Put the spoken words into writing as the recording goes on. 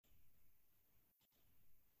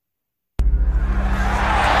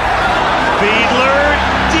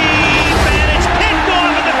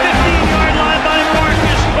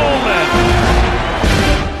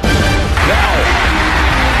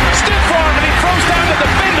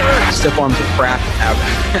stiff arms a crack out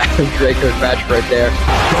of Drake Kirkpatrick right there.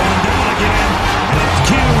 Going down again. Left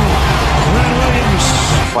cue. Glenn Williams.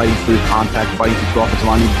 Fighting through contact, fighting through the offensive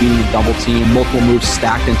line, beating the double team, multiple moves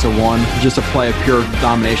stacked into one, just a play of pure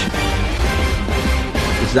domination.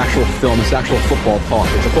 This is actual film, this is actual football talk.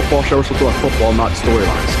 It's a football show, we're supposed to talk about football, not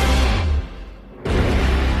storylines.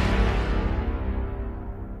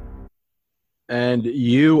 And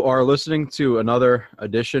you are listening to another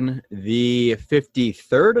edition, the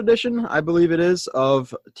 53rd edition, I believe it is,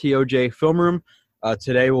 of TOJ Film Room.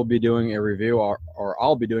 Today we'll be doing a review, or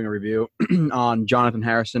I'll be doing a review on Jonathan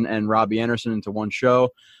Harrison and Robbie Anderson into one show.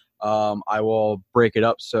 I will break it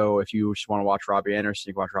up, so if you just want to watch Robbie Anderson,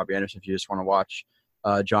 you can watch Robbie Anderson. If you just want to watch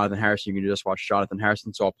Jonathan Harrison, you can just watch Jonathan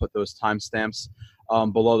Harrison. So I'll put those timestamps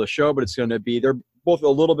below the show, but it's going to be, they're both a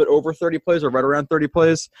little bit over 30 plays, or right around 30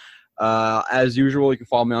 plays. As usual, you can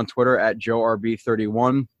follow me on Twitter at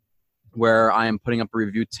JoeRB31, where I am putting up a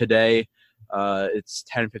review today. It's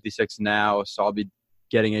 10:56 now, so I'll be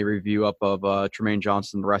getting a review up of Tremaine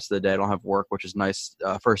Johnson the rest of the day. I don't have work, which is nice.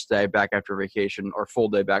 First day back after vacation, or full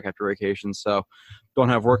day back after vacation, so don't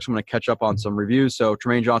have work, so I'm going to catch up on some reviews. So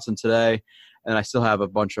Tremaine Johnson today, and I still have a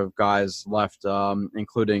bunch of guys left,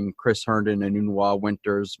 including Chris Herndon, Enunwa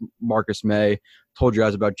Winters, Marcus May. Told you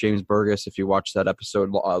guys about James Burgess if you watched that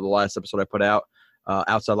episode, the last episode I put out,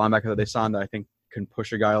 outside linebacker that they signed that I think can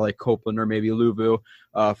push a guy like Copeland or maybe Luvu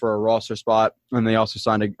for a roster spot. And they also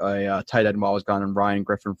signed a tight end while I was gone, and Ryan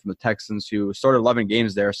Griffin from the Texans, who started 11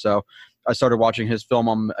 games there. So I started watching his film.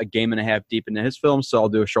 I'm a game and a half deep into his film, so I'll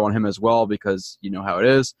do a show on him as well because you know how it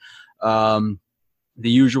is. The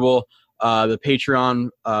usual, the Patreon,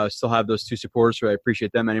 still have those two supporters, so I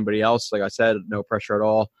appreciate them. Anybody else, like I said, no pressure at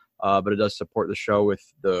all, but it does support the show with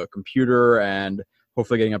the computer and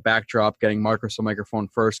hopefully getting a backdrop, getting Microsoft microphone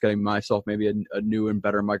first, getting myself maybe a new and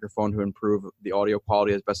better microphone to improve the audio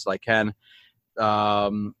quality as best as I can.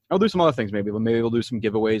 I'll do some other things maybe. Maybe we'll do some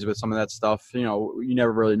giveaways with some of that stuff. You know, you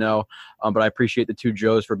never really know. But I appreciate the two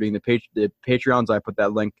Joes for being the Patreons. I put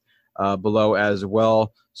that link below as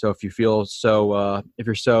well. So if you feel so, if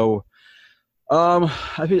you're so,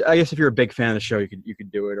 I guess if you're a big fan of the show, you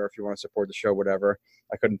could do it, or if you want to support the show, whatever.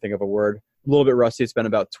 I couldn't think of a word. A little bit rusty. It's been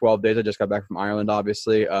about 12 days. I just got back from Ireland,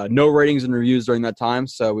 obviously. No ratings and reviews during that time,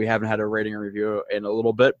 so we haven't had a rating and review in a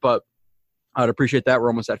little bit, but I'd appreciate that. We're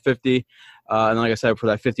almost at 50. And like I said, for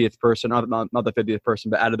that 50th person, not the 50th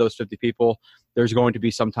person, but out of those 50 people, there's going to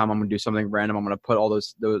be some time I'm going to do something random. I'm going to put all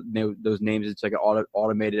those names into like an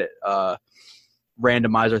automated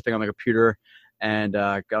randomizer thing on the computer. And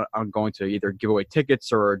I'm going to either give away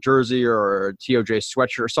tickets or a jersey or a TOJ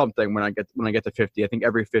sweatshirt or something when I get to 50. I think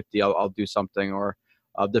every 50 I'll do something, or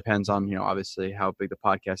depends on, you know, obviously how big the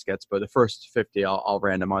podcast gets. But the first 50 I'll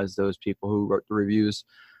randomize those people who wrote the reviews.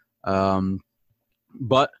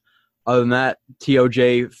 But other than that,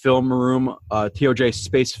 TOJ Film Room, TOJ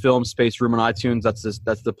Space Room on iTunes.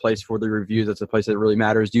 That's the place for the reviews. That's the place that really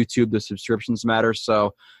matters. YouTube, the subscriptions matter.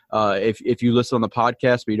 So if you listen on the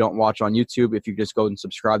podcast but you don't watch on YouTube, if you just go and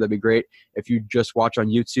subscribe, that'd be great. If you just watch on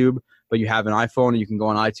YouTube but you have an iPhone, you can go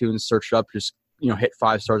on iTunes, search it up, just hit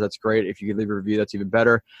 5 stars. That's great. If you could leave a review, that's even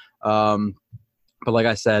better. But like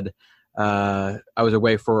I said, I was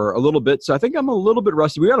away for a little bit, so I think I'm a little bit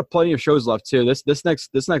rusty. We got plenty of shows left too. This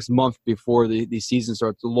next month before the season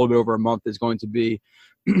starts, a little bit over a month, is going to be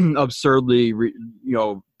absurdly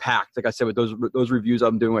packed. Like I said, with those reviews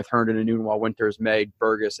I'm doing with Herndon and Enunwa Winters, May,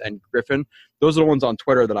 Burgess, and Griffin. Those are the ones on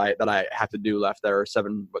Twitter that I have to do left. There are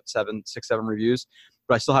 7 reviews,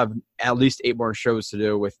 but I still have at least 8 more shows to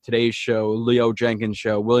do with today's show, Leo Jenkins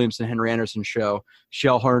show, Williamson Henry Anderson show,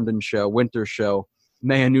 Shell Herndon show, Winters show,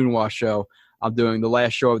 May and Enunwa show. I'm doing the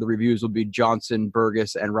last show of the reviews will be Johnson,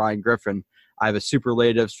 Burgess, and Ryan Griffin. I have a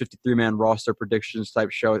superlatives 53-man roster predictions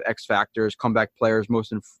type show with X Factors, comeback players,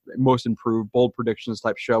 most improved, bold predictions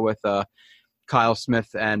type show with Kyle Smith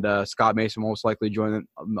and Scott Mason will most likely join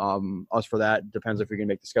us for that. Depends if we can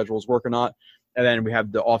make the schedules work or not. And then we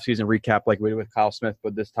have the offseason recap like we did with Kyle Smith,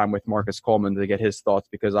 but this time with Marcus Coleman to get his thoughts,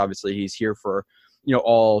 because obviously he's here for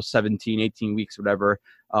all 17, 18 weeks, whatever,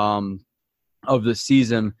 of the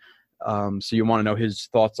season. So you want to know his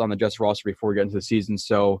thoughts on the Jets roster before we get into the season.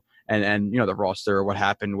 So and the roster, what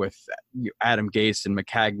happened with Adam Gase and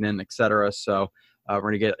McCagnon, et cetera. So we're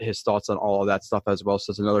going to get his thoughts on all of that stuff as well.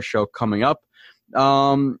 So it's another show coming up.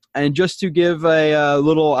 And just to give a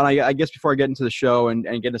little, and I guess before I get into the show and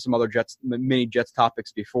get into some other mini Jets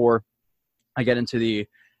topics before I get into the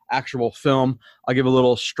actual film, I'll give a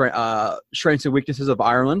little strengths and weaknesses of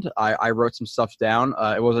Ireland. I wrote some stuff down.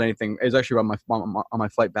 It wasn't anything. It was actually on my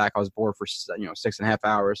flight back. I was bored for 6.5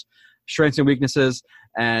 hours. strengths and weaknesses.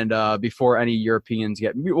 And before any Europeans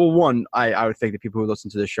get – well, one, I would think that people who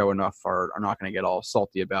listen to this show enough are not going to get all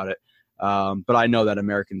salty about it. But I know that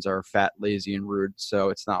Americans are fat, lazy, and rude, so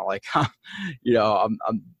it's not like you know,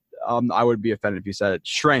 I would be offended if you said it.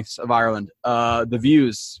 Strengths of Ireland. The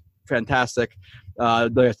views, fantastic. I'll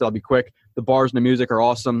be quick. The bars and the music are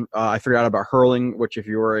awesome. I figured out about hurling, which if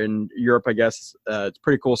you were in Europe, I guess it's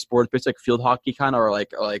pretty cool sport. It's like field hockey kind of, or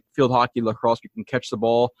like field hockey, lacrosse. You can catch the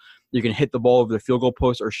ball. You can hit the ball over the field goal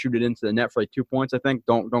post or shoot it into the net for like 2 points, I think.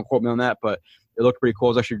 Don't quote me on that, but it looked pretty cool.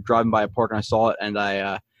 I was actually driving by a park and I saw it, and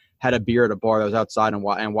I had a beer at a bar that was outside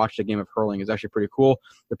and watched a game of hurling. It's actually pretty cool.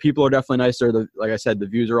 The people are definitely nicer. Like I said, the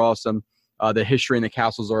views are awesome. The history in the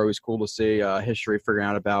castles are always cool to see. History, figuring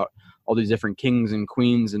out about all these different kings and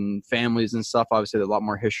queens and families and stuff. Obviously, there's a lot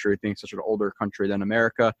more history being such an older country than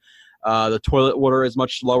America. The toilet water is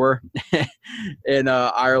much lower in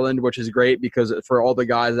Ireland, which is great because for all the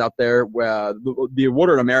guys out there, the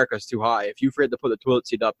water in America is too high. If you forget to put the toilet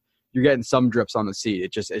seat up, you're getting some drips on the seat.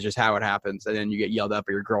 It's just how it happens. And then you get yelled at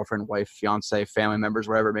by your girlfriend, wife, fiance, family members,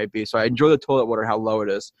 whatever it may be. So I enjoy the toilet water, how low it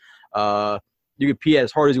is. You can pee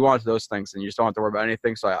as hard as you want to those things, and you just don't have to worry about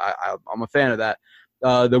anything. So I'm a fan of that.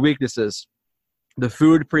 The weaknesses. The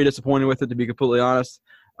food, pretty disappointed with it, to be completely honest.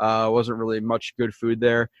 Wasn't really much good food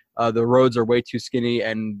there. The roads are way too skinny,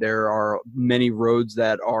 and there are many roads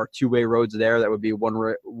that are two-way roads there that would be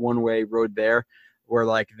one-way road there, where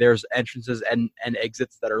like there's entrances and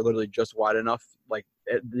exits that are literally just wide enough. Like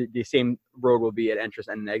the same road will be an entrance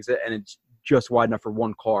and an exit, and it's just wide enough for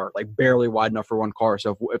one car, like barely wide enough for one car.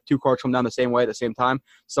 So if two cars come down the same way at the same time,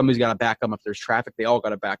 somebody's got to back up. If there's traffic, they all got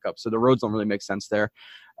to back up. So the roads don't really make sense there.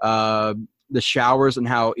 The showers and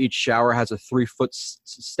how each shower has a 3-foot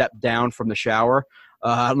step down from the shower.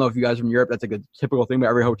 I don't know if you guys are from Europe, that's like a typical thing, but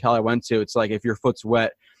every hotel I went to, it's like if your foot's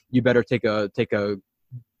wet, you better take a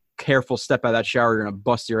careful step out of that shower, you're going to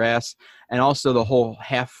bust your ass. And also the whole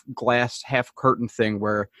half glass, half curtain thing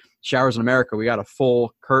where showers in America, we got a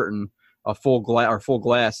full curtain, a full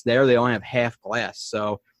glass. There they only have half glass.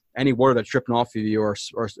 So any water that's dripping off of you or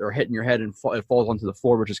hitting your head and it falls onto the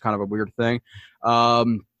floor, which is kind of a weird thing.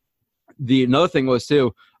 Another thing was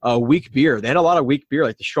too, weak beer. They had a lot of weak beer.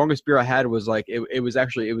 Like the strongest beer I had was like it was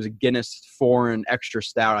a Guinness Foreign Extra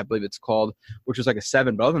Stout, I believe it's called, which was like a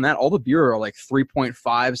 7. But other than that, all the beer are like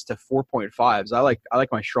 3.5s to 4.5s. I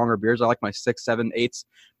like my stronger beers. I like my 6, 7, 8s.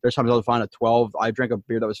 There's times I'll find a 12. I drank a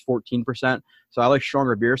beer that was 14%. So I like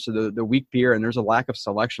stronger beer. So the weak beer, and there's a lack of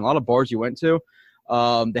selection. A lot of bars you went to,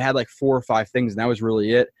 they had like 4 or 5 things, and that was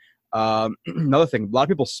really it. Another thing, a lot of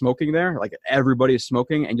people smoking there, like everybody is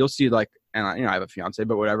smoking, and you'll see like, and I have a fiance,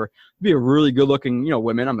 but whatever, be a really good looking,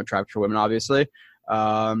 women. I'm attracted to women, obviously.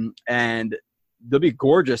 And they'll be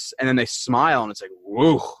gorgeous. And then they smile and it's like,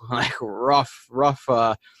 whoa, like rough.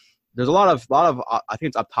 There's a lot of, I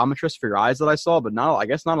think it's optometrists for your eyes that I saw, but I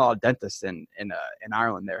guess not a lot of dentists in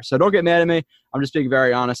Ireland there. So don't get mad at me. I'm just being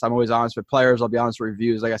very honest. I'm always honest with players. I'll be honest with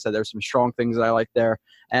reviews. Like I said, there's some strong things that I like there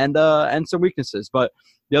and some weaknesses, but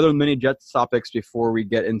the other mini Jets topics before we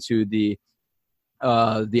get into the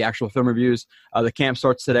actual film reviews. The camp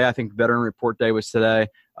starts today. I think Veteran Report Day was today.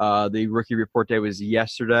 The Rookie Report Day was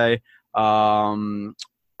yesterday.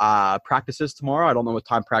 Practices tomorrow. I don't know what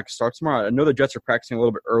time practice starts tomorrow. I know the Jets are practicing a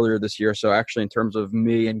little bit earlier this year. So actually in terms of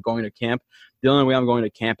me and going to camp, the only way I'm going to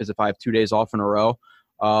camp is if I have 2 days off in a row.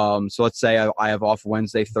 So let's say I have off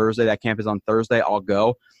Wednesday, Thursday. That camp is on Thursday. I'll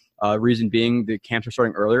go. Reason being, the camps are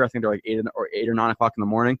starting earlier. I think they're like 8 or 9 o'clock in the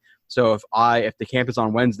morning. So if the camp is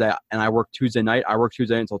on Wednesday and I work Tuesday night, I work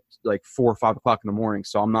Tuesday until like 4 or 5 o'clock in the morning.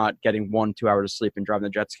 So I'm not getting 1-2 hours of sleep and driving the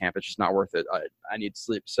Jets camp. It's just not worth it. I need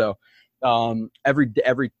sleep. So every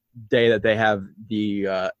day that they have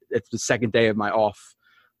it's the second day of my off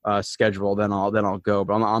schedule, then I'll go.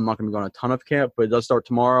 But I'm not going to go on a ton of camp. But it does start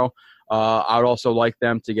tomorrow. I would also like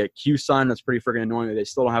them to get Q signed. That's pretty freaking annoying that they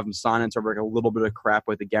still don't have them signed. It's like a little bit of crap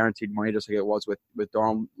with the guaranteed money, just like it was with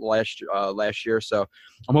Darnold last year. So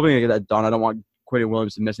I'm hoping to get that done. I don't want Quentin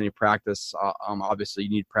Williams to miss any practice. Obviously, you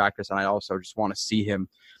need practice, and I also just want to see him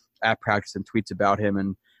at practice and tweets about him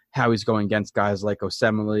and how he's going against guys like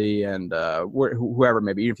Osemele and whoever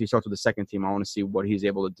maybe. Even if he starts with the second team, I want to see what he's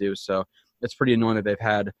able to do. So it's pretty annoying that they've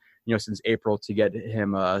had since April to get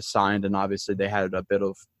him signed, and obviously they had a bit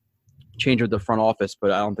of change with the front office,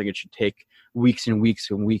 but I don't think it should take weeks and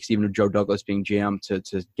weeks and weeks, even with Joe Douglas being GM,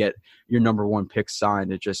 to get your number 1 pick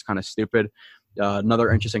signed. It's just kind of stupid.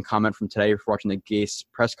 Another interesting comment from today for watching the Gase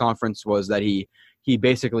press conference was that he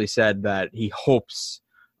basically said that he hopes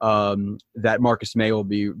that Marcus May will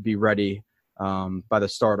be ready by the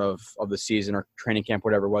start of the season or training camp,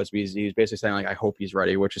 whatever it was. He's basically saying, like, I hope he's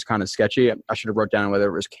ready, which is kind of sketchy. I should have wrote down whether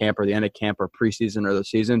it was camp or the end of camp or preseason or the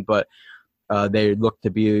season, but they look to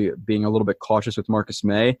be being a little bit cautious with Marcus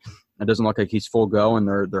May. It doesn't look like he's full go, and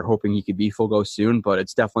they're hoping he could be full go soon, but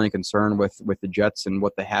it's definitely a concern with the Jets and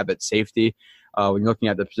what they have at safety. When you're looking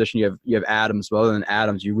at the position, you have Adams, but other than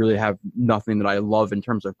Adams, you really have nothing that I love in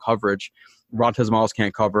terms of coverage. Rontez Miles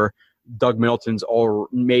can't cover. Doug Middleton's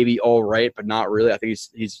maybe all right, but not really. I think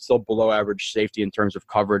he's still below average safety in terms of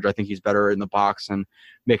coverage. I think he's better in the box and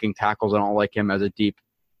making tackles. I don't like him as a deep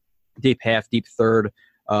half, deep third,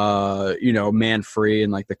 man free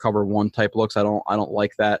and like the cover one type looks. I don't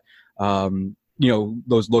like that.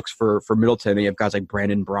 Those looks for Middleton. You have guys like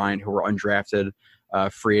Brandon Bryant who were undrafted,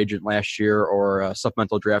 free agent last year, or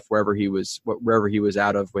supplemental draft wherever he was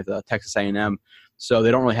out of with Texas A&M. So they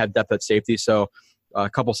don't really have depth at safety. So a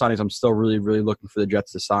couple signings I'm still really, really looking for the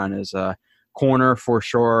Jets to sign is corner for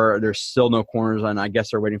sure. There's still no corners, and I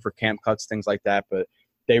guess they're waiting for camp cuts, things like that. But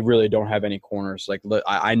they really don't have any corners. Like,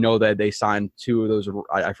 I know that they signed two of those.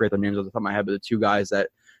 I forget their names off the top of my head, but the two guys that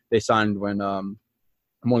they signed when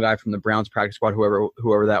one guy from the Browns practice squad,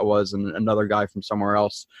 whoever that was, and another guy from somewhere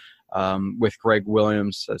else with Greg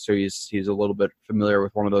Williams. So he's a little bit familiar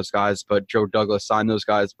with one of those guys. But Joe Douglas signed those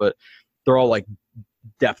guys, but they're all like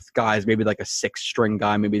depth guys, maybe like a 6-string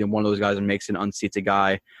guy, maybe one of those guys that makes an unseats a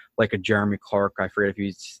guy like a Jeremy Clark. I forget if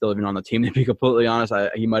he's still even on the team, to be completely honest.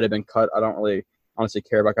 He might have been cut. I don't really honestly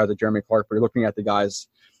care about guys like Jeremy Clark, but you're looking at the guys,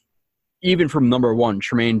 even from number one,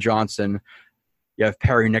 Tremaine Johnson, you have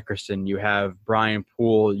Perry Nickerson, you have Brian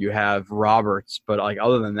Poole, you have Roberts, but like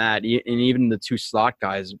other than that, and even the two slot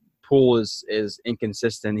guys, Poole is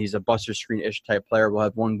inconsistent. He's a buster screen-ish type player. Will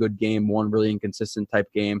have one good game, one really inconsistent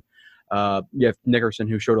type game. You have Nickerson,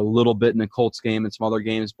 who showed a little bit in the Colts game and some other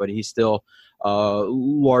games, but he's still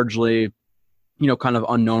largely, kind of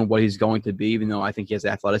unknown what he's going to be, even though I think he has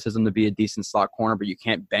athleticism to be a decent slot corner, but you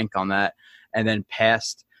can't bank on that. And then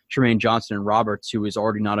past Tremaine Johnson and Roberts, who is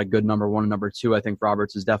already not a good number one and number two, I think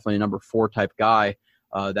Roberts is definitely a number 4 type guy.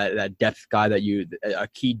 That depth guy a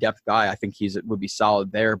key depth guy, I think would be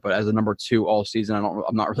solid there. But as a number 2 all season,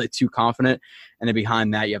 I'm not really too confident. And then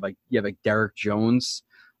behind that, you have like Derek Jones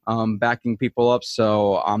backing people up.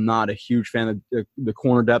 So I'm not a huge fan of the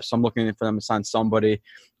corner depth. So I'm looking for them to sign somebody.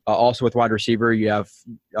 Also with wide receiver, you have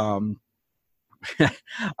I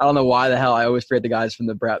don't know why the hell I always forget the guys from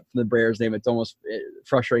the Bears name. It's almost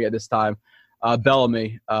frustrating at this time.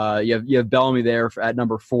 Bellamy, you have Bellamy there at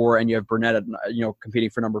number 4, and you have Burnett at, competing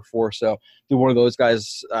for number 4. So do one of those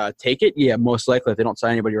guys take it? Yeah, most likely if they don't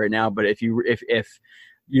sign anybody right now. But if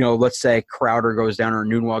let's say Crowder goes down or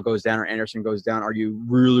Nunwa goes down or Anderson goes down, are you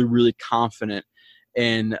really, really confident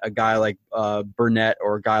in a guy like Burnett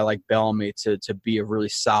or a guy like Bellamy to be a really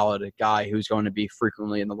solid guy who's going to be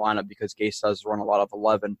frequently in the lineup, because Gase does run a lot of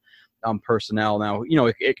 11 personnel. Now,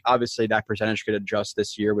 obviously that percentage could adjust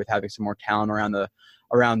this year with having some more talent around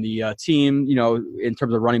the team. In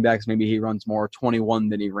terms of running backs, maybe he runs more 21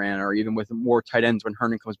 than he ran, or even with more tight ends when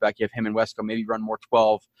Herndon comes back, you have him and Wesco maybe run more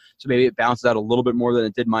 12. So maybe it bounces out a little bit more than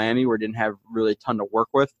it did Miami, where it didn't have really a ton to work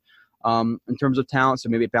with in terms of talent. So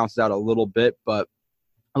maybe it bounces out a little bit, but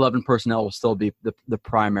 11 personnel will still be the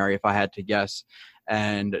primary if I had to guess.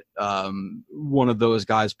 And one of those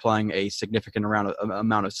guys playing a significant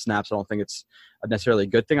amount of snaps, I don't think it's necessarily a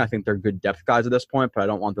good thing. I think they're good depth guys at this point, but I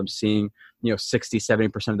don't want them seeing 60,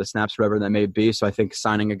 70% of the snaps, whatever that may be. So I think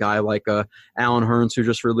signing a guy like Alan Hearns, who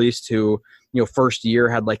just released, who first year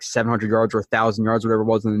had like 700 yards or 1,000 yards, whatever it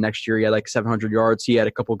was, and the next year he had like 700 yards. He had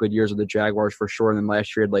a couple good years with the Jaguars for sure, and then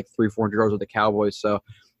last year he had like 300-400 yards with the Cowboys. So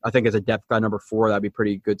I think as a depth guy number 4, that'd be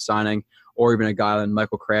pretty good signing. Or even a guy like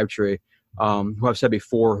Michael Crabtree, who I've said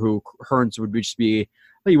before, who Hearns would just be,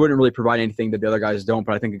 he wouldn't really provide anything that the other guys don't,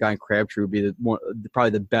 but I think a guy in Crabtree would be probably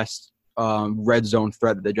the best red zone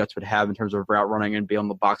threat that the Jets would have in terms of route running and being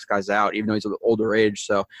able to box guys out, even though he's an older age.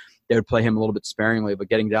 So they would play him a little bit sparingly, but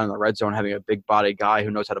getting down in the red zone, having a big body guy who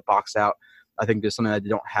knows how to box out, I think is something that they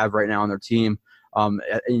don't have right now on their team,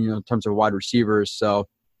 in terms of wide receivers. So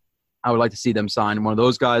I would like to see them sign one of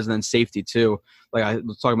those guys, and then safety too. Like I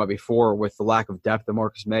was talking about before, with the lack of depth of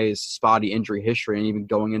Marcus May's spotty injury history, and even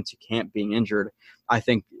going into camp being injured, I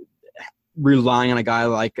think relying on a guy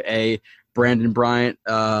like a Brandon Bryant,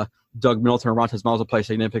 Doug Middleton, or Rontez Miles to play a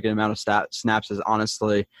significant amount of snaps is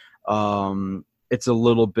honestly, it's a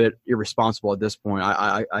little bit irresponsible at this point.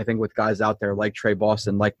 I think with guys out there like Trey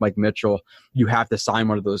Boston, like Mike Mitchell, you have to sign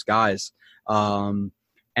one of those guys, and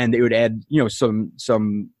it would add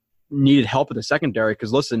some needed help in the secondary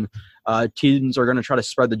because, listen, teams are going to try to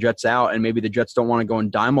spread the Jets out, and maybe the Jets don't want to go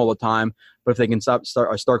and dime all the time. But if they can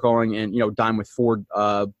start going and, dime with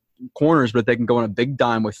 4 corners, but if they can go in a big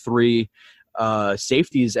dime with 3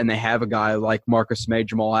 safeties, and they have a guy like Marcus May,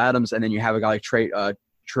 Jamal Adams, and then you have a guy like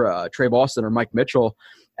Trey Boston or Mike Mitchell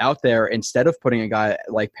out there instead of putting a guy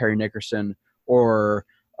like Perry Nickerson or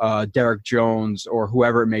Derek Jones or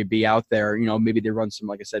whoever it may be out there. Maybe they run some,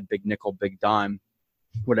 like I said, big nickel, big dime,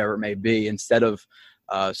 whatever it may be, instead of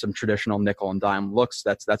some traditional nickel and dime looks.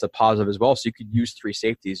 That's a positive as well. So you could use 3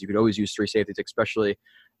 safeties. You could always use 3 safeties, especially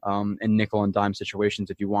in nickel and dime situations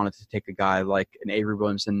if you wanted to take a guy like an Avery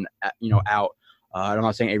Williamson, out. I'm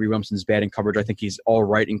not saying Avery Williamson's bad in coverage. I think he's all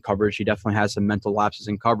right in coverage. He definitely has some mental lapses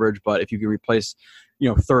in coverage. But if you can replace,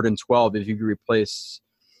 3rd and 12, if you can replace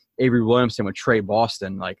Avery Williamson with Trey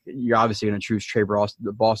Boston, like, you're obviously going to choose Trey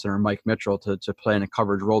Boston or Mike Mitchell to play in a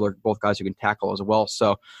coverage role. They're both guys who can tackle as well.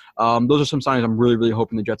 So those are some signs I'm really, really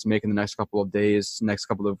hoping the Jets make in the next couple of days, next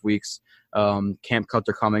couple of weeks. Camp cuts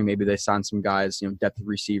are coming. Maybe they sign some guys, depth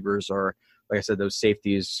receivers or, like I said, those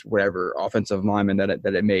safeties, whatever, offensive linemen that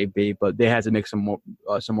it may be. But they had to make some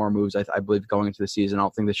more moves, I believe, going into the season. I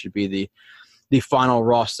don't think this should be the final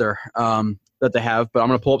roster that they have. But I'm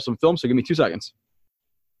going to pull up some film, so give me 2 seconds.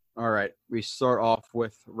 All right, we start off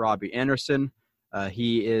with Robbie Anderson.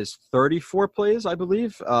 He is 34 plays, I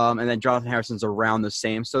believe, and then Jonathan Harrison's around the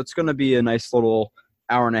same. So it's going to be a nice little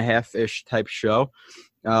hour and a half-ish type show.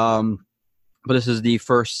 But this is the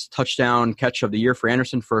first touchdown catch of the year for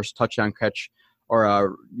Anderson, first touchdown catch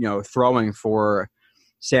or, throwing for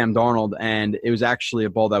Sam Darnold. And it was actually a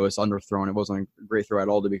ball that was underthrown. It wasn't a great throw at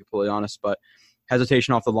all, to be completely honest, but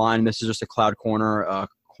hesitation off the line. This is just a cloud corner,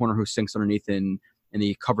 corner who sinks underneath in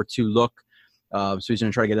the cover 2 look. So he's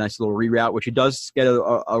going to try to get a nice little reroute, which he does get a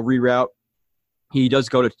reroute. He does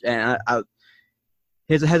go to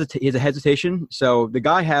he has a hesitation. So the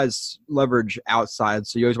guy has leverage outside,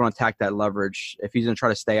 so you always want to attack that leverage. If he's going to try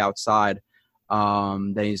to stay outside,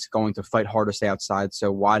 then he's going to fight hard to stay outside.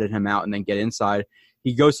 So widen him out and then get inside.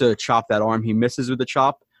 He goes to chop that arm. He misses with the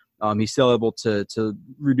chop. He's still able to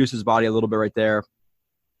reduce his body a little bit right there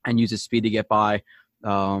and use his speed to get by.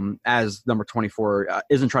 As number 24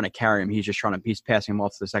 isn't trying to carry him. He's passing him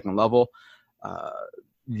off to the second level.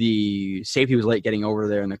 The safety was late getting over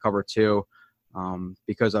there in the cover 2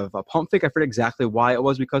 because of a pump fake. I forget exactly why it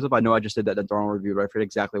was because of. I know I just did that Darnold review, but I forget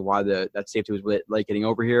exactly why that safety was late getting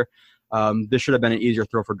over here. This should have been an easier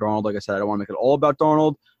throw for Darnold. Like I said, I don't want to make it all about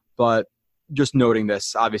Darnold, but just noting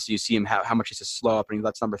this, obviously you see him how much he's to slow up, and he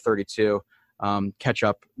lets number 32 catch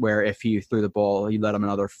up, where if he threw the ball, he let him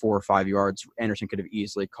another 4 or 5 yards. Anderson could have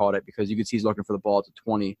easily caught it because you could see he's looking for the ball at the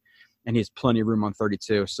 20, and he has plenty of room on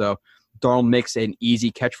 32. So Darnold makes an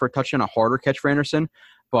easy catch for a touchdown, a harder catch for Anderson,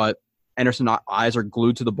 but Anderson's eyes are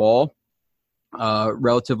glued to the ball.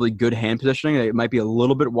 Relatively good hand positioning. It might be a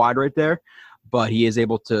little bit wide right there, but he is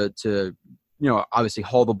able to obviously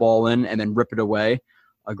haul the ball in and then rip it away,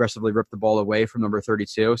 aggressively rip the ball away from number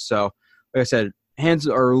 32. So, like I said, hands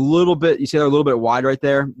are a little bit, you see they're a little bit wide right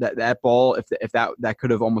there. That ball, if that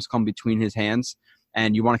could have almost come between his hands,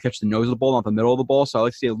 and you want to catch the nose of the ball, not the middle of the ball. So I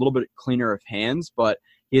like to see a little bit cleaner of hands, but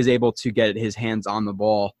he is able to get his hands on the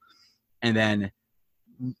ball and then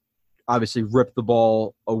obviously rip the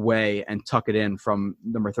ball away and tuck it in from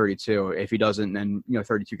number 32. If he doesn't, then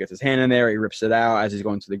 32 gets his hand in there, he rips it out as he's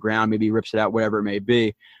going to the ground, maybe he rips it out, whatever it may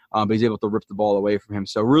be, but he's able to rip the ball away from him.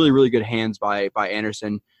 So really, really good hands by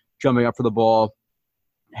Anderson, jumping up for the ball.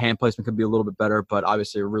 Hand placement could be a little bit better, but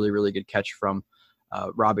obviously a really, really good catch from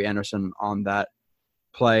Robbie Anderson on that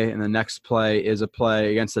play. And the next play is a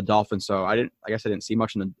play against the Dolphins. So I guess I didn't see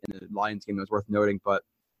much in the Lions game that was worth noting, but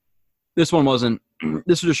this one wasn't.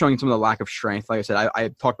 This was just showing some of the lack of strength. Like I said, I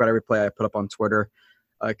talked about every play I put up on Twitter.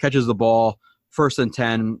 Catches the ball, 1st and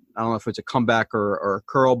 10. I don't know if it's a comeback or a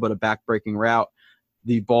curl, but a back-breaking route.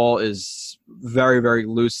 The ball is very, very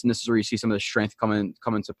loose, and this is where you see some of the strength come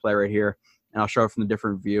into play right here. And I'll show it from a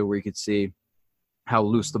different view where you can see how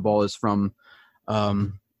loose the ball is from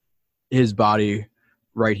his body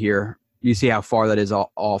right here. You see how far that is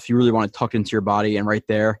off. You really want to tuck into your body, and right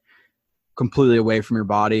there, completely away from your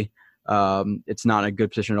body. It's not a good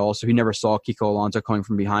position at all. So he never saw Kiko Alonso coming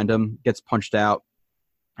from behind him, gets punched out,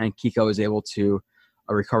 and Kiko is able to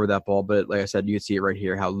recover that ball. But like I said, you can see it right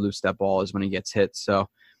here, how loose that ball is when he gets hit. So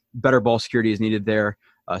better ball security is needed there.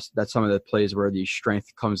 That's some of the plays where the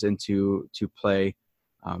strength comes into play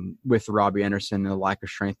with Robbie Anderson and the lack of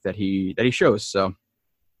strength that he shows. So,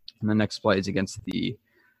 and the next play is against the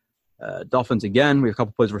Dolphins again. We have a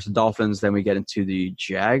couple plays versus Dolphins. Then we get into the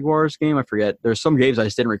Jaguars game. I forget. There's some games I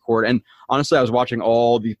just didn't record. And honestly, I was watching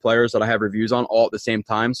all the players that I have reviews on all at the same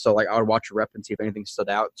time. So like I would watch a rep and see if anything stood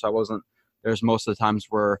out. So I wasn't. There's most of the times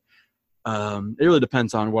where it really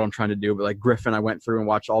depends on what I'm trying to do. But like Griffin, I went through and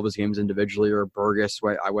watched all of his games individually, or Burgess,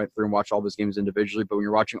 I went through and watched all of his games individually. But when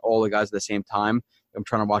you're watching all the guys at the same time, I'm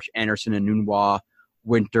trying to watch Anderson and Nunwa,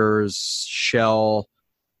 Winters, Shell,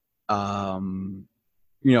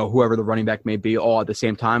 whoever the running back may be, all at the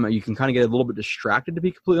same time. You can kind of get a little bit distracted, to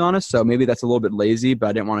be completely honest. So maybe that's a little bit lazy, but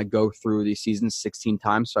I didn't want to go through these seasons 16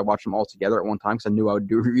 times. So I watched them all together at one time because I knew I would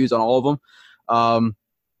do reviews on all of them.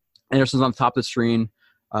 Anderson's on top of the screen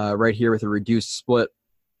right here with a reduced split,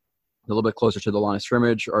 a little bit closer to the line of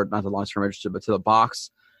scrimmage, or not the line of scrimmage, but to the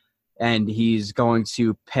box. And he's going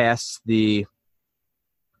to pass to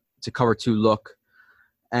cover 2 look.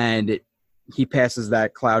 And he passes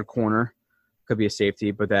that cloud corner. Could be a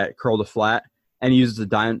safety, but that curl to flat, and he uses a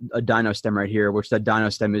dyno stem right here, which that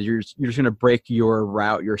dyno stem is you're just going to break your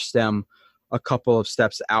route, your stem, a couple of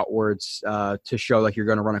steps outwards to show like you're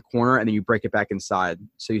going to run a corner, and then you break it back inside.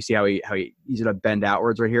 So you see how he's going to bend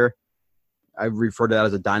outwards right here. I refer to that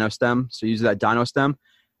as a dyno stem. So he uses that dyno stem,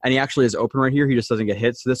 and he actually is open right here. He just doesn't get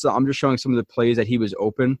hit. So I'm just showing some of the plays that he was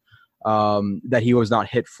open, that he was not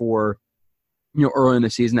hit for. Early in the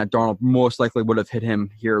season, that Darnold most likely would have hit him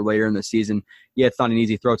here later in the season. Yeah, it's not an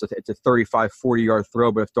easy throw. It's a 35, 40-yard throw,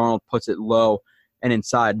 but if Darnold puts it low and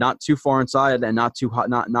inside, not too far inside and not too hot,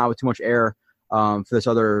 not with too much air for this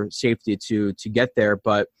other safety to get there.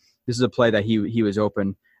 But this is a play that he was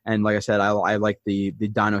open. And like I said, I like the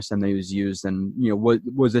dyno stem that he was used. And,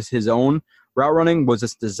 was this his own route running? Was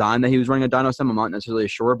this design that he was running a dyno stem? I'm not necessarily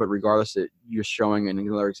sure, but regardless, you're showing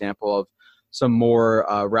another example of some more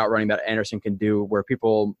route running that Anderson can do, where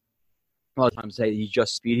people a lot of times say he's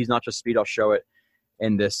just speed. He's not just speed. I'll show it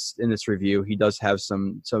in this review. He does have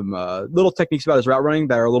some little techniques about his route running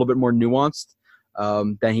that are a little bit more nuanced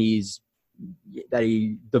that he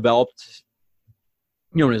developed,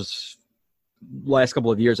 in his last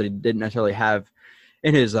couple of years that he didn't necessarily have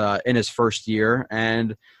in his first year.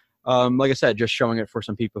 And like I said, just showing it for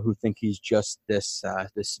some people who think he's just this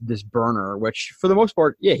burner, which for the most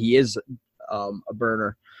part, yeah, he is a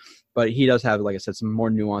burner, but he does have, like I said, some more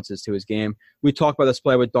nuances to his game. We talked about this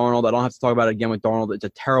play with Darnold. I don't have to talk about it again with Darnold. It's a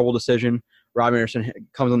terrible decision. Rob Anderson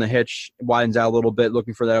comes on the hitch, widens out a little bit,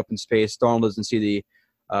 looking for that open space. Darnold doesn't see the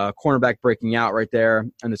cornerback breaking out right there,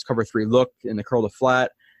 and this cover 3 look in the curl to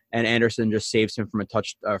flat, and Anderson just saves him from a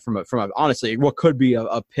touch, from a honestly what could be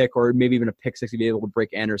a pick or maybe even a pick six to be able to break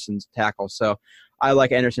Anderson's tackle. So I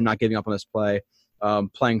like Anderson not giving up on this play.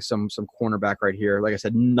 Playing some cornerback right here. Like I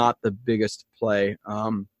said, not the biggest play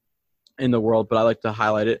in the world, but I like to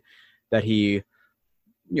highlight it that he,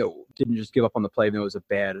 didn't just give up on the play, even though it was a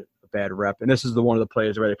bad rep. And this is one of the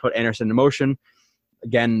plays where they put Anderson in motion.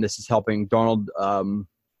 Again, this is helping Darnold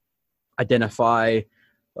identify,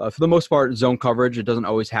 for the most part, zone coverage. It doesn't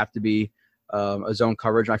always have to be a zone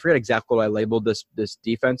coverage. And I forget exactly what I labeled this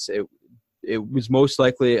defense. It was most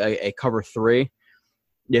likely a cover 3.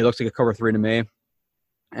 Yeah, it looks like a cover 3 to me.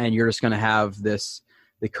 And you're just going to have the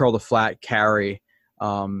curl to flat carry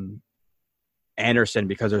Anderson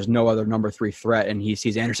because there's no other number 3 threat, and he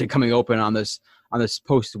sees Anderson coming open on this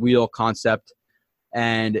post wheel concept.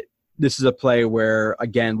 And this is a play where,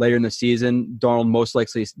 again, later in the season, Darnold most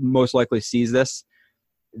likely sees this,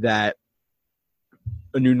 that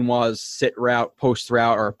Nunwa's sit route, post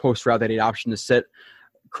route, or post route that he had option to sit,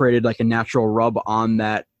 created like a natural rub on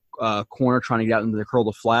that corner trying to get out into the curl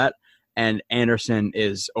to flat. And Anderson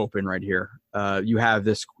is open right here. You have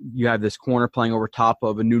this corner playing over top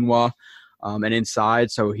of a Nunwa and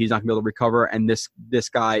inside, so he's not gonna be able to recover. And this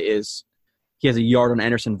guy he has a yard on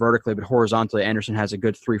Anderson vertically, but horizontally Anderson has a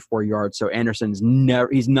good 3-4 yards. So Anderson's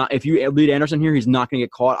if you lead Anderson here, he's not gonna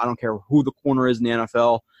get caught. I don't care who the corner is in the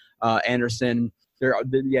NFL. Anderson, there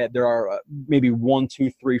are maybe 1,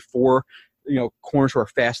 2, 3, 4. Corners who are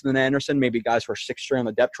faster than Anderson, maybe guys who are 6th on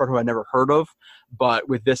the depth chart who I never heard of. But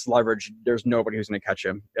with this leverage, there's nobody who's going to catch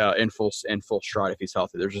him in full stride if he's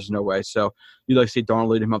healthy. There's just no way. So you'd like to see Darnold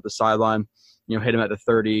lead him up the sideline, hit him at the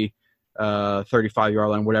 30, 35-yard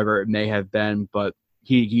line, whatever it may have been. But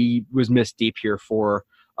he was missed deep here for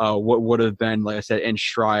what would have been, like I said, in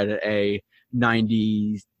stride a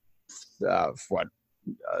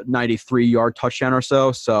 93-yard touchdown or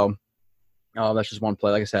so. So that's just one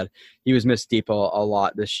play. Like I said, he was missed deep a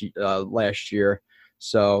lot last year.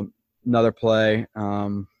 So another play. Let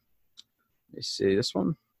me see this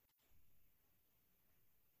one.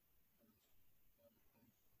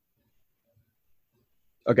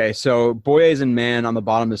 Okay, so Boye is in man on the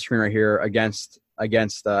bottom of the screen right here against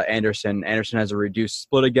against Anderson. Anderson has a reduced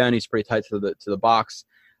split again. He's pretty tight to the box.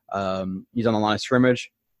 He's on the line of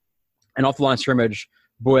scrimmage. And off the line of scrimmage,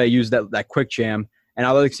 Boye used that quick jam. And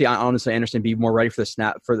I would like to see, honestly, Anderson be more ready for the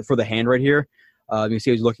snap, for the hand right here. You can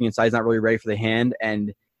see he's looking inside. He's not really ready for the hand.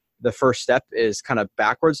 And the first step is kind of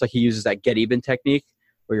backwards. Like he uses that get even technique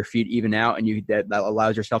where your feet even out and that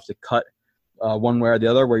allows yourself to cut one way or the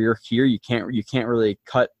other. Where you're here, you can't really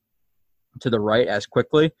cut to the right as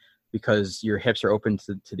quickly because your hips are open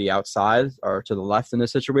to the outside or to the left in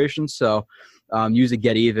this situation. So use a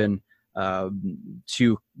get even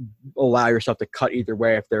to allow yourself to cut either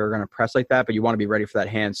way if they're going to press like that, but you want to be ready for that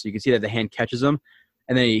hand. So you can see that the hand catches him,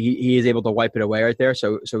 and then he is able to wipe it away right there.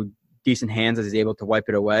 So decent hands as he's able to wipe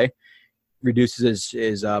it away, reduces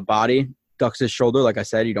his body, ducks his shoulder. Like I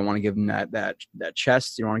said, you don't want to give him that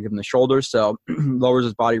chest. You don't want to give him the shoulders. So lowers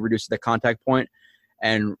his body, reduces the contact point,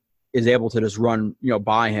 and is able to just run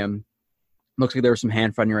by him. Looks like there was some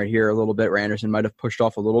hand fighting right here a little bit where Anderson might have pushed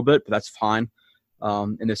off a little bit, but that's fine.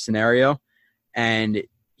 In this scenario, and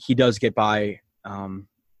he does get by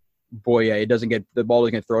Boye. The ball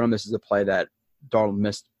doesn't get thrown him. This is a play that Darnold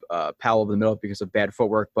missed Powell over the middle because of bad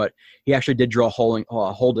footwork, but he actually did draw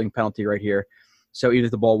a holding penalty right here. So even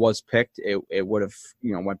if the ball was picked, it would have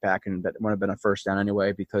went back and that would have been a first down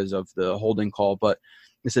anyway because of the holding call. But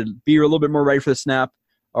I said be a little bit more ready for the snap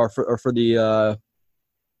or for the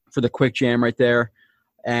quick jam right there,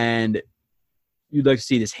 and you'd like to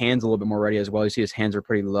see his hands a little bit more ready as well. You see his hands are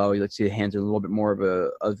pretty low. You'd like to see the hands are a little bit more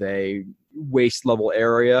of a waist level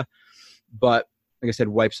area. But like I said,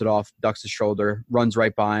 wipes it off, ducks his shoulder, runs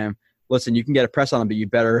right by him. Listen, you can get a press on him, but you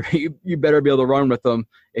better be able to run with him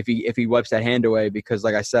if he wipes that hand away, because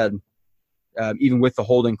like I said, even with the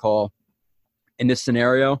holding call in this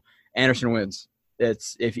scenario, Anderson wins.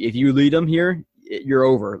 It's if you lead him here, you're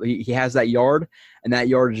over. He has that yard, and that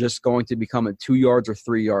yard is just going to become a 2 yards or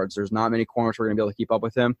 3 yards. There's not many corners who are going to be able to keep up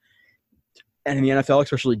with him. And in the NFL,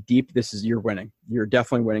 especially deep, you're winning. You're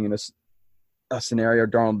definitely winning in this scenario.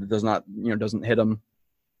 Darnold doesn't hit him,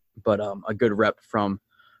 but a good rep from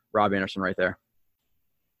Rob Anderson right there.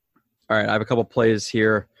 All right, I have a couple plays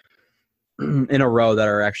here in a row that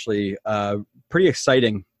are actually pretty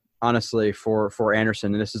exciting, honestly, for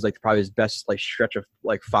Anderson. And this is like probably his best stretch of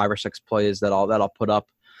 5 or 6 plays that I'll put up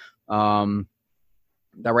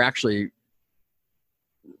that were actually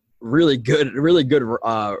really good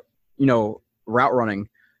route running,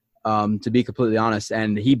 to be completely honest.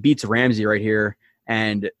 And he beats Ramsey right here,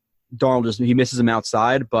 and Darnold he misses him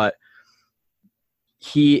outside, but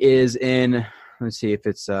he is in, let's see if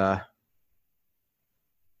it's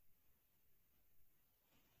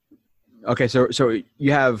okay, so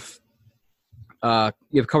you have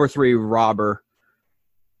cover 3 robber.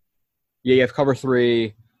 Yeah, you have cover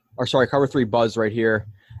 3 Buzz right here.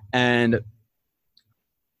 And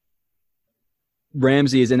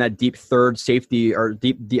Ramsey is in that deep third safety or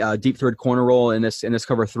deep third corner role in this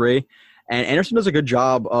cover 3. And Anderson does a good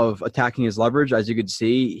job of attacking his leverage. As you can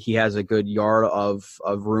see, he has a good yard of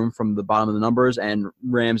room from the bottom of the numbers, and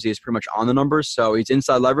Ramsey is pretty much on the numbers. So he's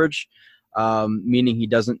inside leverage, meaning he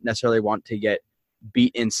doesn't necessarily want to get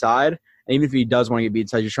beat inside. And even if he does want to get beat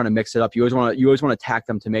inside, you're trying to mix it up. You always want to attack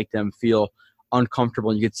them to make them feel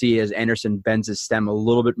uncomfortable. And you can see as Anderson bends his stem a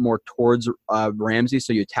little bit more towards Ramsey,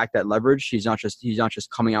 so you attack that leverage. He's not just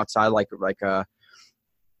coming outside like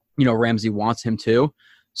Ramsey wants him to.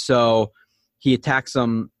 So he attacks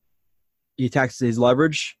him. He attacks his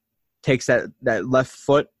leverage, takes that left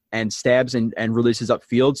foot and stabs and releases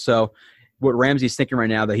upfield. So what Ramsey's thinking right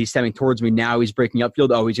now, that he's stepping towards me, now he's breaking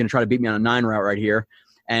upfield. Oh, he's going to try to beat me on a 9 route right here.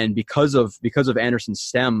 And because of Anderson's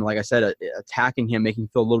stem, like I said, attacking him, making him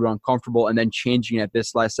feel a little bit uncomfortable, and then changing at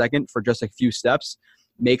this last second for just a few steps,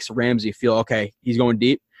 makes Ramsey feel, okay, he's going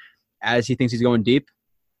deep. As he thinks he's going deep,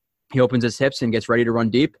 he opens his hips and gets ready to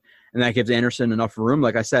run deep. And that gives Anderson enough room.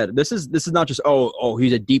 Like I said, this is not just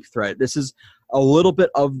he's a deep threat. This is a little bit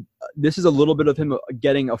of him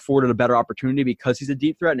getting afforded a better opportunity because he's a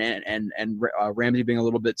deep threat, and Ramsey being a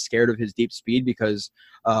little bit scared of his deep speed because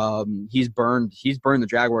he's burned the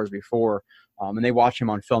Jaguars before, and they watch him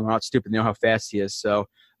on film. They're not stupid. They know how fast he is. So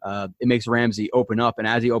it makes Ramsey open up, and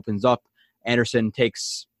as he opens up, Anderson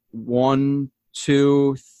takes 1,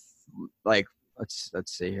 2, let's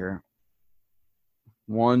see here.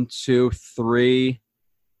 1, 2, 3,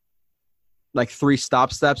 3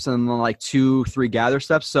 stop steps, and then 2, 3 gather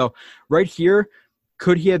steps. So right here,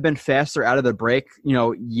 could he have been faster out of the break?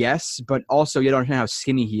 Yes, but also you don't understand how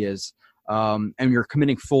skinny he is. And you're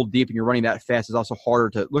committing full deep and you're running that fast is also harder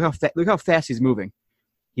to look how fast he's moving.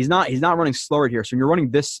 He's not running slow right here. So when you're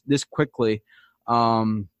running this quickly,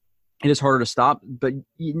 it is harder to stop. But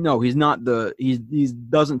no, he's not he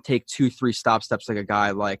doesn't take 2-3 stop steps like a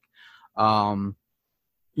guy like Antonio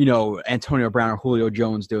Brown or Julio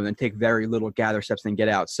Jones do, and then take very little gather steps and get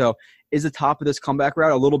out. So is the top of this comeback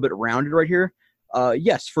route a little bit rounded right here?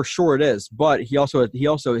 Yes, for sure it is. But he also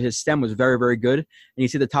his stem was very, very good. And you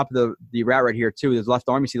see the top of the route right here too, his left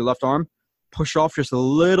arm. You see the left arm push off just a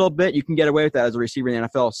little bit. You can get away with that as a receiver in the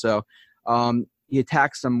NFL. So he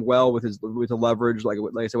attacks them well with the leverage, like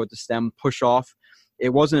I said, with the stem push off. It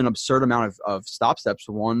wasn't an absurd amount of stop steps.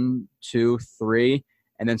 1, 2, 3,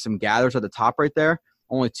 and then some gathers at the top right there.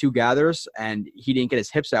 Only 2 gathers, and he didn't get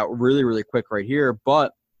his hips out really, really quick right here.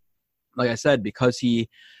 But like I said, because he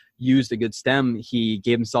used a good stem, he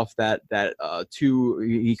gave himself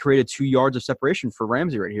he created 2 yards of separation for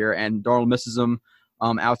Ramsey right here, and Darnold misses him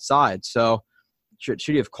outside. So should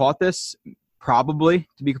he have caught this? Probably,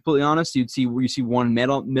 to be completely honest. You see one mid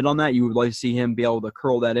on that. You would like to see him be able to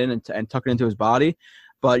curl that in and tuck it into his body,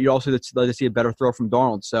 but you also like to see a better throw from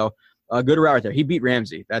Darnold. So a good route right there. He beat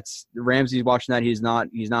Ramsey. Ramsey's watching that. He's not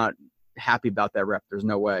happy about that rep. There's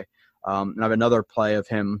no way. And I have another play of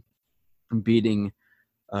him beating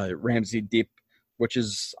Ramsey deep, which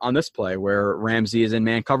is on this play where Ramsey is in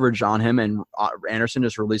man coverage on him, and Anderson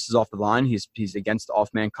just releases off the line. He's against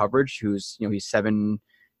off man coverage. He's 7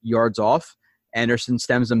 yards off. Anderson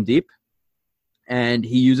stems him deep, and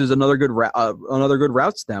he uses another good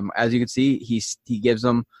route stem. As you can see, he gives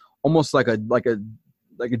him almost like a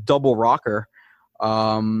double rocker,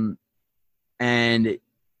 and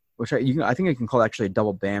which I think I can call actually a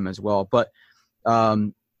double bam as well. But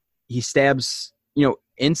he stabs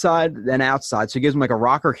inside then outside, so he gives him like a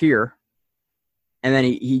rocker here, and then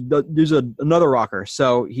he does another rocker.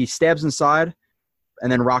 So he stabs inside, and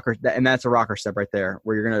then rocker, and that's a rocker step right there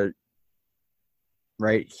where you're gonna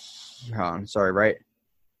right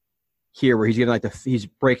here where he's giving he's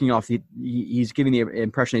breaking off he's giving the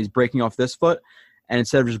impression he's breaking off this foot, and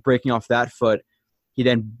instead of just breaking off that foot, he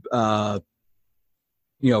then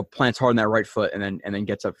plants hard on that right foot and then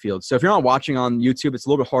gets upfield. So if you're not watching on YouTube, it's a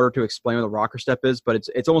little bit harder to explain what the rocker step is, but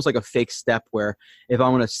it's almost like a fake step where if I'm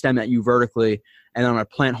going to stem at you vertically and I'm going to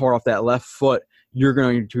plant hard off that left foot, you're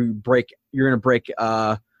going to break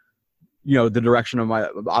the direction of my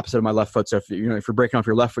opposite of my left foot. So if you're breaking off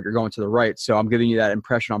your left foot, you're going to the right. So I'm giving you that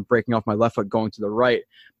impression I'm breaking off my left foot going to the right,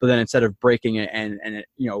 but then instead of breaking it and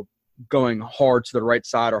going hard to the right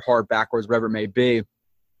side or hard backwards, whatever it may be,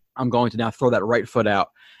 I'm going to now throw that right foot out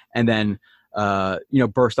and then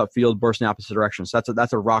burst upfield, burst in the opposite direction. So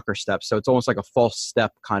that's a rocker step. So it's almost like a false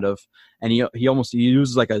step kind of, and he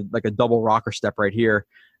uses like a double rocker step right here.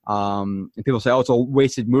 And people say, oh, it's a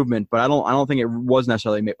wasted movement, but I don't think it was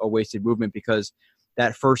necessarily a wasted movement, because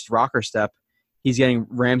that first rocker step, he's getting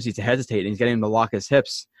Ramsey to hesitate and he's getting him to lock his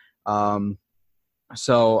hips.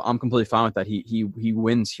 So I'm completely fine with that. He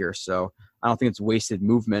wins here. So I don't think it's wasted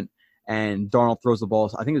movement. And Darnold throws the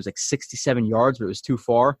ball, I think it was like 67 yards, but it was too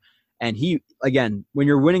far. And again, when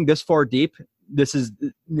you're winning this far deep, this is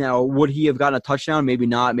now, would he have gotten a touchdown? Maybe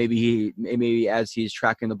not. Maybe as he's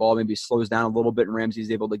tracking the ball, maybe he slows down a little bit and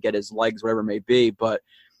Ramsey's able to get his legs, whatever it may be. But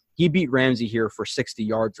he beat Ramsey here for 60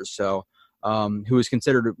 yards or so, who is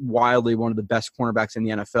considered wildly one of the best cornerbacks in the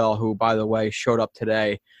NFL, who, by the way, showed up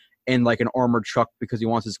today in like an armored truck because he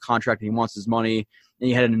wants his contract and he wants his money. And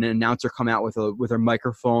he had an announcer come out with a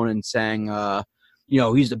microphone and saying,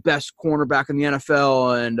 he's the best cornerback in the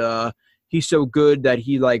NFL, and he's so good that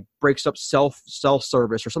he like breaks up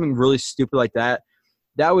self-service or something really stupid like that.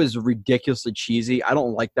 That was ridiculously cheesy. I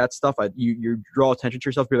don't like that stuff. You draw attention to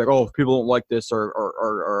yourself. Be like, oh, if people don't like this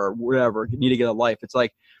or whatever, you need to get a life. It's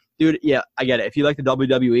like, dude, yeah, I get it. If you like the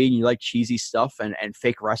WWE and you like cheesy stuff and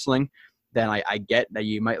fake wrestling, then I get that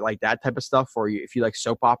you might like that type of stuff. Or if you like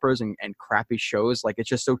soap operas and crappy shows, like it's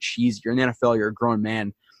just so cheesy. You're in the NFL, you're a grown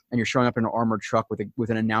man, and you're showing up in an armored truck with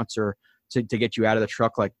an announcer to get you out of the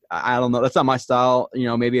truck. Like, I don't know. That's not my style.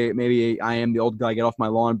 Maybe I am the old guy, get off my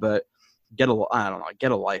lawn, but get a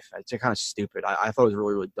life. It's kind of stupid. I thought it was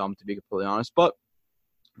really, really dumb, to be completely honest. But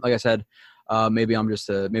like I said, maybe I'm just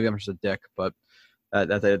a dick, but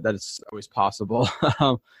that is always possible.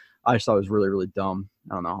 I just thought it was really, really dumb.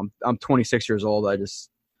 I don't know. I'm 26 years old.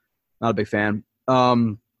 Not a big fan.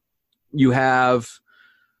 You have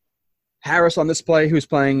Harris on this play, he's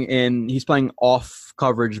playing off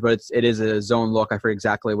coverage, but it is a zone look. I forget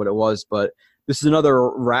exactly what it was, but this is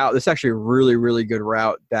another route. This is actually a really, really good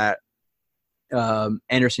route that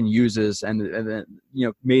Anderson uses, and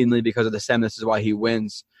mainly because of the stem. This is why he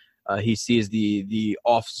wins. He sees the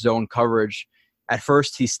off zone coverage. At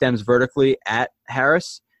first, he stems vertically at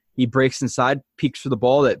Harris. He breaks inside, peeks for the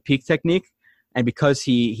ball, that peek technique. And because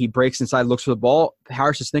he breaks inside, looks for the ball,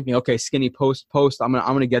 Harris is thinking, okay, skinny post, I'm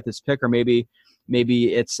gonna get this pick, or maybe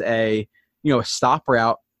it's a a stop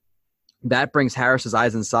route. That brings Harris's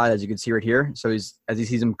eyes inside, as you can see right here. So as he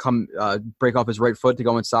sees him come break off his right foot to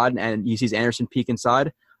go inside, and he sees Anderson peek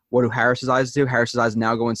inside. What do Harris's eyes do? Harris's eyes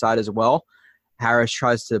now go inside as well. Harris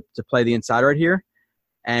tries to play the inside right here,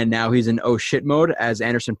 and now he's in oh shit mode as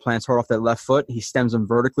Anderson plants hard off that left foot. He stems him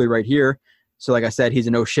vertically right here. So like I said, he's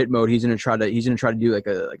in oh shit mode. He's gonna try to do like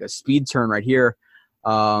a speed turn right here,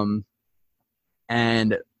 or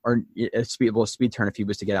a speed turn if he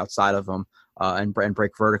was to get outside of him and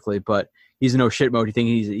break vertically. But he's in oh shit mode. He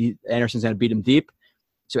thinks Anderson's gonna beat him deep.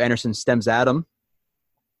 So Anderson stems at him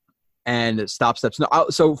and steps. No,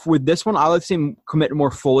 so with this one, I like to see him commit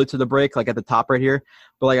more fully to the break, like at the top right here.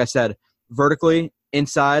 But like I said, vertically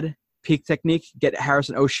inside peak technique, get Harris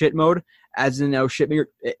in oh shit mode. As in oh shit,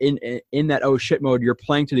 in that oh shit mode, you're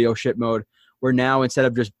playing to the oh shit mode. Where now instead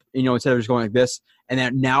of just going like this and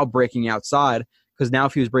then now breaking outside, because now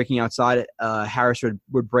if he was breaking outside, Harris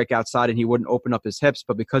would break outside and he wouldn't open up his hips.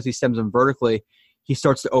 But because he stems them vertically, he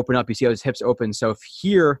starts to open up. You see how his hips open. So if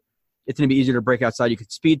here it's going to be easier to break outside, you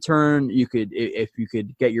could speed turn. You could if you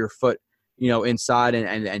could get your foot inside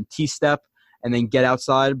and T-step and then get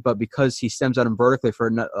outside. But because he stems at him vertically for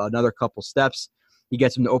another couple steps, he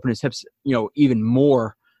gets him to open his hips, even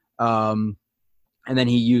more. And then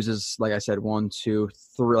he uses, like I said, 1, 2,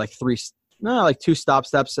 3, two stop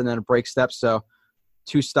steps and then a break step. So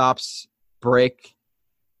 2 stops, break,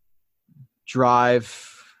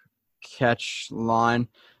 drive, catch, line.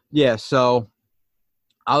 Yeah, so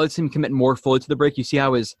I would see him commit more fully to the break. You see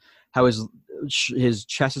how his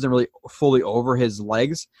chest isn't really fully over his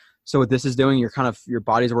legs. So what this is doing, your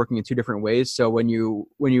body's working in 2 different ways. So when you're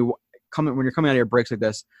coming out of your breaks like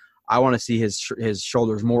this, I want to see his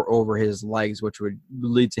shoulders more over his legs, which would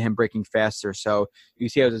lead to him breaking faster. So you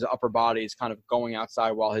see how his upper body is kind of going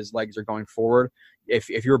outside while his legs are going forward. If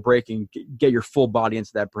you're breaking, get your full body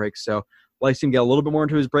into that break. So I see him get a little bit more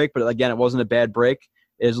into his break, but again, it wasn't a bad break.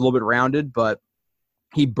 It is a little bit rounded, but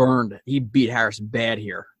he beat Harris bad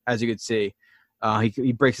here, as you could see.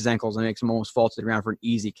 He breaks his ankles and makes him almost fall to the ground for an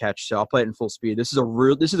easy catch. So I'll play it in full speed. This is a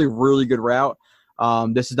really good route.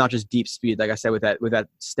 This is not just deep speed, like I said, with that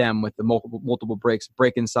stem with the multiple breaks,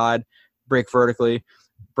 break inside, break vertically,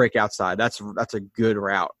 break outside. That's a good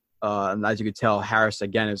route. And as you could tell, Harris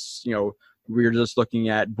again is we're just looking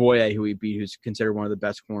at Boye, who he beat, who's considered one of the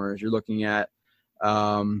best corners. You're looking at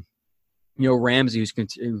Ramsey, who's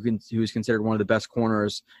considered one of the best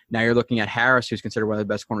corners. Now you're looking at Harris, who's considered one of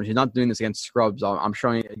the best corners. He's not doing this against scrubs. I'm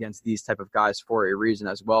showing it against these type of guys for a reason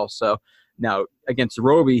as well. So now against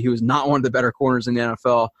Roby, who is not one of the better corners in the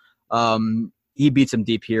NFL, he beats him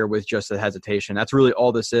deep here with just a hesitation. That's really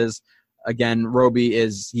all this is. Again, Roby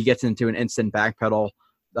he gets into an instant backpedal.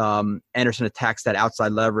 Anderson attacks that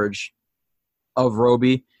outside leverage of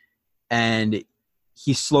Roby, and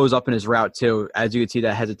he slows up in his route too, as you can see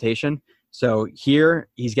that hesitation. So here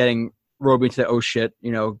he's getting Roby into the oh shit,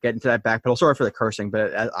 get into that back pedal. Sorry for the cursing,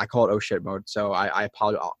 but I call it oh shit mode. So I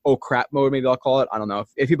apologize. Oh crap mode, maybe I'll call it. I don't know.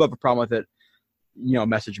 If people have a problem with it,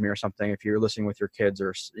 message me or something if you're listening with your kids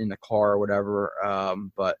or in the car or whatever.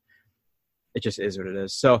 But it just is what it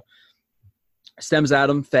is. So stems at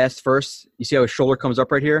him fast first. You see how his shoulder comes up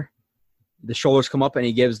right here? The shoulders come up and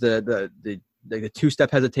he gives the 2-step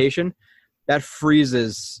hesitation. That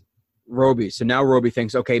freezes Roby. So now Roby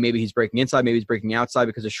thinks, okay, maybe he's breaking inside, maybe he's breaking outside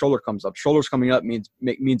because his shoulder comes up. Shoulders coming up means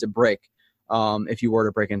a break. If you were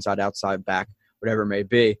to break inside, outside, back, whatever it may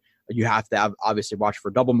be, you have to obviously watch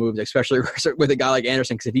for double moves, especially with a guy like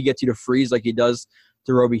Anderson, because if he gets you to freeze like he does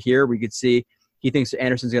to Roby here, we could see he thinks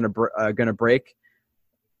Anderson's gonna break.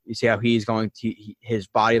 You see how he's going to his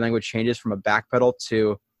body language changes from a back pedal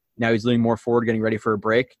to now he's leaning more forward, getting ready for a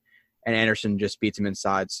break. And Anderson just beats him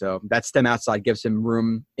inside. So that stem outside gives him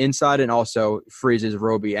room inside and also freezes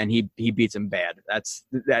Roby, and he beats him bad.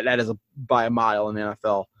 That is by a mile in the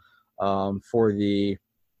NFL for the,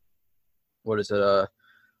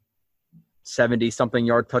 70-something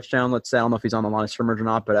yard touchdown, let's say. I don't know if he's on the line of scrimmage or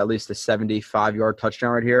not, but at least a 75-yard touchdown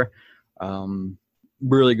right here.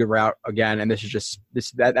 Really good route again, and that's just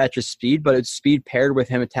speed, but it's speed paired with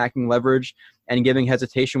him attacking leverage and giving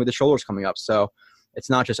hesitation with the shoulders coming up. So it's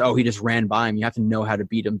not just, he just ran by him. You have to know how to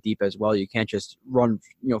beat him deep as well. You can't just run,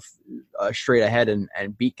 straight ahead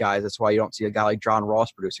and beat guys. That's why you don't see a guy like John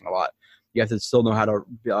Ross producing a lot. You have to still know how to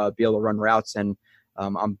be able to run routes, and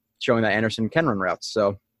I'm showing that Anderson can run routes.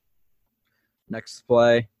 So next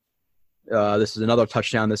play, this is another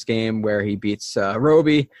touchdown this game where he beats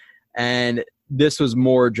Roby, and this was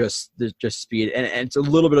more just speed. And it's a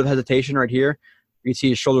little bit of hesitation right here. You can see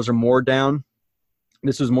his shoulders are more down.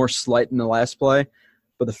 This was more slight than the last play,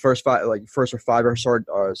 but the first or five or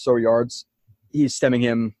so yards, he's stemming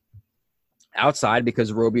him outside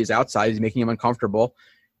because Roby is outside. He's making him uncomfortable.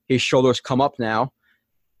 His shoulders come up now,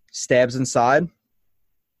 stabs inside.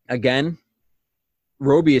 Again,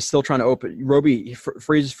 Roby is still trying to open. Roby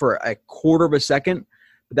freezes for a quarter of a second,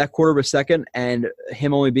 but that quarter of a second and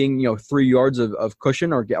him only being 3 yards of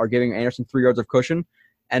cushion or giving Anderson 3 yards of cushion,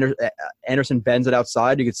 Anderson bends it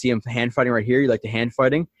outside. You can see him hand fighting right here. You like the hand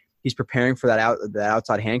fighting. He's preparing for that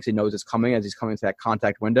outside hand because he knows it's coming as he's coming to that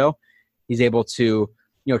contact window. He's able to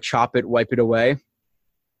chop it, wipe it away,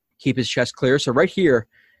 keep his chest clear. So right here,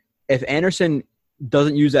 if Anderson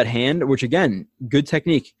doesn't use that hand, which again, good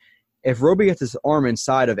technique. If Roby gets his arm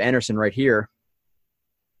inside of Anderson right here,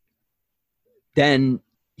 then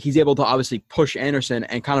he's able to obviously push Anderson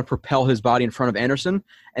and kind of propel his body in front of Anderson.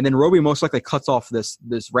 And then Roby most likely cuts off this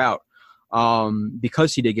route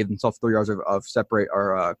because he did give himself 3 yards of separate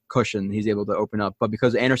or cushion. He's able to open up. But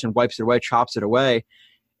because Anderson wipes it away, chops it away,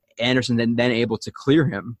 Anderson then able to clear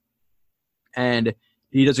him. And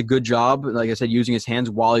he does a good job, like I said, using his hands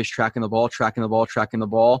while he's tracking the ball,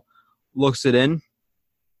 looks it in.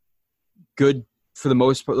 Good for the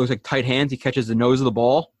most part. Looks like tight hands. He catches the nose of the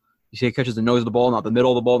ball. You see he catches the nose of the ball, not the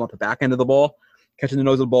middle of the ball, not the back end of the ball. Catching the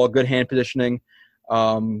nose of the ball, good hand positioning.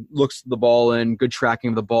 Looks the ball in, good tracking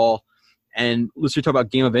of the ball. And let's talk about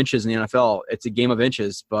game of inches in the NFL. It's a game of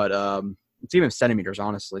inches, but it's even centimeters,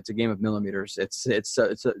 honestly. It's a game of millimeters. It's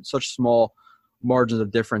such small margins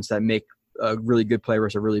of difference that make a really good play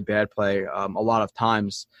versus a really bad play a lot of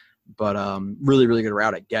times. But really, really good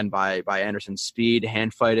route, again, by Anderson. Speed,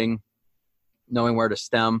 hand fighting, knowing where to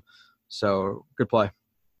stem. So, good play.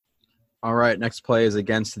 All right, next play is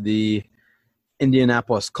against the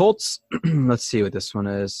Indianapolis Colts. Let's see what this one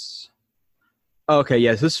is. Okay,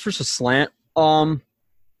 yes, this is just a slant. So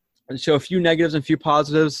a few negatives and a few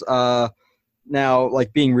positives. Now,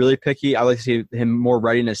 like being really picky, I like to see him more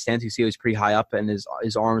ready in his stance. You see he's pretty high up and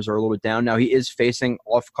his arms are a little bit down. Now, he is facing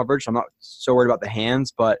off coverage, so I'm not so worried about the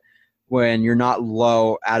hands, but when you're not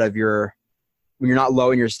low in your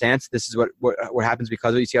stance, this is what happens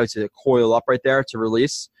because of it. You see how it's a coil up right there to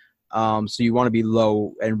release. So you want to be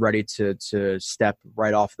low and ready to step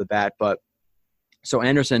right off the bat. But so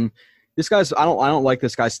Anderson, I don't like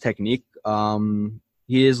this guy's technique.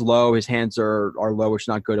 He is low. His hands are low, which is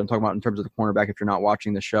not good. I'm talking about in terms of the cornerback if you're not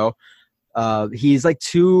watching the show. He's like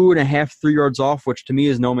 2.5, 3 yards off, which to me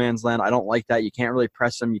is no man's land. I don't like that. You can't really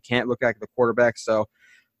press him. You can't look at the quarterback. So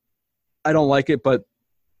I don't like it. But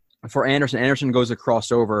for Anderson goes a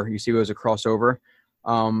crossover. You see it was a crossover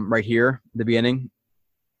right here at the beginning.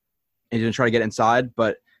 He's going to try to get inside,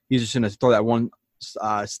 but he's just going to throw that one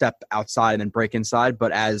step outside and then break inside.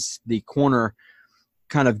 But as the corner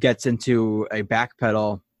kind of gets into a back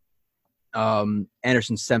pedal,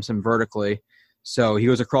 Anderson stems him vertically. So he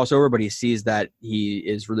goes a crossover, but he sees that he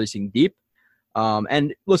is releasing deep.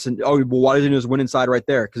 And listen, why doesn't he just win inside right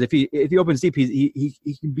there? Because if he opens deep, he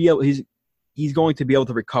can be able, he's going to be able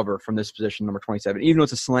to recover from this position, number 27. Even though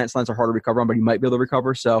it's a slant, slants are hard to recover on, but he might be able to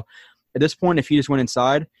recover. So at this point, if he just went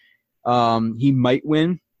inside, he might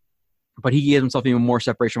win, but he gives himself even more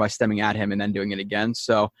separation by stemming at him and then doing it again.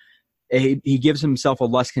 So he gives himself a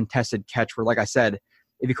less contested catch where, like I said,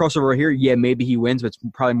 if he crosses over here, yeah, maybe he wins, but it's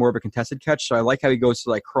probably more of a contested catch. So I like how he goes to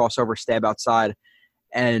like crossover, stab outside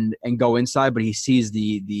and go inside, but he sees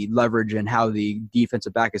the leverage and how the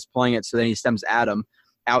defensive back is playing it. So then he stems at him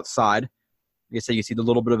outside. Like I said, you see the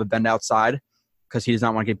little bit of a bend outside because he does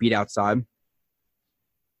not want to get beat outside.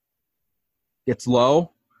 Gets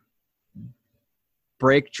low.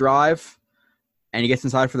 Break, drive, and he gets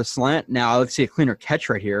inside for the slant. Now, let's see a cleaner catch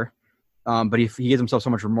right here. But he gives himself so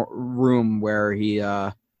much room where he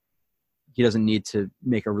doesn't need to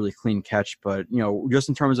make a really clean catch. But, just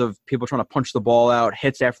in terms of people trying to punch the ball out,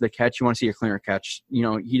 hits after the catch, you want to see a cleaner catch.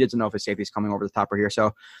 He doesn't know if his safety's coming over the top right here.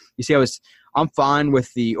 So you see I'm fine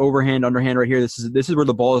with the overhand, underhand right here. This is where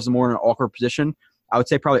the ball is more in an awkward position. I would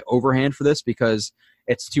say probably overhand for this because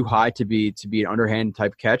it's too high to be an underhand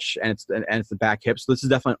type catch, and it's the back hip. So this is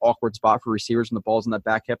definitely an awkward spot for receivers when the ball's in that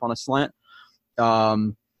back hip on a slant.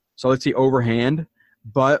 So let's see overhand,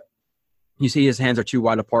 but you see his hands are too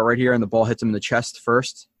wide apart right here, and the ball hits him in the chest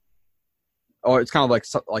first. Oh, it's kind of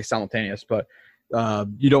like simultaneous, but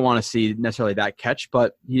you don't want to see necessarily that catch.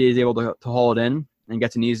 But he is able to haul it in and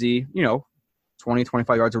gets an easy, 20,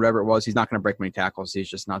 25 yards or whatever it was. He's not going to break many tackles. He's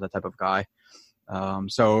just not that type of guy.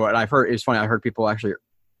 And I've heard, it's funny, I heard people actually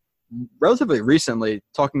relatively recently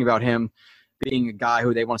talking about him being a guy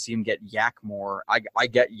who they want to see him get yak more. I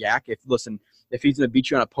get yak. If he's going to beat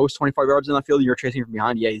you on a post 25 yards in the field, you're chasing from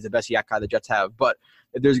behind. Yeah, he's the best yak guy the Jets have. But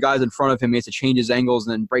if there's guys in front of him, he has to change his angles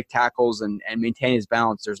and then break tackles and maintain his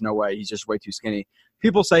balance. There's no way. He's just way too skinny.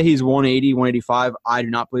 People say he's 180, 185. I do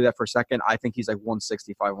not believe that for a second. I think he's like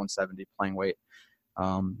 165, 170 playing weight.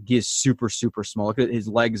 He is super, super small. Look at his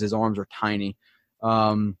legs. His arms are tiny.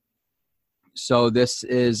 So this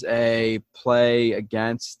is a play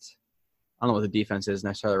against, I don't know what the defense is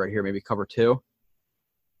necessarily right here. Maybe cover 2,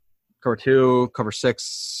 cover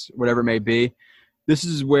 6, whatever it may be. This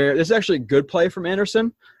is actually a good play from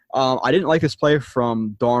Anderson. I didn't like this play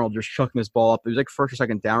from Darnold just chucking this ball up. It was like first or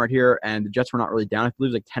second down right here, and the Jets were not really down. I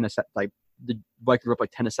believe it was like the Vikings were up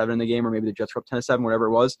like 10-7 in the game, or maybe the Jets were up 10-7, whatever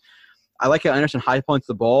it was. I like how Anderson high points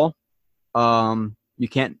the ball. You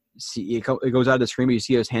can't see it goes out of the screen, but you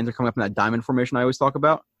see his hands are coming up in that diamond formation I always talk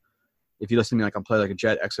about. If you listen to me like on Play Like a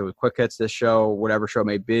Jet, exit with quick hits, this show, whatever show it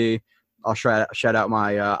may be, I'll shout out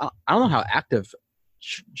my I don't know how active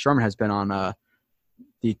Sherman has been on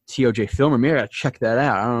the TOJ film. Maybe I gotta check that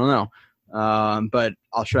out. I don't know. But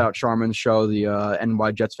I'll shout out Sharman's show, the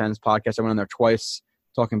NY Jets Fans podcast. I went on there twice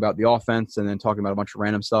talking about the offense and then talking about a bunch of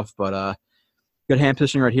random stuff. But good hand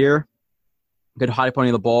positioning right here. Good high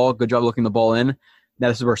pointing of the ball. Good job looking the ball in. Now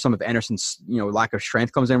this is where some of Anderson's lack of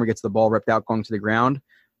strength comes in, where he gets the ball ripped out going to the ground.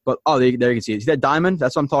 But there you can see it. See that diamond?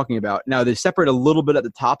 That's what I'm talking about. Now they separate a little bit at the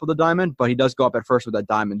top of the diamond, but he does go up at first with that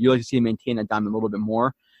diamond. You like to see him maintain that diamond a little bit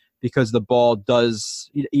more because the ball does.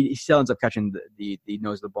 He still ends up catching the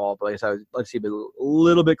nose of the ball, but like I said, I'd like to see it a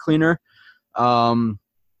little bit cleaner. And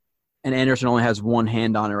Anderson only has one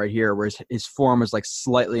hand on it right here, whereas his forearm is like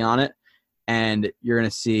slightly on it, and you're going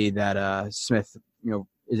to see that Smith,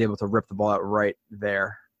 is able to rip the ball out right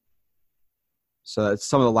there. So that's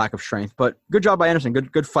some of the lack of strength. But good job by Anderson.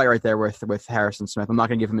 Good fight right there with Harrison Smith. I'm not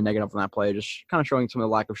going to give him a negative on that play, just kind of showing some of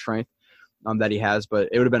the lack of strength that he has. But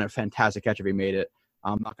it would have been a fantastic catch if he made it.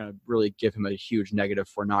 I'm not going to really give him a huge negative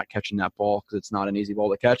for not catching that ball because it's not an easy ball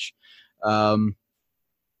to catch.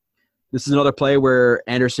 This is another play where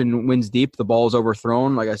Anderson wins deep. The ball is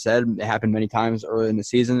overthrown. Like I said, it happened many times early in the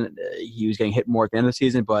season. He was getting hit more at the end of the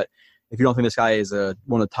season. But if you don't think this guy is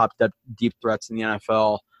one of the top deep threats in the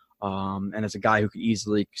NFL, and as a guy who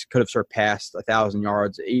could have surpassed 1,000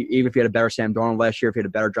 yards, even if he had a better Sam Darnold last year, if he had a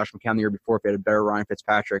better Josh McCown the year before, if he had a better Ryan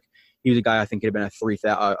Fitzpatrick, he was a guy I think could have been a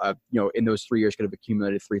 3,000. In those 3 years could have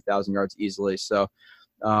accumulated 3,000 yards easily. So,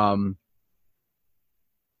 I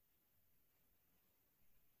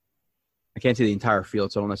can't see the entire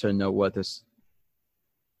field, so I don't necessarily know what this.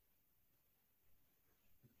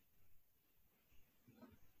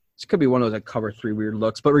 This could be one of those cover 3 weird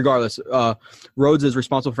looks, but regardless, Rhodes is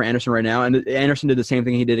responsible for Anderson right now, and Anderson did the same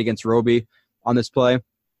thing he did against Roby on this play.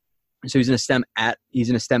 So he's in a stem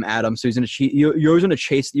atom. So he's in a you always want to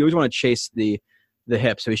chase. You always want to chase the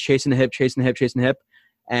hip. So he's chasing the hip,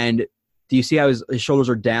 and do you see how his shoulders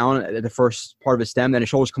are down at the first part of his stem? Then his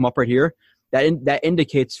shoulders come up right here. That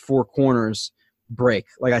indicates 4 corners break,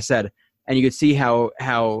 like I said, and you can see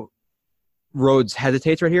how Rhodes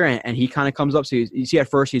hesitates right here, and he kind of comes up. So you see at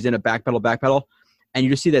first he's in a back pedal, and you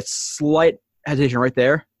just see that slight hesitation right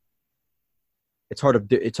there. It's hard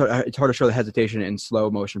to show the hesitation in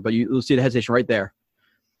slow motion, but you'll see the hesitation right there.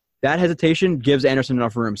 That hesitation gives Anderson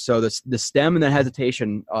enough room. So the stem and the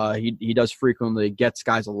hesitation, he does frequently gets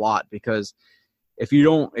guys a lot because if you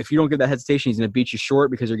don't give that hesitation, he's going to beat you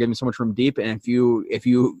short because you're giving so much room deep. And if you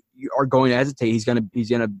are going to hesitate, he's going to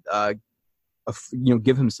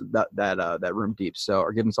give him that room deep. So,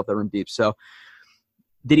 or give himself that room deep. So,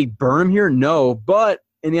 did he burn him here? No. But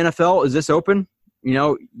in the NFL, is this open?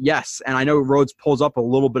 Yes. And I know Rhodes pulls up a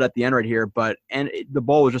little bit at the end right here, the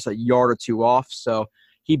ball was just a yard or 2 off. So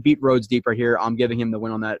he beat Rhodes deep right here. I'm giving him the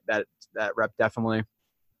win on that rep definitely.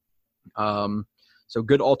 So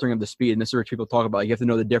good altering of the speed, and this is what people talk about. You have to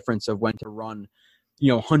know the difference of when to run,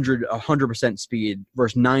 100% speed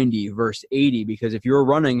versus 90 versus 80, because if you're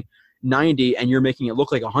running 90 and you're making it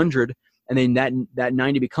look like 100, and then that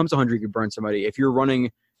 90 becomes 100, you could burn somebody. If you're running,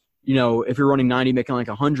 90 making like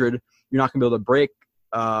 100, you're not gonna be able to break.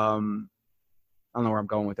 I don't know where I'm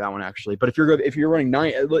going with that one actually, but if you're running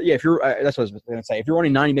 90, that's what I was gonna say. If you're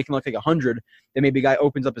running 90 making it look like 100, then maybe a guy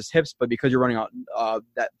opens up his hips, but because you're running out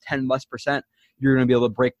that 10 less percent, you're going to be able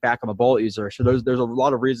to break back on the ball easier. So there's a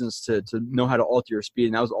lot of reasons to know how to alter your speed,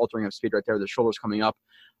 and that was altering of speed right there. The shoulders coming up,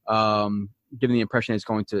 giving the impression it's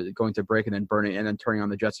going to break and then burning and then turning on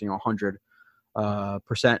the Jets 100%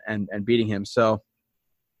 and beating him. So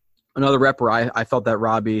another rep where I felt that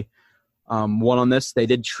Robbie won on this. They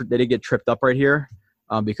did get tripped up right here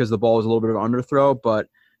because the ball was a little bit of an underthrow, but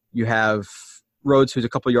you have Rhodes, who's a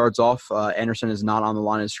couple yards off. Anderson is not on the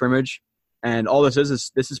line of scrimmage. And all this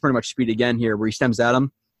is pretty much speed again here, where he stems at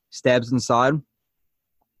him, stabs inside.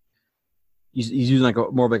 He's using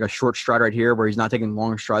more of a short stride right here, where he's not taking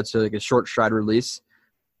long strides, so like a short stride release.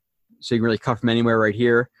 So you can really cut from anywhere right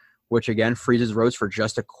here, which again freezes Rhodes for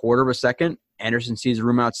just a quarter of a second. Anderson sees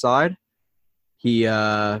room outside. He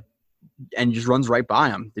and just runs right by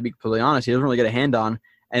him. To be completely honest, he doesn't really get a hand on.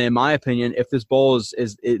 And in my opinion, if this ball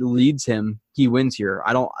it leads him, he wins here.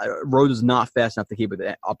 Rhodes is not fast enough to keep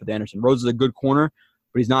it up with Anderson. Rhodes is a good corner,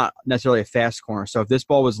 but he's not necessarily a fast corner. So if this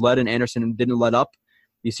ball was led and Anderson didn't let up,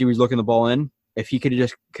 you see he's looking the ball in. If he could have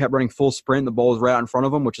just kept running full sprint, the ball was right out in front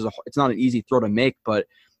of him, which is it's not an easy throw to make. But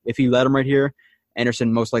if he led him right here,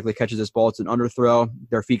 Anderson most likely catches this ball. It's an underthrow.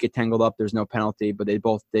 Their feet get tangled up. There's no penalty, but they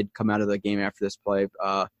both did come out of the game after this play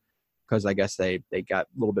because I guess they got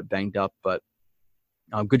a little bit banged up. But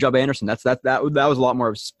good job, Anderson. That was a lot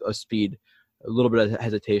more of speed, a little bit of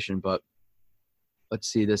hesitation. But let's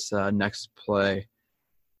see this next play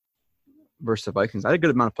versus the Vikings. I had a good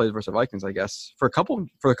amount of plays versus the Vikings, I guess. For a couple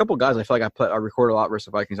guys, I feel like I recorded a lot versus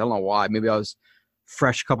the Vikings. I don't know why. Maybe I was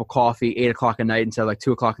fresh, cup of coffee, 8 o'clock at night instead of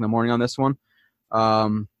 2 o'clock in the morning on this one. I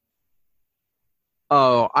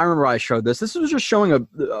remember I showed this. This was just showing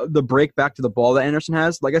the break back to the ball that Anderson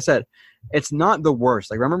has. Like I said, it's not the worst.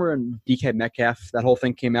 Like, remember when DK Metcalf, that whole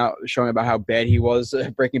thing came out showing about how bad he was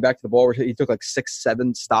breaking back to the ball, where he took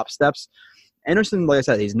 6-7 stop steps. Anderson, like I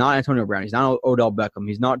said, he's not Antonio Brown. He's not Odell Beckham.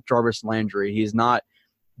 He's not Jarvis Landry. He's not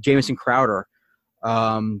Jamison Crowder.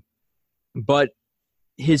 But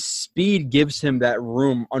his speed gives him that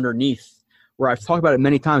room underneath, where I've talked about it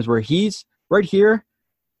many times, where he's right here.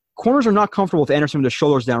 Corners are not comfortable with Anderson with his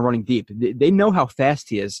shoulders down running deep. They know how fast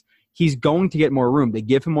he is. He's going to get more room. They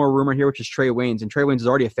give him more room right here, which is Trey Waynes. And Trey Waynes is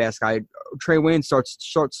already a fast guy. Trey Waynes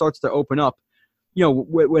starts to open up,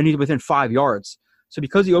 when he's within 5 yards. So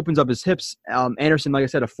because he opens up his hips, Anderson, like I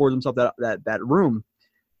said, affords himself that room.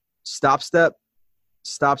 Stop step,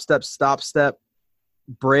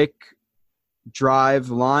 break, drive,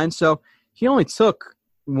 line. So he only took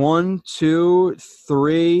 1, 2,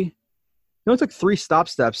 3. He only took 3 stop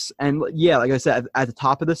steps. And yeah, like I said, at the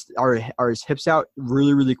top of this are his hips out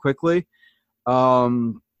really, really quickly.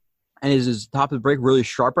 And is his top of the break really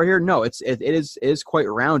sharp right here? No, it is quite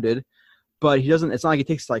rounded. But he doesn't. It's not like he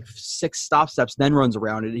takes 6 stop steps, then runs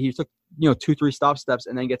around it. He took 2-3 stop steps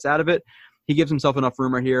and then gets out of it. He gives himself enough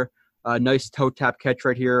room right here. Nice toe tap catch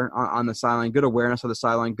right here on the sideline. Good awareness of the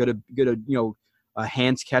sideline. Good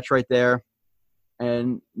hands catch right there.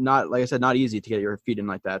 And not, like I said, not easy to get your feet in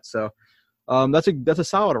like that. So that's a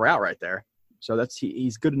solid route right there. So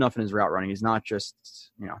he's good enough in his route running. He's not just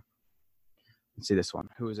Let's see this one.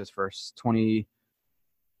 Who is this first? 20.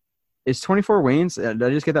 Is 24 Waynes? Did I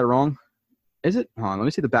just get that wrong? Is it? Hold on, let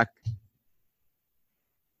me see the back.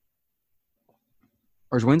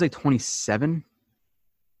 Or is Waynes 27?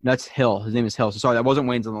 That's Hill. His name is Hill. So sorry, that wasn't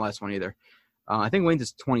Waynes on the last one either. I think Waynes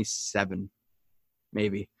is 27,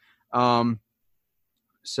 maybe.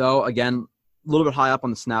 So again, a little bit high up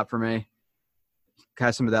on the snap for me.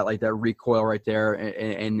 Has some of that recoil right there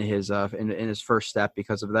in his first step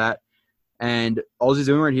because of that. And all he's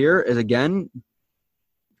doing right here is again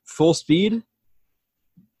full speed.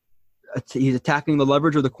 He's attacking the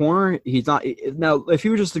leverage of the corner. He's not now. If he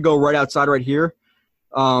was just to go right outside right here,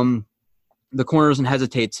 the corner doesn't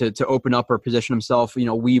hesitate to open up or position himself.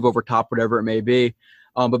 Weave over top, whatever it may be.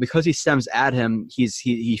 But because he stems at him,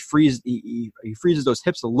 he freezes those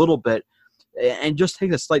hips a little bit, and just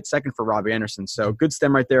takes a slight second for Robbie Anderson. So good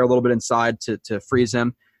stem right there, a little bit inside to freeze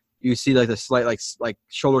him. You see the slight like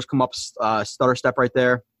shoulders come up, stutter step right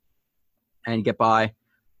there, and get by.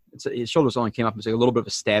 His shoulders only came up and a little bit of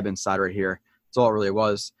a stab inside right here. That's all it really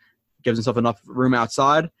was. Gives himself enough room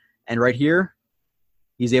outside. And right here,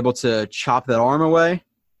 he's able to chop that arm away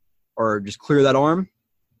or just clear that arm.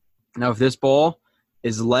 Now, if this ball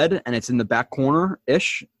is led and it's in the back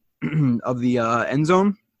corner-ish of the end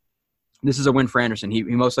zone, this is a win for Anderson. He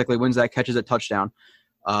most likely wins that, catches a touchdown.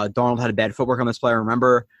 Darnold had a bad footwork on this play,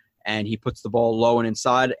 remember, and he puts the ball low and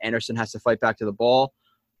inside. Anderson has to fight back to the ball.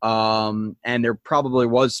 And there probably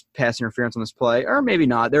was pass interference on this play, or maybe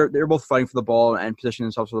not. They're both fighting for the ball and positioning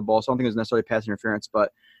themselves for the ball. So I don't think it was necessarily pass interference,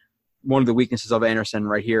 but one of the weaknesses of Anderson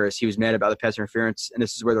right here is he was mad about the pass interference, and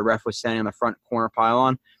this is where the ref was standing on the front corner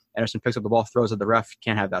pylon. Anderson picks up the ball, throws at the ref.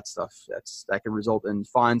 Can't have that stuff. That could result in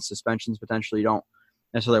fines, suspensions, potentially. You don't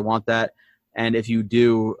necessarily want that. And if you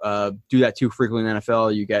do that too frequently in the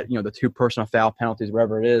NFL, you get the 2 personal foul penalties,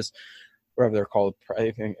 whatever it is. Whatever they're called,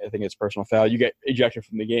 I think it's personal foul. You get ejected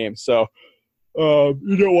from the game. So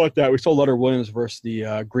You don't want that. We saw Leonard Williams versus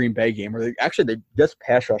the Green Bay game, where they just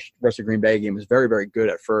pass rush versus the Green Bay game was very, very good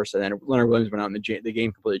at first, and then Leonard Williams went out and the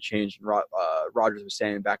game completely changed, and Rodgers was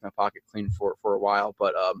standing back in the pocket clean for a while.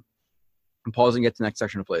 But I'm pausing, get to the next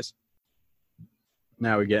section of plays.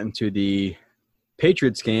 Now we get into the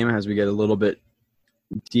Patriots game as we get a little bit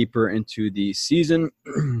deeper into the season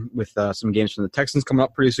with some games from the Texans coming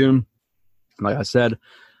up pretty soon. Like I said,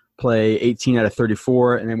 play 18 out of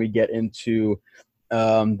 34, and then we get into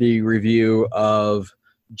the review of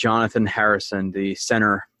Jonathan Harrison, the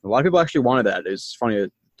center. A lot of people actually wanted that. It's funny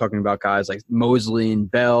talking about guys like Mosley and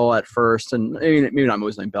Bell at first, and maybe not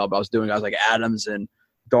Mosley and Bell, but I was doing guys like Adams and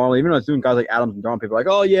Darnold. Even though I was doing guys like Adams and Darnold, people were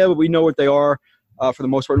like, oh, yeah, but we know what they are for the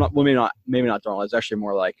most part. Maybe not Darnold. It's actually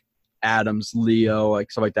more like Adams, Leo,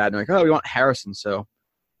 like stuff like that. And they're like, oh, we want Harrison, so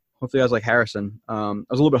hopefully guys like Harrison. I was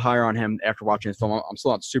a little bit higher on him after watching his film. I'm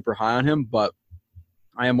still not super high on him, but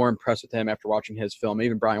I am more impressed with him after watching his film,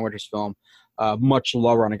 even Brian Winter's film. Much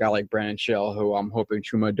lower on a guy like Brandon Shell, who I'm hoping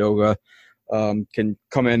Chuma Doga can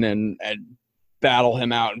come in and battle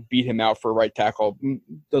him out and beat him out for a right tackle.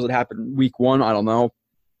 Does it happen week one? I don't know.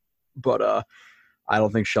 But I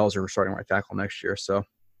don't think Shell's a starting right tackle next year. So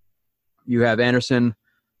you have Anderson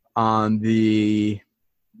on the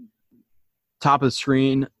top of the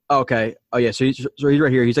screen. Okay. Oh yeah. So he's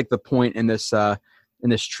right here. He's like the point in this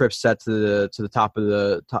trip set to the top of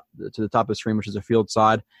the screen, which is a field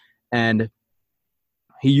side, and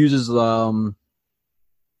he uses let's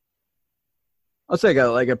say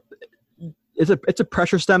it's a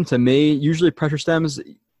pressure stem to me. Usually pressure stems,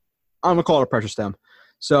 I'm gonna call it a pressure stem.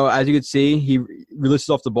 So as you can see, he releases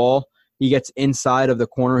off the ball. He gets inside of the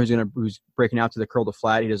corner who's breaking out to the curl to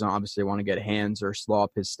flat. He doesn't obviously want to get hands or slow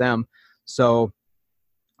up his stem. So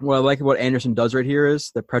what I like what Anderson does right here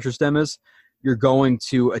is the pressure stem is you're going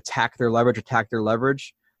to attack their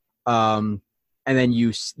leverage, and then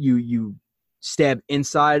you stab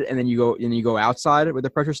inside, and then you go outside with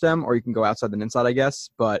the pressure stem, or you can go outside and inside, I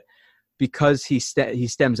guess. But because he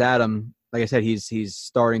stems at him, like I said, he's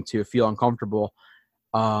starting to feel uncomfortable,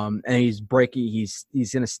 and he's breaking. He's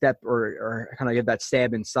gonna step or kind of get that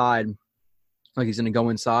stab inside, like he's gonna go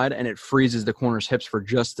inside, and it freezes the corner's hips for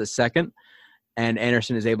just a second. And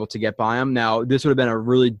Anderson is able to get by him. Now, this would have been a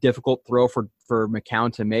really difficult throw for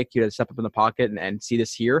McCown to make. He had to step up in the pocket and see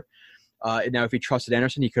this here. Now, if he trusted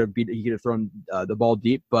Anderson, he could have thrown the ball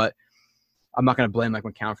deep. But I'm not going to blame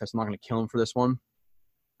McCown for this. I'm not going to kill him for this one.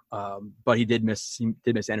 But he did miss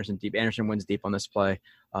Anderson deep. Anderson wins deep on this play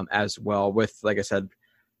as well. With, like I said,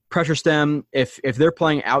 pressure stem. If they're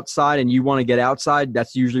playing outside and you want to get outside,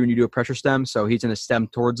 that's usually when you do a pressure stem. So he's going to stem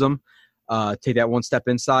towards them. Take that one step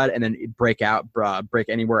inside and then break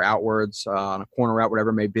anywhere outwards on a corner route,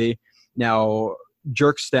 whatever it may be. Now,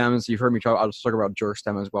 jerk stems, you've heard me talk. I'll just talk about jerk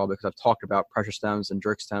stem as well because I've talked about pressure stems and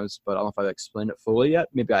jerk stems, but I don't know if I've explained it fully yet.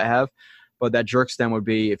 Maybe I have. But that jerk stem would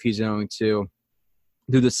be if he's going to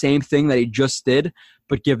do the same thing that he just did,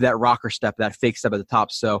 but give that rocker step, that fake step at the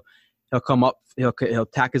top. So he'll come up, he'll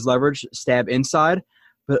tack his leverage, stab inside,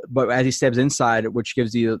 but as he stabs inside, which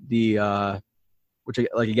gives you which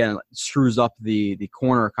like again screws up the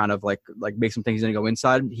corner, kind of like makes him think he's gonna go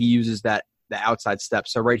inside. He uses the outside step.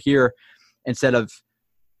 So right here, instead of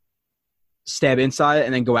stab inside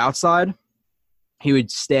and then go outside, he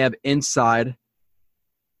would stab inside,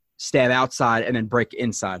 stab outside, and then break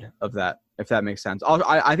inside of that. If that makes sense.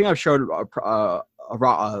 I think I've showed a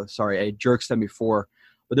jerk stem before,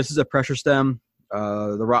 but this is a pressure stem.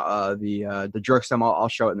 The jerk stem I'll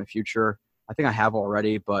show it in the future. I think I have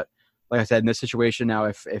already, but. Like I said, in this situation now,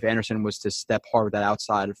 if Anderson was to step hard with that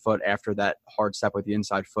outside foot after that hard step with the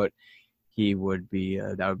inside foot, he would be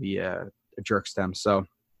that would be a jerk stem. So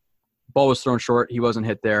ball was thrown short. He wasn't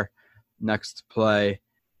hit there. Next play.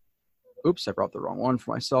 Oops, I brought the wrong one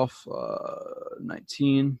for myself.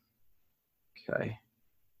 19. Okay.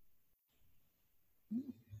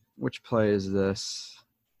 Which play is this?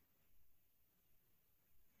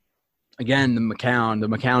 Again, the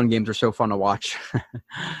McCown games are so fun to watch.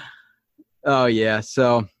 Oh, yeah.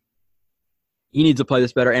 So he needs to play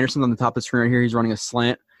this better. Anderson's on the top of the screen right here. He's running a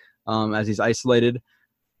slant as he's isolated.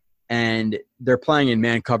 And they're playing in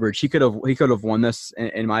man coverage. He could have won this,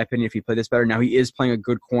 in my opinion, if he played this better. Now, he is playing a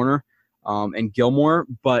good corner in Gilmore.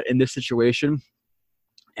 But in this situation,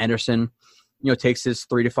 Anderson, takes his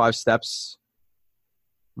 3 to 5 steps.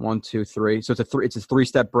 1, 2, 3. So it's a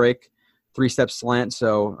 3-step break, 3-step slant.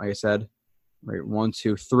 So, like I said, right, 1,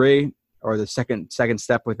 2, 3, or the second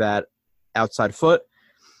step with that outside foot.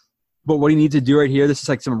 But what you need to do right here, this is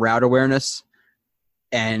like some route awareness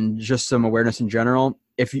and just some awareness in general.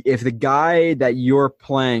 If the guy that you're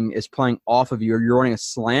playing is playing off of you, or you're running a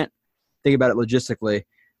slant, think about it logistically.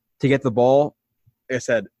 To get the ball, like I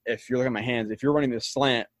said, if you're looking at my hands, if you're running this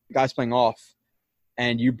slant, the guy's playing off,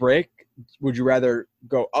 and you break, would you rather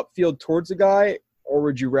go upfield towards the guy, or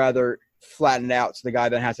would you rather flatten it out so the guy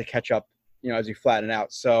then has to catch up, as you flatten it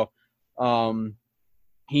out? So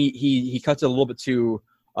he cuts it a little bit too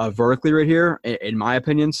vertically right here, in my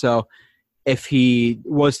opinion. So if he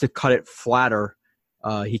was to cut it flatter,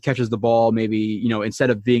 he catches the ball maybe, instead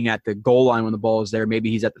of being at the goal line when the ball is there, maybe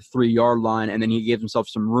he's at the 3-yard line, and then he gives himself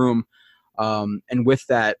some room. And with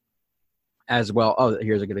that as well,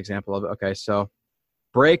 here's a good example of it. Okay, so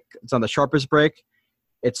break, it's on the sharpest break.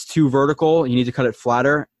 It's too vertical. You need to cut it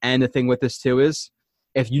flatter. And the thing with this too is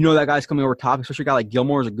if that guy's coming over top, especially a guy like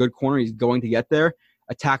Gilmore is a good corner, he's going to get there,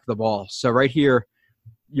 attack the ball. So right here,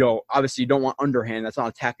 obviously you don't want underhand. That's not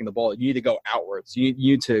attacking the ball. You need to go outwards. You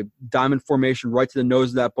need to diamond formation right to the nose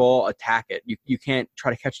of that ball, attack it. You can't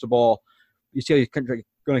try to catch the ball. You see how he's going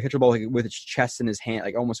to catch the ball with his chest in his hand,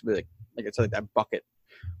 like almost like it's like that bucket.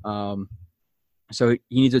 So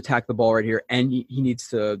he needs to attack the ball right here, and he needs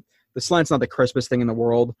to – the slant's not the crispest thing in the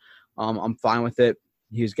world. I'm fine with it.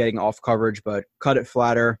 He's getting off coverage, but cut it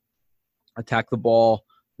flatter, attack the ball.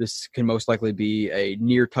 This can most likely be a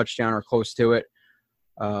near touchdown or close to it.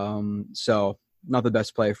 So not the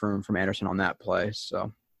best play from Anderson on that play. So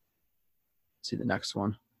let's see the next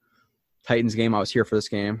one. Titans game. I was here for this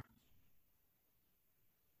game.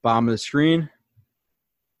 Bottom of the screen.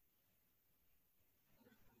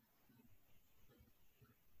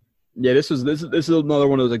 Yeah, this is another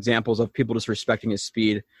one of those examples of people just respecting his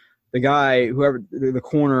speed. The guy, whoever the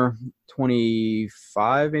corner,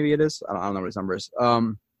 25 maybe it is. I don't know what his number is.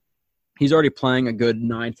 He's already playing a good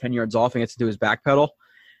 9-10 yards off and gets into his back pedal.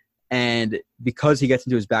 And because he gets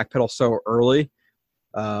into his back pedal so early,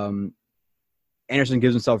 Anderson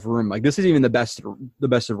gives himself room. Like this is even the best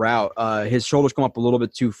route. His shoulders come up a little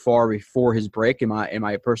bit too far before his break, in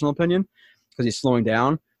my personal opinion, because he's slowing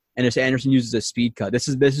down. And as Anderson uses a speed cut, this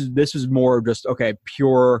is more just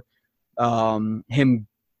pure him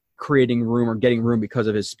creating room or getting room because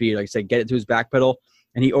of his speed. Like I said, get it to his back pedal,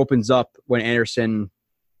 and he opens up when Anderson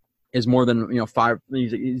is more than 5.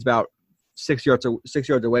 He's about 6 yards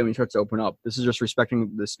away when he starts to open up. This is just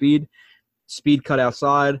respecting the speed cut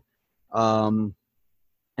outside, and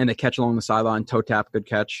the catch along the sideline, toe tap, good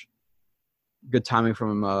catch, good timing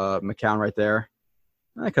from McCown right there.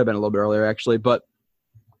 That could have been a little bit earlier actually, but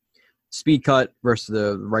speed cut versus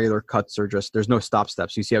the regular cuts are just there's no stop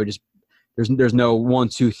steps. You see how there's no 1,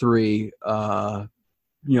 2, 3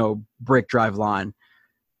 break drive line,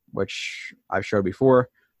 which I've showed before.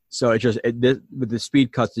 So with the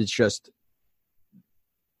speed cuts, it's just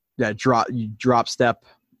that drop step,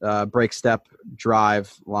 break step,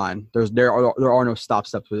 drive line. There are no stop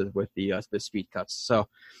steps with the speed cuts. So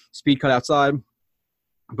speed cut outside,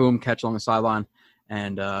 boom, catch along the sideline,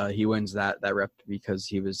 and he wins that rep because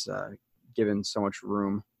he was given so much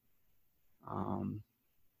room.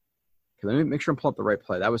 Okay, let me make sure I'm pulling up the right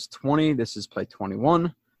play. That was 20. This is play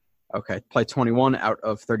 21. Okay, play 21 out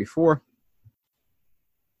of 34.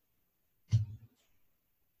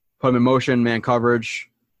 Put him in motion, man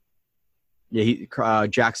coverage. Yeah,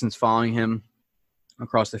 Jackson's following him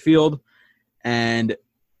across the field. And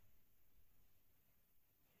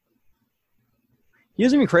he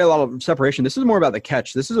doesn't even create a lot of separation. This is more about the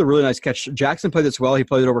catch. This is a really nice catch. Jackson played this well. He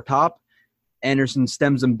played it over top. Anderson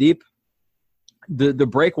stems him deep. The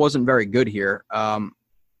break wasn't very good here.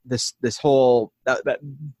 This at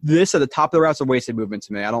the top of the route's a wasted movement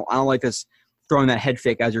to me. I don't like this throwing that head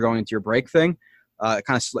fake as you're going into your break thing.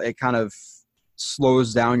 It kind of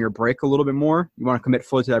slows down your break a little bit more. You want to commit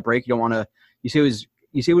fully to that break. You don't want to. You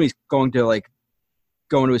see when he's going to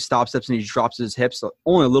go into his stop steps and he drops his hips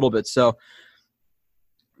only a little bit. So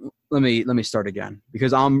let me start again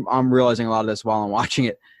because I'm realizing a lot of this while I'm watching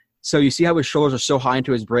it. So you see how his shoulders are so high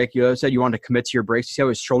into his break. You said you want to commit to your breaks. You see how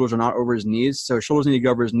his shoulders are not over his knees. So his shoulders need to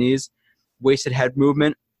go over his knees. Wasted head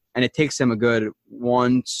movement, and it takes him a good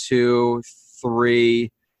 1, 2,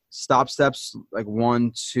 3 stop steps, like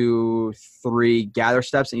 1, 2, 3 gather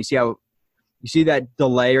steps, and you see that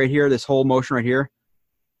delay right here, this whole motion right here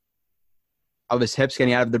of his hips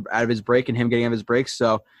getting out of his break and him getting out of his breaks.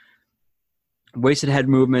 So wasted head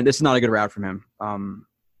movement. This is not a good route from him.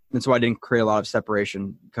 That's why I didn't create a lot of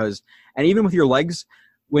separation and even with your legs,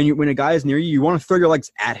 when a guy is near you, you want to throw your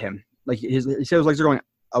legs at him. Like his legs are going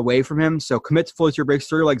away from him. So commit fully to your breaks,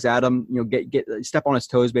 throw your legs at him. Get step on his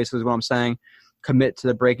toes. Basically, is what I'm saying. Commit to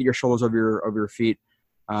the break. Get your shoulders over your feet.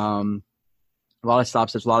 A lot of stop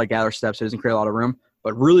steps, a lot of gather steps. It doesn't create a lot of room,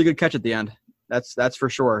 but really good catch at the end. That's for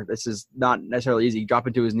sure. This is not necessarily easy. Drop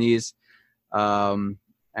into his knees.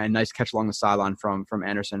 and nice catch along the sideline from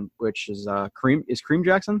Anderson, which is Kareem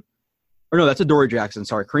Jackson? Or no, that's Adoree Jackson.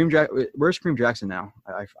 Sorry, where's Kareem Jackson now?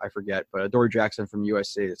 I forget, but Adoree Jackson from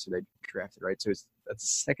USC. That's who they drafted, right? So that's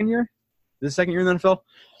second year. This second year in the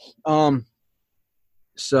NFL.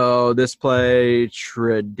 So this play,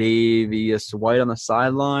 Tre'Davious White on the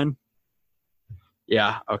sideline.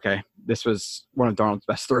 Yeah, okay. This was one of Darnold's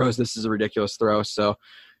best throws. This is a ridiculous throw. So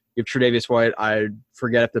you have Tre'Davious White. I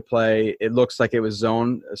forget if the play, it looks like it was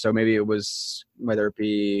zone. So maybe it was, whether it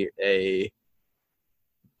be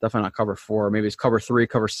definitely not cover 4. Maybe it's cover 3,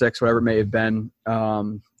 cover 6, whatever it may have been,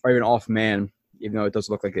 or even off man, even though it does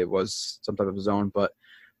look like it was some type of zone. But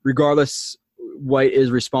regardless, White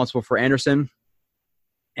is responsible for Anderson.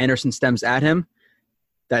 Anderson stems at him.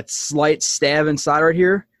 That slight stab inside right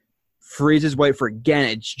here freezes White for, again,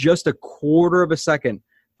 it's just a quarter of a second.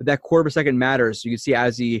 But that quarter of a second matters. You can see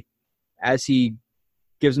as he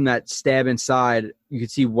gives him that stab inside, you can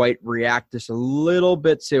see White react just a little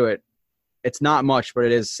bit to it. It's not much, but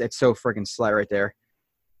it's so freaking slight right there.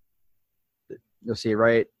 You'll see it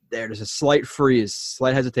right there. There's a slight freeze,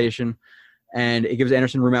 slight hesitation, and it gives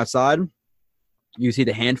Anderson room outside. You see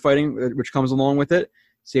the hand fighting, which comes along with it.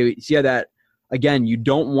 So you see how that, again, you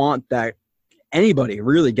don't want that anybody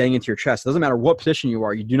really getting into your chest. It doesn't matter what position you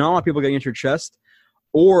are. You do not want people getting into your chest,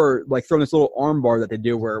 or like throwing this little arm bar that they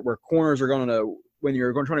do where corners are going to, when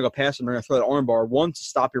you're trying to go past them, they're going to throw that arm bar, one, to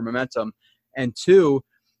stop your momentum, and two,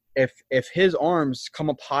 if his arms come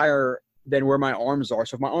up higher than where my arms are.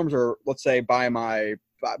 So if my arms are, let's say, by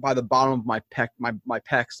the bottom of my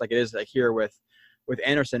pecs, like it is like here with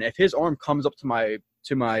Anderson, if his arm comes up to my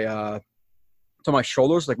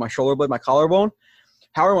shoulders, like my shoulder blade, my collarbone,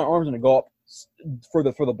 how are my arms going to go up for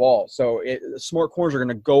the ball? So smart corners are going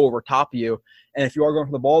to go over top of you, and if you are going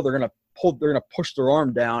for the ball, they're going to push their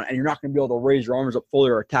arm down, and you're not going to be able to raise your arms up fully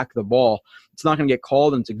or attack the ball. It's not going to get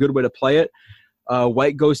called, and it's a good way to play it.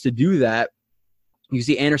 White goes to do that. You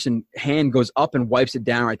see Anderson hand goes up and wipes it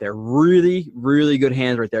down right there. Really, really good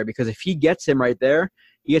hands right there, because if he gets him right there,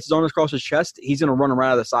 he gets his arms across his chest, he's going to run right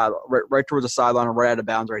out of the side, right towards the sideline and right out of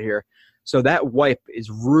bounds right here. So that wipe is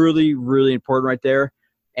really, really important right there.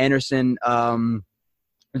 Anderson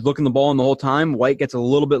is looking the ball in the whole time. White gets a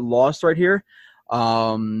little bit lost right here.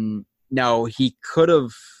 Now he could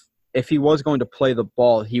have, if he was going to play the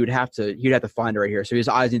ball, he'd have to find it right here. So his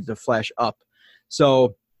eyes need to flash up.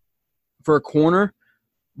 So for a corner,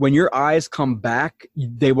 when your eyes come back,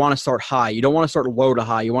 they want to start high. You don't want to start low to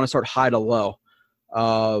high. You want to start high to low.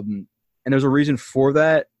 And there's a reason for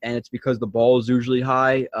that, and it's because the ball is usually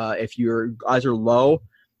high. If your eyes are low,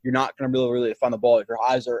 you're not going to really find the ball. If your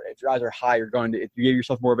eyes are high, you're going to, if you give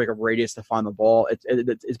yourself more of like a radius to find the ball.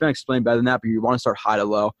 It's been explained better than that, but you want to start high to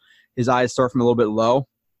low. His eyes start from a little bit low.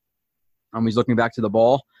 He's looking back to the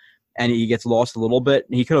ball, and he gets lost a little bit.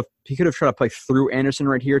 He could have tried to play through Anderson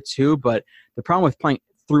right here too, but the problem with playing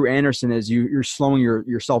through Anderson is you're slowing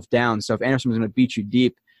yourself down. So if Anderson was going to beat you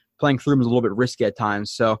deep, playing through him is a little bit risky at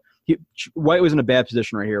times. So White was in a bad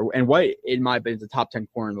position right here, and White, in my opinion, is the top 10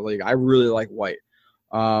 corner in the league. I really like White,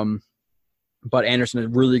 but Anderson did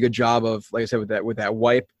a really good job of, like I said, with that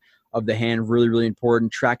wipe of the hand, really, really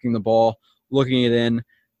important. Tracking the ball, looking it in,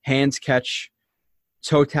 hands catch.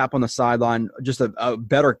 Toe tap on the sideline, just a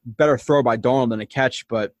better throw by Darnold than a catch,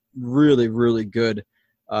 but really, really good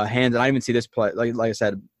hands. And I didn't even see this play. Like I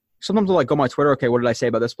said, sometimes I'll go on my Twitter, okay, what did I say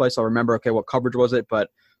about this play? So I'll remember, okay, what coverage was it? But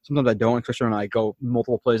sometimes I don't, especially when I go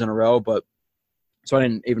multiple plays in a row. But so I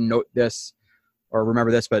didn't even note this or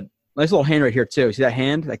remember this, but nice little hand right here too. See that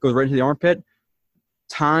hand that goes right into the armpit?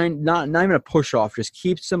 Not even a push off, just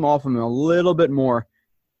keeps him off him a little bit more.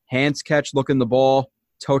 Hands catch, look in the ball.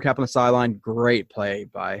 Toe tap on the sideline. Great play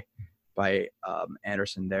by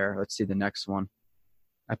Anderson there. Let's see the next one.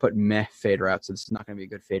 I put meh fade route, so this is not going to be a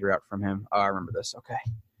good fade route from him. Oh, I remember this. Okay.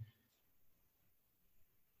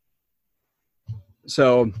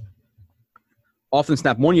 So off the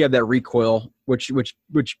snap, one, you have that recoil, which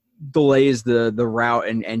delays the route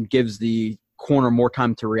and gives the corner more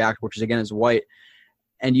time to react, which is, again, is White.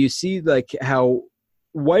 And you see like how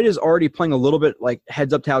White is already playing a little bit like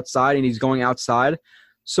heads up to outside, and he's going outside.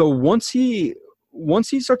 So once he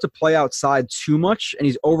starts to play outside too much and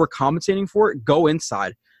he's overcompensating for it, go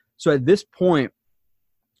inside. So at this point,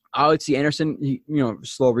 I would see Anderson,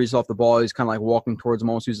 slow reads off the ball. He's kind of like walking towards him,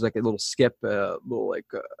 almost uses like a little skip,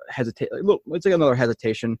 hesitate, it's like another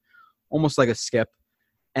hesitation, almost like a skip.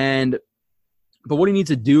 But what he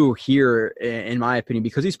needs to do here, in my opinion,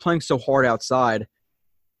 because he's playing so hard outside,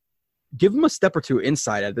 give him a step or two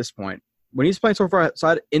inside at this point. When he's playing so far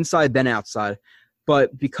outside, inside, then outside.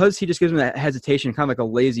 But because he just gives him that hesitation, kind of like a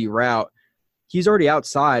lazy route, he's already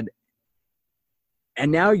outside.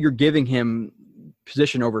 And now you're giving him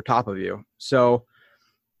position over top of you. So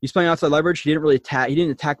he's playing outside leverage. He didn't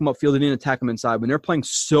attack him upfield. He didn't attack him inside. When they're playing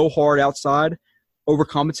so hard outside,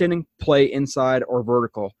 overcompensating, play inside or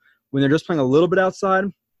vertical. When they're just playing a little bit outside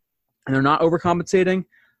and they're not overcompensating,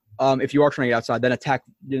 if you are trying to get outside, then attack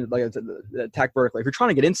vertically. If you're trying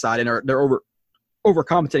to get inside and they're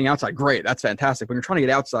overcompensating outside, great, that's fantastic. When you're trying to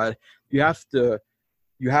get outside, you have to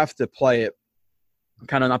play it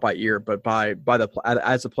kind of not by ear, but by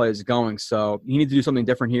as the play is going. So you need to do something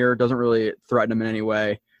different here. It doesn't really threaten him in any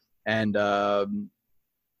way, and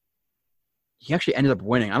he actually ended up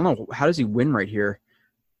winning. I don't know, how does he win right here?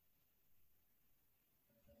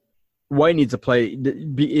 White needs to play.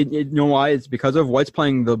 You know why? It's because of White's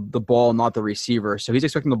playing the ball, not the receiver. So he's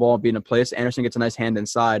expecting the ball to be in a place. Anderson gets a nice hand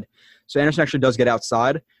inside. So Anderson actually does get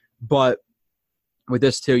outside. But with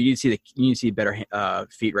this too, you need to see better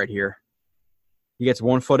feet right here. He gets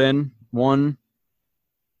 1 foot in, 1,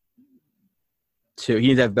 2. He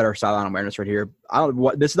needs to have better sideline awareness right here.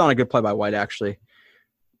 This is not a good play by White, actually.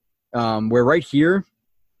 We're right here.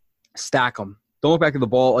 Stack them. Don't look back at the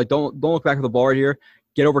ball. Like don't look back at the ball right here.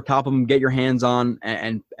 Get over top of him, get your hands on,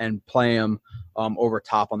 and play him over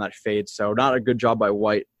top on that fade. So not a good job by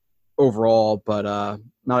White overall, but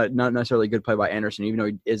not necessarily a good play by Anderson. Even though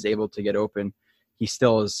he is able to get open, he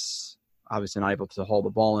still is obviously not able to hold the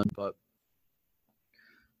ball in. But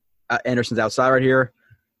Anderson's outside right here.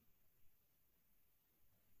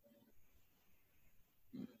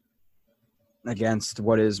 Against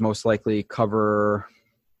what is most likely cover.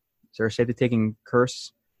 Is there a safety taking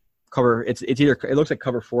curse? Cover. It's either, it looks like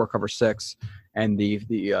cover 4 or cover 6, and the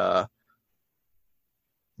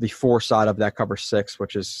 4 side of that cover 6,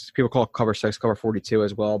 which is, people call it cover 6, cover 42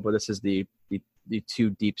 as well, but this is the 2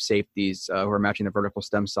 deep safeties who are matching the vertical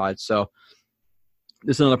stem side. So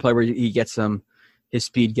this is another play where he gets his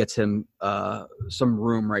speed gets him some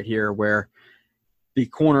room right here, where the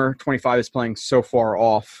corner 25 is playing so far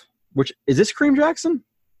off. Which is this Kareem Jackson?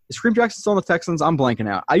 Is Kareem Jackson still on the Texans? I'm blanking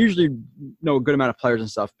out. I usually know a good amount of players and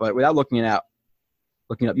stuff, but without looking up,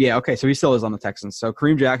 yeah, okay, so he still is on the Texans. So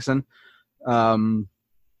Kareem Jackson,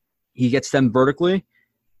 he gets them vertically.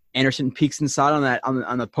 Anderson peeks inside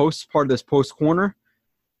on the post part of this post corner,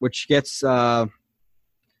 which gets which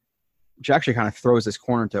actually kind of throws this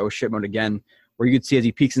corner into oh shit mode again, where you can see as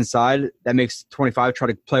he peeks inside, that makes 25 try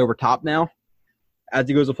to play over top now. As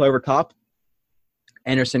he goes to play over top,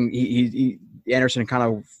 Anderson Anderson kind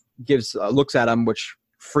of gives looks at him, which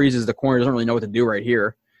freezes the corner. Doesn't really know what to do right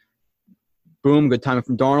here. Boom, good timing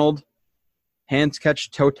from Darnold. Hands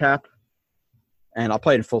catch, toe tap, and I'll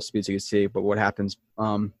play it in full speed so you can see. But what happens?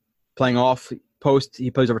 Playing off post, he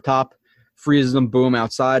plays over top, freezes him. Boom,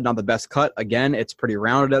 outside. Not the best cut. Again, it's pretty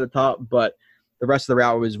rounded at the top, but the rest of the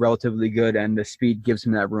route was relatively good, and the speed gives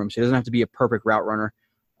him that room. So he doesn't have to be a perfect route runner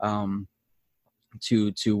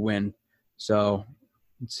to win. So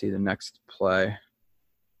let's see the next play.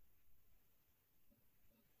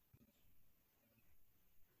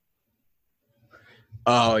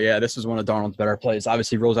 Oh, yeah, this is one of Darnold's better plays.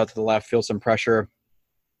 Obviously, rolls out to the left, feels some pressure.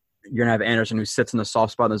 You're going to have Anderson who sits in the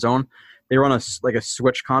soft spot in the zone. They run a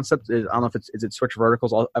switch concept. I don't know if it's switch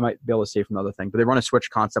verticals. I might be able to say from another thing. But they run a switch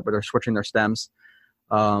concept where they're switching their stems.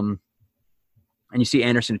 And you see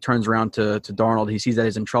Anderson who turns around to Darnold. He sees that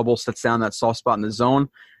he's in trouble, sits down that soft spot in the zone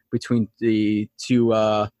between the 2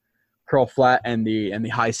 curl flat and the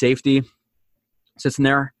high safety. Sits in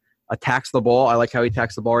there, attacks the ball. I like how he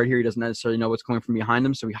attacks the ball right here. He doesn't necessarily know what's coming from behind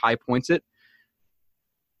him, so he high points it.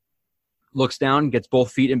 Looks down, gets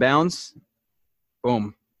both feet in bounds.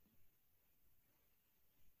 Boom.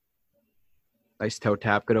 Nice toe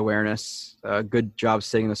tap, good awareness. Good job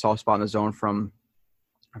sitting in the soft spot in the zone from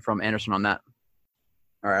Anderson on that.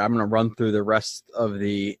 All right, I'm going to run through the rest of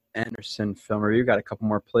the Anderson film review. Got a couple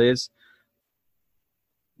more plays.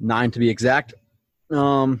 9 to be exact.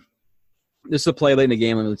 This is a play late in the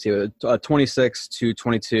game. Let's see.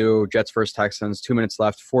 26-22, Jets versus Texans. 2 minutes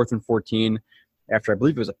left, 4th and 14. After I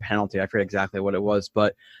believe it was a penalty. I forget exactly what it was.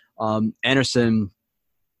 But Anderson,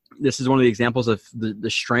 this is one of the examples of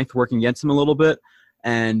the strength working against him a little bit.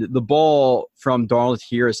 And the ball from Darnold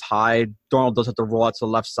here is high. Darnold does have to roll out to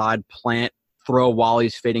the left side, plant, throw while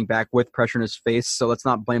he's fading back with pressure in his face. So let's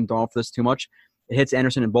not blame Darnold for this too much. It hits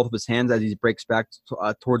Anderson in both of his hands as he breaks back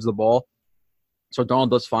towards the ball. So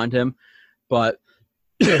Darnold does find him. But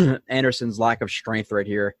Anderson's lack of strength right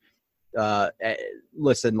here.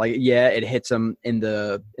 Listen, it hits him in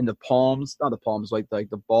the palms, not the palms, like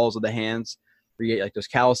the balls of the hands, where you get like those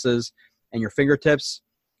calluses and your fingertips.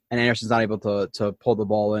 And Anderson's not able to pull the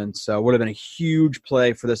ball in. So it would have been a huge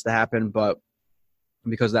play for this to happen, but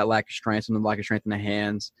because of that lack of strength and the lack of strength in the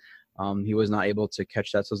hands, He was not able to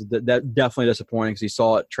catch that. So that definitely disappointing because you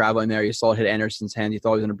saw it traveling there. You saw it hit Anderson's hand. You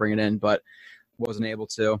thought he was going to bring it in, but wasn't able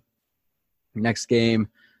to. Next game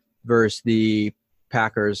versus the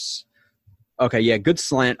Packers. Okay, yeah, good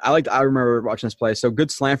slant. I remember watching this play. So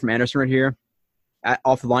good slant from Anderson right here.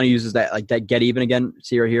 Off the line, he uses that get even again.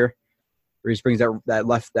 See right here, where he just brings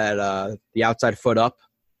the outside foot up.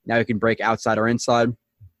 Now he can break outside or inside.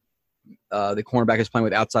 The cornerback is playing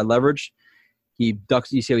with outside leverage. He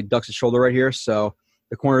ducks. You see how he ducks his shoulder right here. So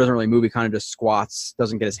the corner doesn't really move. He kind of just squats,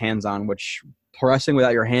 doesn't get his hands on. Which pressing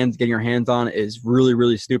without getting your hands on is really,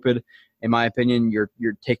 really stupid. In my opinion, you're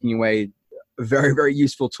taking away a very, very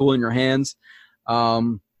useful tool in your hands.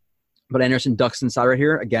 But Anderson ducks inside right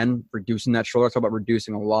here. Again, reducing that shoulder. I talk about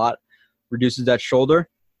reducing a lot. Reduces that shoulder,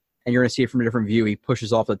 and you're going to see it from a different view. He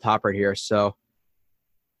pushes off the top right here. So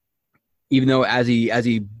even though as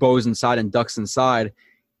he bows inside and ducks inside,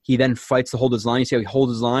 he then fights to hold his line. You see how he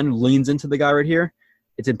holds his line, leans into the guy right here?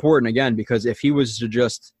 It's important, again, because if he was to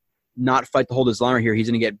just not fight to hold his line right here, he's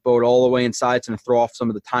going to get bowed all the way inside. It's going to throw off some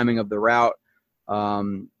of the timing of the route,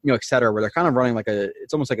 et cetera, where they're kind of running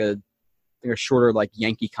it's almost like a shorter like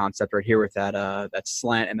Yankee concept right here with that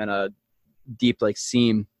slant and then a deep like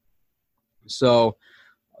seam. So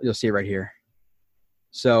you'll see it right here.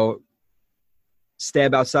 So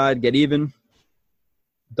stab outside, get even,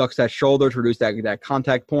 ducks that shoulder to reduce that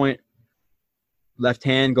contact point. Left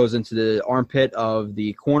hand goes into the armpit of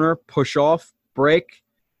the corner, push off, break,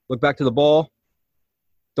 look back to the ball.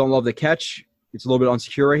 Don't love the catch. It's a little bit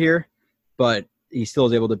unsecure right here, but he still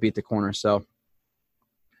is able to beat the corner. So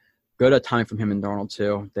good at time from him and Darnold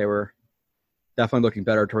too. They were definitely looking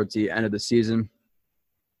better towards the end of the season.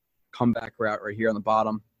 Comeback route right here on the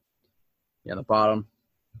bottom. Yeah, on the bottom.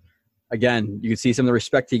 Again, you can see some of the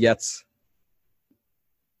respect he gets.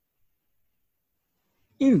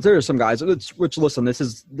 There are some guys, which listen, he's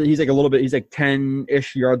like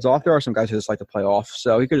 10-ish yards off. There are some guys who just like to play off,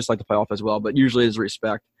 so he could just like to play off as well. But usually, there's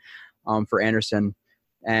respect for Anderson,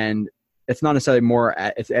 and it's not necessarily more.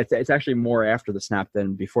 It's actually more after the snap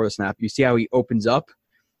than before the snap. You see how he opens up.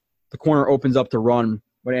 The corner opens up to run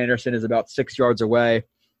when Anderson is about 6 yards away.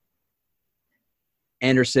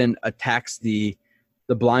 Anderson attacks the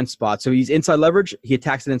blind spot, so he's inside leverage. He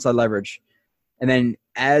attacks it inside leverage. And then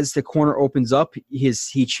as the corner opens up,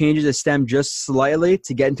 he changes his stem just slightly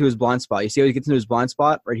to get into his blind spot. You see how he gets into his blind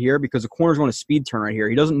spot right here? Because the corner's going to speed turn right here.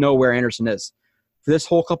 He doesn't know where Anderson is. For this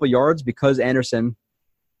whole couple yards, because Anderson,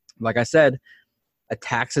 like I said,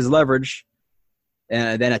 attacks his leverage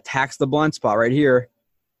and then attacks the blind spot right here,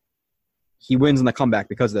 he wins in the comeback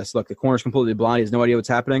because of this. Look, the corner's completely blind. He has no idea what's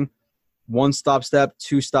happening. 1 stop step,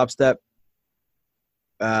 2 stop step.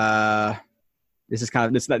 This is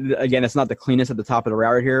it's not the cleanest at the top of the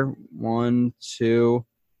route right here. 1, 2,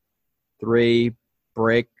 3,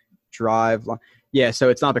 break, drive. Yeah, so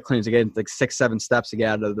it's not the cleanest. Again, it's like 6, 7 steps to get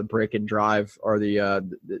out of the break and drive or the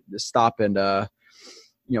stop and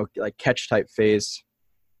like catch type phase.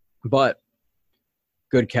 But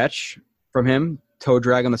good catch from him. Toe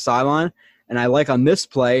drag on the sideline. And I like on this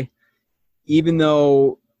play, even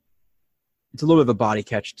though it's a little bit of a body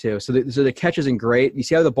catch too. So the catch isn't great. You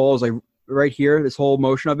see how the ball is like right here, this whole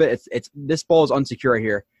motion of it, this ball is unsecure right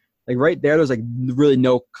here. Like right there, there's like really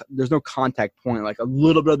there's no contact point. Like a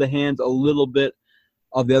little bit of the hands, a little bit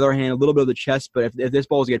of the other hand, a little bit of the chest. But if this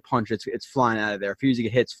ball is get punched, it's flying out of there. If he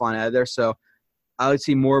get hit, it's flying out of there. So I would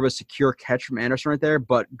see more of a secure catch from Anderson right there,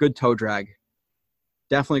 but good toe drag.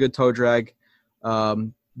 Definitely good toe drag.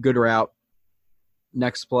 Good route.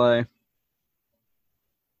 Next play.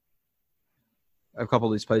 A couple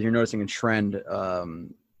of these plays you're noticing a trend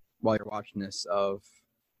while you're watching this of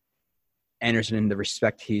Anderson and the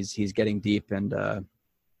respect he's getting deep, and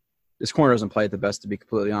this corner doesn't play at the best, to be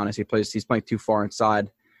completely honest. He's playing too far inside.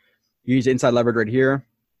 He's inside leverage right here.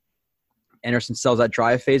 Anderson sells that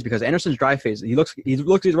drive phase because Anderson's drive phase, he's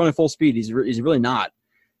running full speed. He's really not.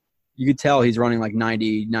 You could tell he's running like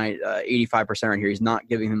 85% right here. He's not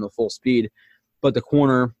giving him the full speed. But the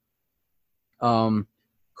corner,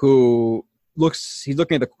 who he's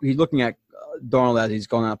looking at Darnold as he's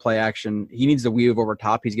going out play action. He needs to weave over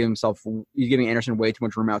top. He's giving Anderson way too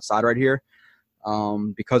much room outside right here.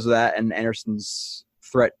 Because of that, and Anderson's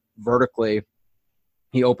threat vertically,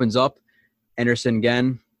 he opens up. Anderson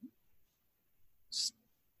again,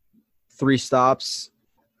 3 stops,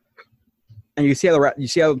 and you see how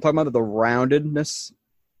I'm talking about the roundedness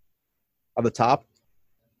of the top.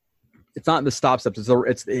 It's not the stop steps.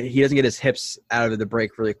 He doesn't get his hips out of the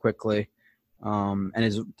break really quickly, and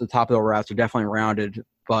the top of the routes are definitely rounded.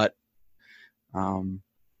 But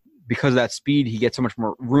because of that speed, he gets so much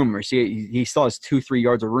more room. You see, he still has 2-3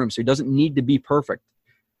 yards of room, so he doesn't need to be perfect.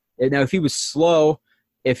 Now, if he was slow,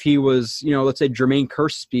 if he was, let's say Jermaine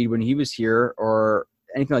Kearse speed when he was here or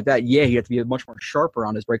anything like that, yeah, he had to be much more sharper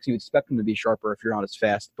on his brakes. You would expect him to be sharper if you're not as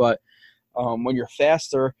fast. But when you're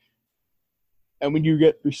faster and when you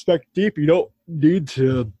get respect deep, you don't need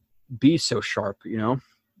to be so sharp,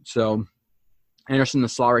 So Anderson in the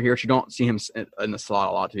slot right here. You don't see him in the slot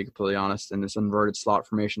a lot, to be completely honest. In this inverted slot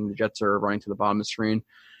formation, the Jets are running to the bottom of the screen.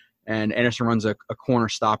 And Anderson runs a corner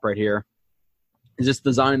stop right here. Is this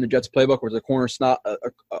designed in the Jets playbook? Was a corner stop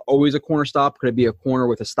always a corner stop? Could it be a corner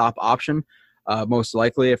with a stop option? Most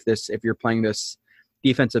likely, if you're playing this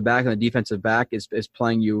defensive back and the defensive back is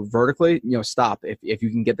playing you vertically, stop. If you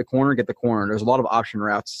can get the corner, get the corner. There's a lot of option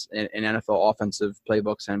routes in NFL offensive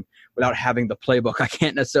playbooks, and without having the playbook, I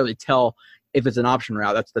can't necessarily tell if it's an option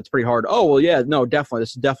route. That's pretty hard. Oh well, yeah, no, definitely,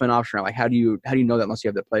 this is definitely an option route. Like how do you know that unless you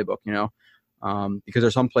have the playbook? Because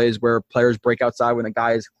there's some plays where players break outside when the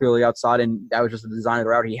guy is clearly outside, and that was just the design of the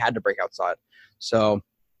route. He had to break outside. So,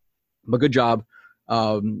 but good job.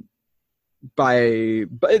 But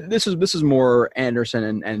this is more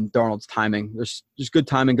Anderson and Darnold's timing. There's just good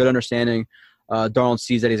timing, good understanding. Darnold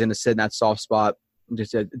sees that he's going to sit in that soft spot.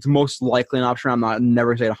 It's most likely an option. I'm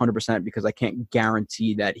never say 100% because I can't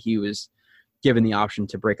guarantee that he was given the option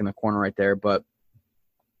to break in the corner right there. But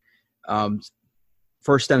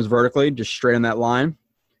first stems vertically, just straight on that line.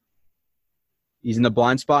 He's in the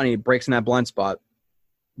blind spot, and he breaks in that blind spot.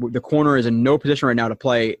 The corner is in no position right now to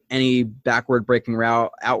play any backward breaking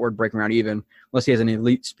route, outward breaking route even, unless he has an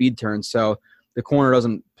elite speed turn. So the corner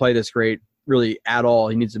doesn't play this great really at all.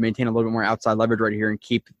 He needs to maintain a little bit more outside leverage right here and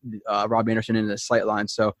keep Rob Anderson in the sight line.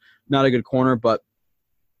 So not a good corner, but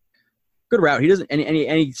good route. He doesn't, and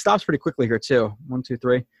he stops pretty quickly here too. 1, 2,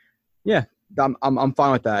 3. Yeah, I'm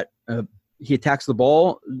fine with that. He attacks the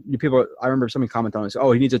ball. I remember somebody commented on this.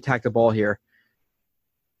 Oh, he needs to attack the ball here.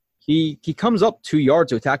 He comes up 2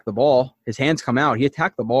 yards to attack the ball. His hands come out. He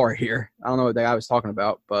attacked the ball right here. I don't know what the guy was talking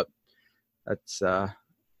about, but that's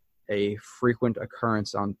a frequent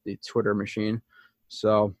occurrence on the Twitter machine.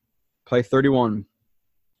 So play 31.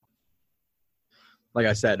 Like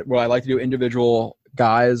I said, I like to do individual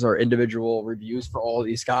guys or individual reviews for all of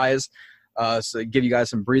these guys. So give you guys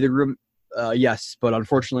some breathing room. Yes, but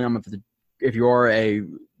unfortunately, if you are a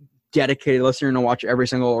dedicated listener and watch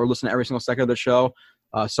listen to every single second of the show,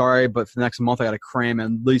 sorry, but for the next month I got to cram at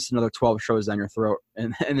least another 12 shows down your throat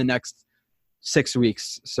in the next 6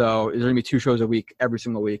 weeks. So there's going to be 2 shows a week every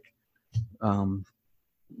single week.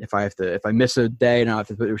 If I miss a day and I have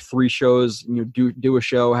to do 3 shows, do a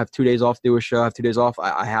show, have 2 days off, do a show, have 2 days off.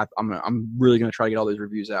 I'm really going to try to get all these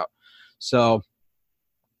reviews out. So,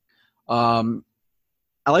 I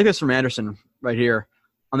like this from Anderson right here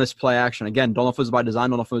on this play action. Again, don't know if it was by design,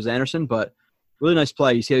 don't know if it was Anderson, but really nice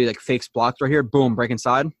play. You see how he fakes blocks right here. Boom, break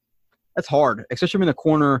inside. That's hard, especially when the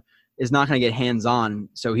corner is not going to get hands-on.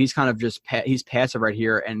 So he's kind of just he's passive right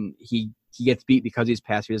here, and he gets beat because he's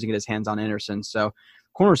passive. He doesn't get his hands on Anderson. So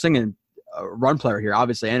corner's thinking run player here.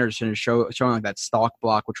 Obviously, Anderson is showing like that stalk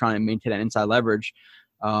block. We're trying to maintain that inside leverage.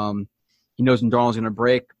 He knows when Darnold's going to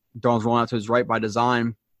break. Darnold's rolling out to his right by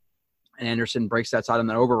design, and Anderson breaks that side on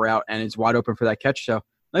that over route, and it's wide open for that catch. So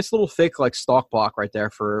nice little fake stalk block right there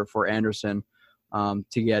for Anderson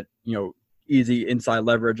to get easy inside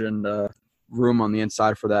leverage and room on the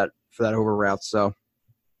inside for that over route. So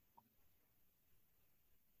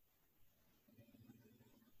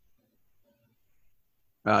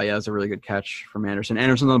yeah, that's a really good catch from Anderson.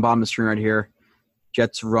 Anderson's on the bottom of the screen right here.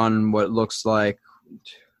 Jets run what looks like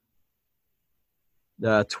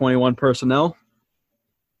 21 personnel.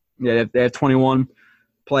 Yeah, they have 21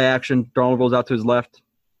 play action. Darnold rolls out to his left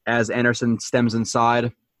as Anderson stems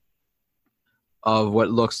inside of what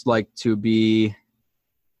looks like Tampa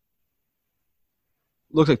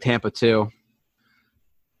 2.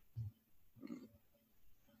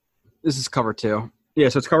 This is cover 2. Yeah,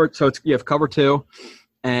 so it's cover. So you have cover 2,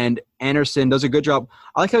 and Anderson does a good job.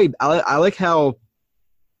 I like how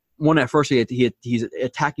one at first he's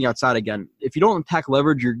attacking outside again. If you don't attack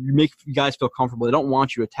leverage, you make guys feel comfortable. They don't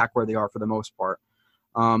want you to attack where they are for the most part.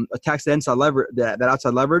 Attacks the inside leverage, that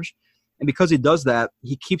outside leverage, and because he does that,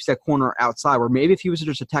 he keeps that corner outside. Where maybe if he was to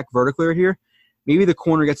just attack vertically right here, maybe the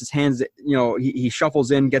corner gets his hands. He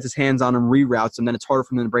shuffles in, gets his hands on him, reroutes, and then it's harder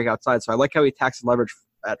for him to break outside. So I like how he attacks the leverage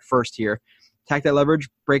at first here. Attack that leverage,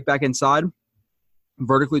 break back inside,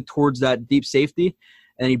 vertically towards that deep safety,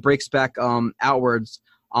 and then he breaks back outwards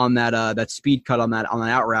on that speed cut on that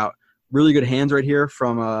out route. Really good hands right here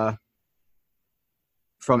from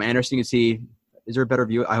Anderson. You can see. Is there a better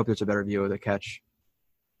view? I hope there's a better view of the catch.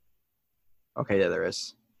 Okay, yeah, there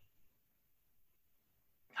is.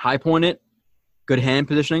 High point it. Good hand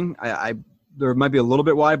positioning. I there might be a little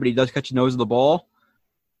bit wide, but he does catch the nose of the ball.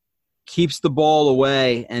 Keeps the ball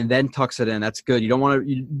away and then tucks it in. That's good. You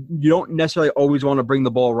don't necessarily always want to bring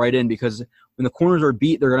the ball right in, because when the corners are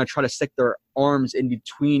beat, they're going to try to stick their arms in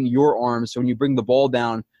between your arms. So when you bring the ball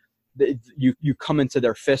down, you come into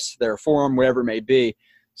their fists, their forearm, whatever it may be.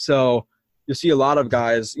 So you'll see a lot of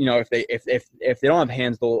guys, if they don't have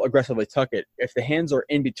hands, they'll aggressively tuck it. If the hands are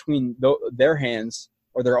in between their hands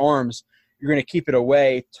or their arms, you're going to keep it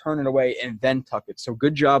away, turn it away, and then tuck it. So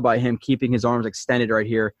good job by him keeping his arms extended right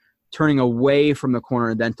here, turning away from the corner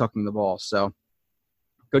and then tucking the ball. So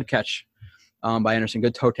good catch by Anderson.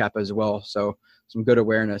 Good toe tap as well. So some good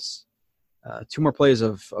awareness. 2 more plays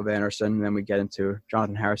of Anderson, and then we get into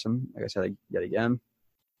Jonathan Harrison. Like I said, yet again.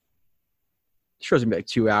 Show's going to be like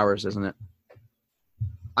 2 hours, isn't it?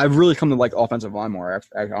 I've really come to like offensive line more,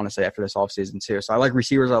 honestly, after this offseason too. So I like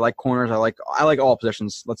receivers. I like corners. I like all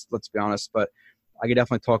positions. Let's be honest. But I could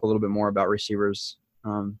definitely talk a little bit more about receivers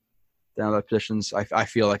than other positions, I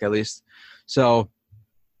feel like, at least. So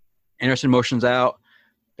Anderson motions out.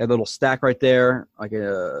 That little stack right there, like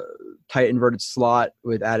a tight inverted slot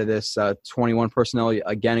with out of this 21 personnel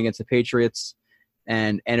again against the Patriots.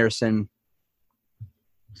 And Anderson,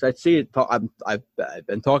 so I see it. I've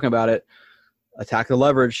been talking about it. Attack the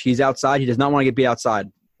leverage. He's outside. He does not want to be outside.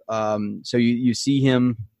 So you see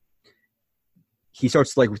him. He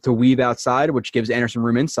starts to weave outside, which gives Anderson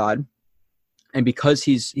room inside. And because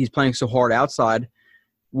he's playing so hard outside,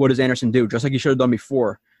 what does Anderson do? Just like he should have done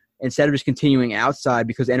before. Instead of just continuing outside,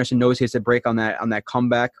 because Anderson knows he has to break on that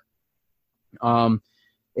comeback.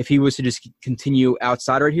 If he was to just continue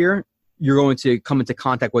outside right here, you're going to come into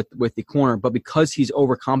contact with the corner. But because he's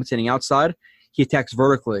overcompensating outside, he attacks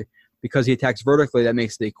vertically. Because he attacks vertically, that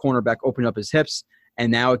makes the cornerback open up his hips,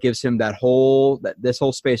 and now it gives him this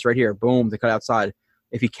whole space right here, boom, to cut outside.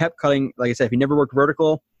 If he kept cutting, like I said, if he never worked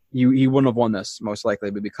vertical, he wouldn't have won this most likely.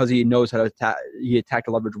 But because he knows how to attack, he attacked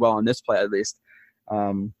the leverage well on this play at least.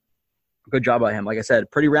 Good job by him. Like I said,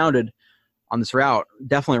 pretty rounded on this route.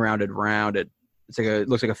 Definitely rounded. It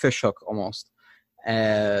looks like a fish hook almost.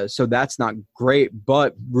 So that's not great,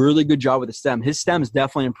 but really good job with the stem. His stem's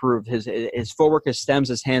definitely improved. His footwork, his stems,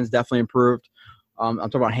 his hands definitely improved. I'm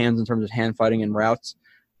talking about hands in terms of hand fighting and routes.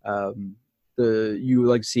 You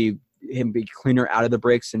like to see him be cleaner out of the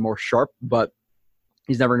breaks and more sharp, but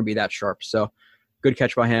he's never going to be that sharp. So good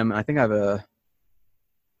catch by him. I think I have a.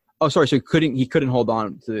 Oh, sorry. So he couldn't hold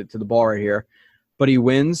on to the ball right here, but he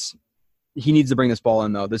wins. He needs to bring this ball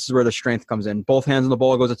in, though. This is where the strength comes in. Both hands on the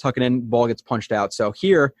ball, goes to tuck it in, ball gets punched out. So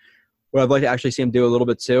here, what I'd like to actually see him do a little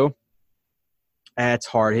bit too, it's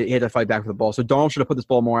hard. He had to fight back with the ball. So Donald should have put this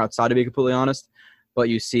ball more outside, to be completely honest. But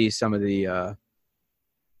you see some of the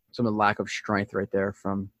lack of strength right there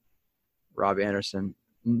from Robbie Anderson.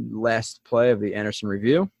 Last play of the Anderson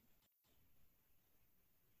review.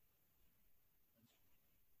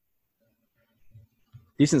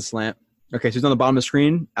 Decent slant. Okay, so he's on the bottom of the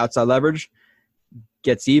screen, outside leverage,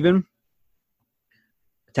 gets even,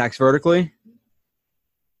 attacks vertically,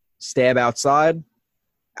 stab outside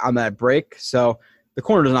on that break. So the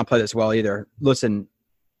corner does not play this well either. Listen,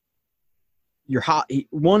 you're hot.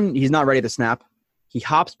 He's not ready to snap. He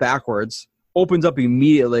hops backwards, opens up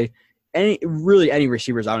immediately. Any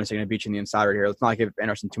receiver is obviously going to beat you in the inside right here. Let's not give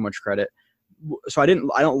Anderson too much credit. So I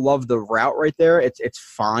don't love the route right there. It's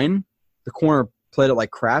fine. The corner played it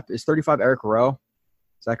like crap. Is 35 Eric Rowe?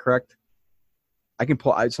 Is that correct? I can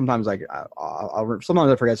pull. Sometimes sometimes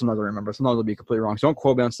I forget. Sometimes I remember. Sometimes I'll be completely wrong. So don't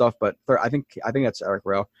quote me on stuff. But I think that's Eric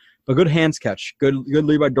Rowe. But good hands catch. Good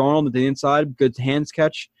lead by Darnold to the inside. Good hands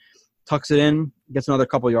catch. Tucks it in. Gets another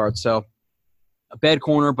couple yards. So a bad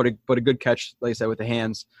corner, but a good catch. Like I said, with the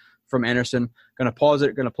hands from Anderson. Going to pause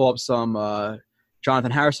it. Going to pull up some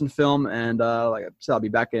Jonathan Harrison film, and like I said, I'll be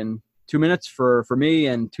back in 2 minutes for me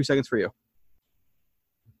and 2 seconds for you.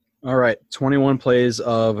 All right, 21 plays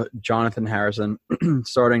of Jonathan Harrison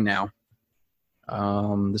starting now.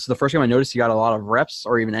 This is the first game I noticed he got a lot of reps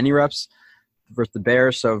or even any reps versus the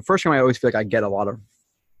Bears. So first game I always feel like I get a lot of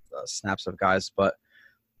snaps of guys, but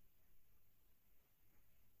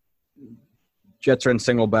Jets are in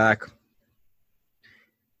single back.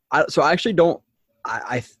 I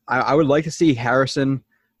would like to see Harrison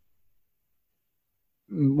 –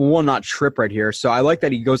 will not trip right here. So I like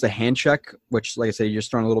that he goes to hand check, which, like I said, you're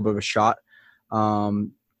just throwing a little bit of a shot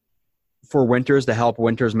for Winters to help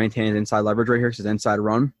Winters maintain his inside leverage right here because his inside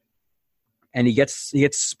run. And he gets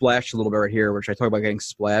splashed a little bit right here, which I talk about getting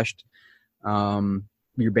splashed.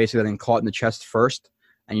 You're basically getting caught in the chest first,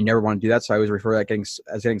 and you never want to do that. So I always refer to that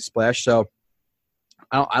as getting splashed. So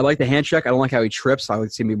I like the hand check. I don't like how he trips. I like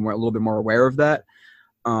to see him be a little bit more aware of that.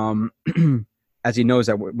 as he knows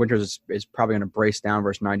that Winters is probably going to brace down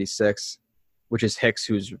versus 96, which is Hicks,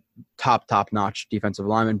 who's top-notch defensive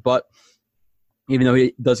lineman. But even though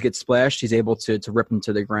he does get splashed, he's able to rip him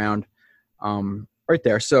to the ground right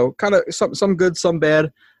there. So kind of some good, some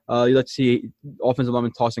bad. You like to see offensive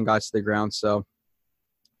linemen tossing guys to the ground. So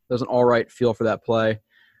there's an all right feel for that play.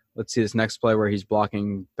 Let's see this next play where he's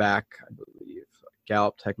blocking back, I believe,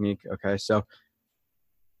 gallop technique. Okay, so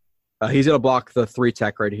he's going to block the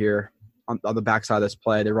 3-tech right here on the backside of this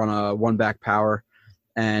play. They run a 1-back power,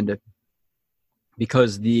 and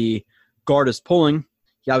because the guard is pulling,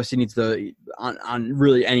 he obviously needs to on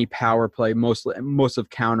really any power play. Most of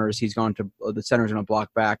counters, he's going to the center's going to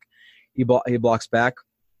block back. He blocks back,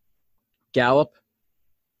 gallop.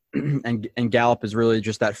 And gallop is really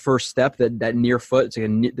just that first step, that near foot. It's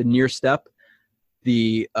like the near step,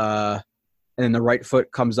 and then the right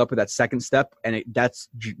foot comes up with that second step, and that's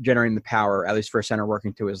generating the power, at least for a center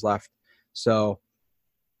working to his left. So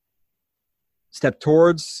step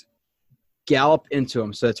towards, gallop into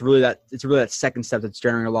him. So it's really that second step that's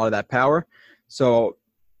generating a lot of that power. So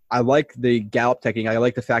I like the gallop technique. I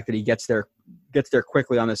like the fact that he gets there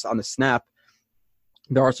quickly on the snap.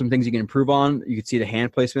 There are some things you can improve on. You can see the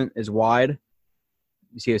hand placement is wide.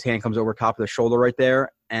 You see his hand comes over top of the shoulder right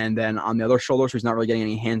there. And then on the other shoulder, so he's not really getting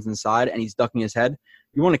any hands inside, and he's ducking his head.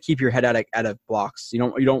 You want to keep your head out of blocks. You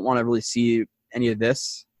don't want to really see any of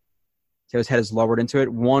this. So his head is lowered into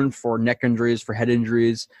it. One, for neck injuries, for head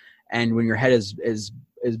injuries. And when your head is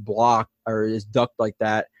blocked or is ducked like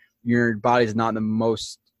that, your body is not in the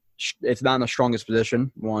most – it's not in the strongest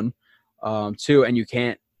position, one. Two, and you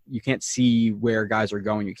can't see where guys are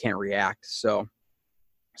going. You can't react. So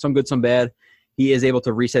some good, some bad. He is able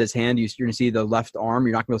to reset his hand. You're going to see the left arm.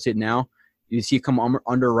 You're not going to be able to see it now. You see it come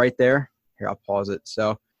under right there. Here, I'll pause it.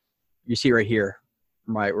 So you see right here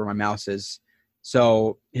where my mouse is.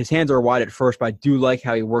 So his hands are wide at first, but I do like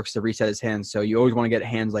how he works to reset his hands. So you always want to get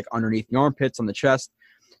hands like underneath the armpits on the chest.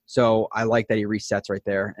 So I like that he resets right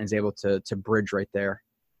there and is able to bridge right there.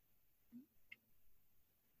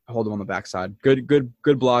 Hold him on the backside. Good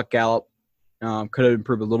block, gallop. Could have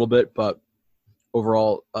improved a little bit, but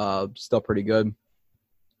overall, still pretty good.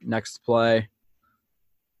 Next play.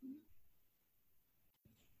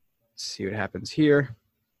 Let's see what happens here.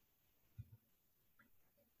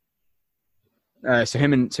 So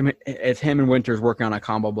it's him and Winters working on a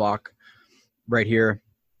combo block right here,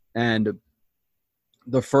 and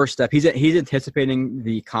the first step he's anticipating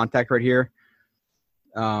the contact right here.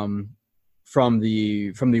 From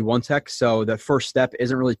the 1-tech, so the first step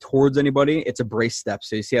isn't really towards anybody. It's a brace step.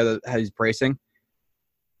 So you see how he's bracing?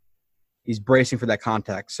 He's bracing for that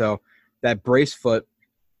contact. So that brace foot,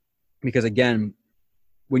 because again,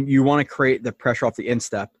 when you want to create the pressure off the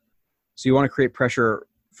instep, so you want to create pressure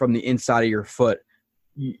from the inside of your foot.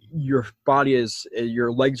 Your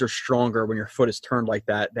legs are stronger when your foot is turned like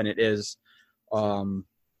that than it is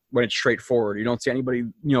when it's straightforward. You don't see anybody,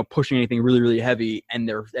 pushing anything really, really heavy and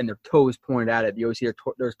their toes pointed at it. You always see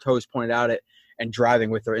their toes pointed at it and driving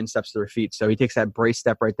with their insteps to their feet. So he takes that brace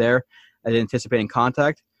step right there as anticipating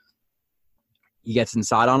contact. He gets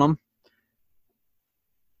inside on him.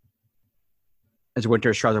 As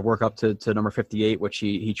Winters tries to work up to number 58, which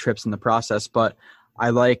he trips in the process. But I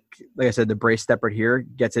like I said, the brace step right here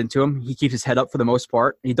gets into him. He keeps his head up for the most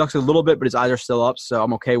part. He ducks a little bit, but his eyes are still up, so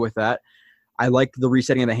I'm okay with that. I like the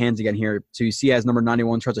resetting of the hands again here. So you see as number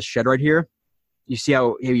 91 tries to shed right here, you see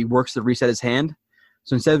how he works to reset his hand.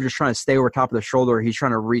 So instead of just trying to stay over top of the shoulder, he's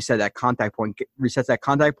trying to reset that contact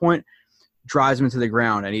point, drives him into the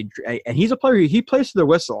ground. And he's a player, he plays to the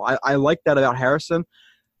whistle. I like that about Harrison.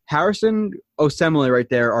 Harrison, Osemele right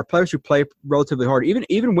there are players who play relatively hard.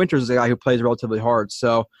 Even Winters is a guy who plays relatively hard.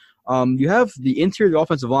 So you have the interior of the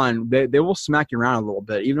offensive line. They will smack you around a little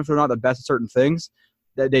bit. Even if they're not the best at certain things,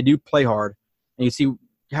 they do play hard. And you see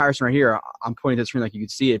Harrison right here. I'm pointing to the screen like you can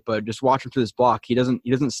see it, but just watch him through this block. He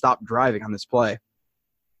doesn't stop driving on this play.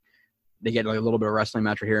 They get like a little bit of wrestling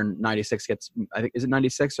match right here. And 96 gets, I think, is it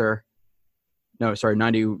 96 or no? Sorry,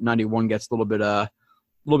 91 gets a little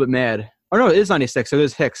bit mad. Oh no, it is 96. So it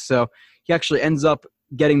is Hicks. So he actually ends up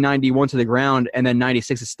getting 91 to the ground, and then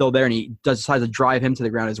 96 is still there, and he decides to drive him to the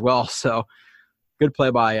ground as well. So good play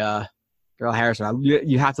by Darrell Harrison.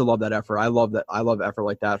 You have to love that effort. I love that. I love effort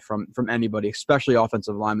like that from anybody, especially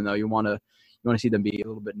offensive linemen. Though you want to see them be a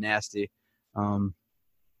little bit nasty.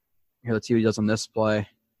 Here, let's see what he does on this play.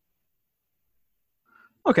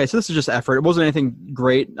 Okay, so this is just effort. It wasn't anything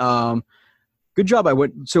great. Good job by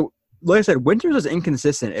so. Like I said, Winters is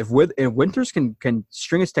inconsistent. If Winters can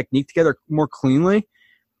string his technique together more cleanly,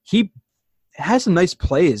 he has some nice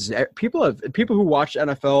plays. People who watch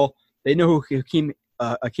NFL, they know who Hakeem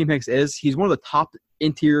Akeem Hicks is. He's one of the top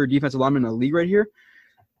interior defensive linemen in the league right here.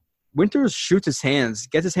 Winters shoots his hands,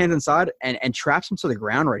 gets his hands inside, and traps him to the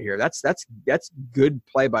ground right here. That's good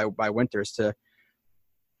play by Winters to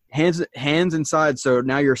hands inside. So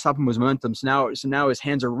now you're stopping his momentum. So now his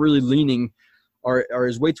hands are really leaning, or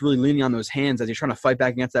his weight's really leaning on those hands as he's trying to fight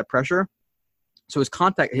back against that pressure. So his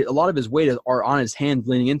contact, a lot of his weight are on his hands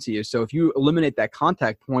leaning into you. So if you eliminate that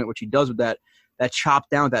contact point, which he does with that chop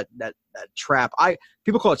down, that trap.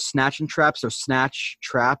 People call it snatch and trap, so snatch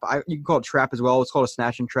trap. You can call it trap as well. It's called a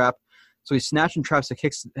snatch and trap. So he snatch and traps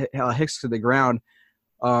Hicks to the ground.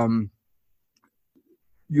 You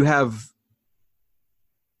have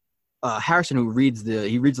Harrison who reads the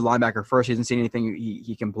linebacker first. He doesn't see anything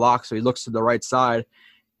he can block, so he looks to the right side.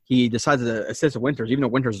 He decides to assist Winters, even though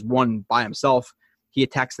Winters won by himself. He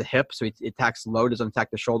attacks the hip, so he attacks low, doesn't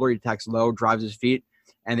attack the shoulder. He attacks low, drives his feet,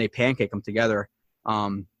 and they pancake them together.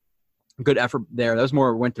 Good effort there. That was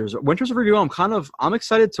more Winters. Winters review. I'm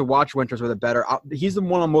excited to watch Winters with a better. He's the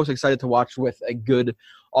one I'm most excited to watch with a good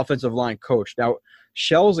offensive line coach. Now,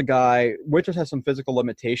 Shell's a guy. Winters has some physical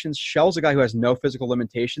limitations. Shell's a guy who has no physical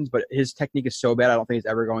limitations, but his technique is so bad I don't think he's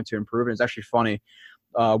ever going to improve. And it's actually funny.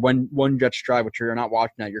 When one Jets drive, which you're not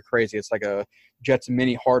watching that, you're crazy. It's like a Jets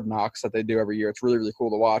mini Hard Knocks that they do every year. It's really, really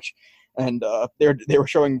cool to watch. And they were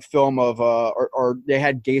showing film of or they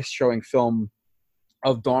had Gase showing film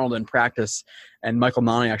of Darnold in practice, and Michael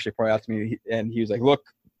Nani actually pointed out to me, and he was like, "Look,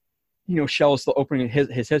 Shell is still opening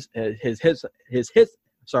his hits. I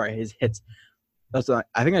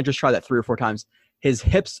think I just tried that 3 or 4 times. His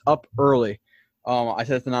hips up early. I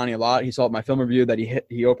said to Nani a lot. He saw my film review that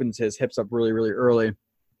he opens his hips up really, really early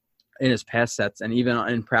in his pass sets, and even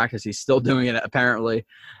in practice, he's still doing it apparently.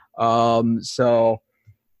 I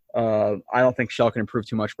don't think Shell can improve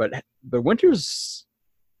too much, but Winters.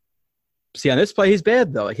 See, on this play, he's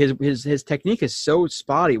bad though. Like his technique is so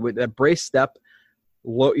spotty with that brace step.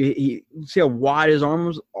 See how wide his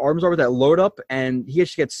arms are with that load up, and he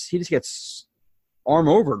just gets arm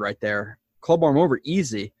over right there, club arm over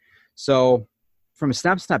easy. So from a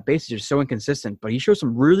snap basis, he's just so inconsistent. But he shows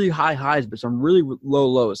some really high highs, but some really low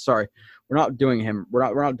lows. Sorry, we're not doing him. We're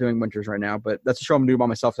not doing Winters right now. But that's a show I'm doing by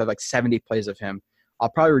myself. I have like 70 plays of him. I'll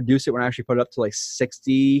probably reduce it when I actually put it up to like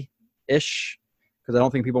 60-ish. Because I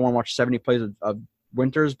don't think people want to watch 70 plays of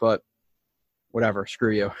Winters, but whatever,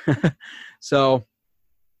 screw you. So,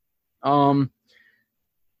 okay,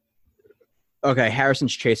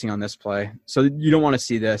 Harrison's chasing on this play. So you don't want to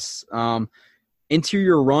see this.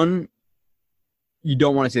 Interior run, you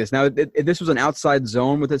don't want to see this. Now, if this was an outside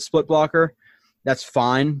zone with a split blocker, that's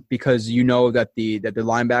fine because you know that the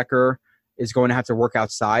linebacker is going to have to work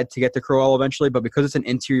outside to get to Crowell eventually. But because it's an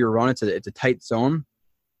interior run, it's a tight zone.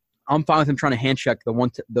 I'm fine with him trying to hand check the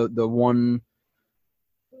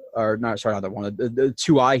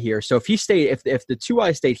 2-eye here. So if the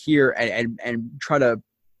 2-eye stayed here and try to,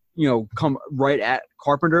 come right at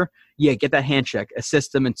Carpenter, get that hand check,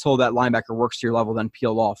 assist him until that linebacker works to your level, then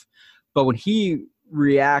peel off. But when he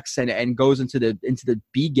reacts and goes into the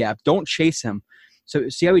B gap, don't chase him. So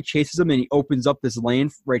see how he chases him and he opens up this lane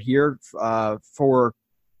right here for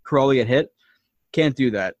Crowell to get hit. Can't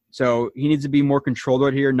do that. So he needs to be more controlled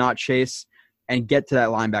right here, not chase, and get to that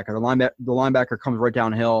linebacker. The linebacker comes right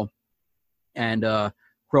downhill, and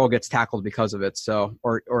Crowell gets tackled because of it. So,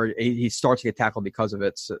 or he starts to get tackled because of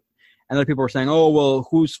it. So, and other people are saying, "Oh, well,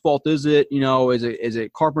 whose fault is it? Is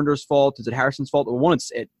it Carpenter's fault? Is it Harrison's fault?" Well, one,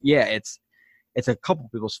 it's a couple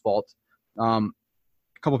people's fault. A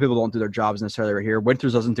couple people don't do their jobs necessarily right here.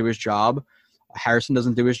 Winters doesn't do his job. Harrison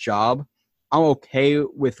doesn't do his job. I'm okay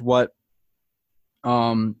with what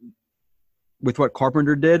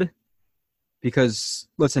Carpenter did, because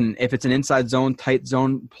listen, if it's an inside zone, tight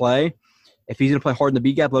zone play, if he's going to play hard in the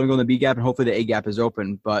B gap, let him go in the B gap, and hopefully the A gap is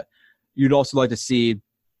open. But you'd also like to see,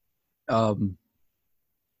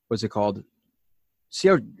 what's it called? See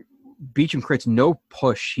how Beachum creates no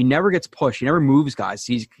push. He never gets pushed. He never moves guys.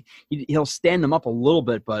 He'll stand them up a little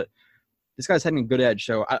bit, but this guy's having a good edge.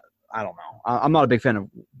 So I don't know. I'm not a big fan of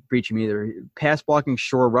Beachum either. Pass blocking,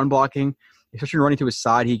 sure. Run blocking, especially running to his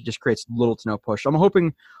side, he just creates little to no push. I'm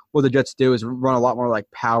hoping what the Jets do is run a lot more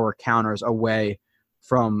like power counters away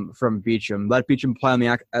from Beachum. Let Beachum play on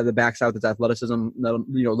the backside with his athleticism.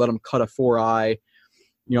 Let him cut a 4-eye.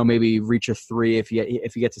 Maybe reach a 3 if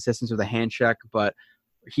he gets assistance with a hand check. But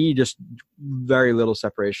he just very little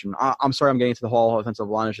separation. I'm sorry I'm getting to the whole offensive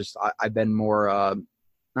line. It's just I've been more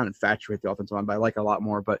not infatuated with the offensive line, but I like it a lot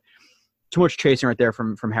more. But too much chasing right there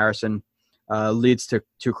from Harrison leads to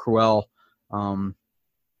Crowell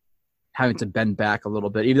having to bend back a little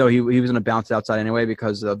bit, even though he was going to bounce outside anyway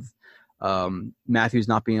because of Matthews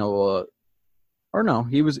not being able Or no,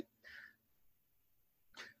 he was.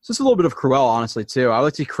 So it's a little bit of Crowell, honestly, too. I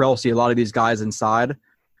like to see Crowell see a lot of these guys inside,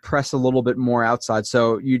 press a little bit more outside.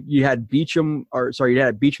 So you had Beecham,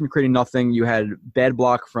 creating nothing. You had bad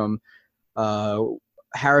block from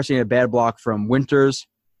Harrison, a bad block from Winters.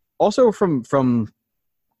 Also from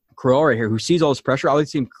Crowell right here, who sees all this pressure. I like to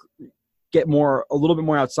see him get a little bit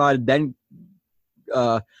more outside, then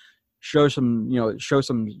show some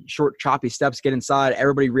short, choppy steps, get inside.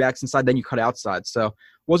 Everybody reacts inside, then you cut outside. So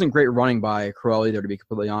wasn't great running by Crowell either, to be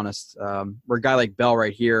completely honest. Where a guy like Bell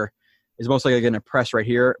right here is most likely going to press right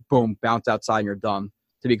here, boom, bounce outside, and you're done,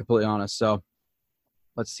 to be completely honest. So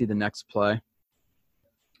let's see the next play.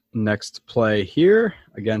 Next play here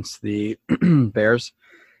against the Bears.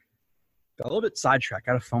 Got a little bit sidetracked.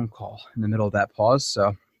 Got a phone call in the middle of that pause.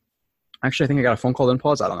 So actually, I think I got a phone call then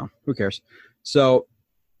pause. I don't know. Who cares? So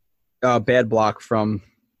bad block from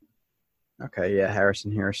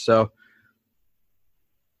Harrison here. So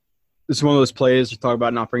this is one of those plays to talk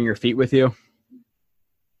about not bringing your feet with you.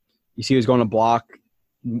 You see he's going to block.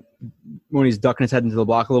 When he's ducking his head into the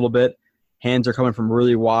block a little bit, hands are coming from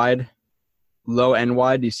really wide, low and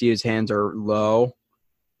wide. You see his hands are low,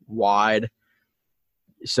 wide.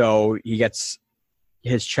 So he gets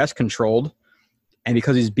his chest controlled. And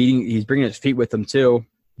because he's bringing his feet with him too,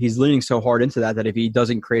 he's leaning so hard into that if he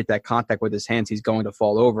doesn't create that contact with his hands, he's going to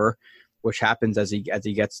fall over, which happens as he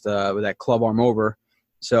gets with that club arm over.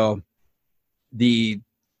 So the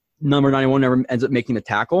number 91 never ends up making the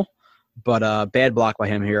tackle, but bad block by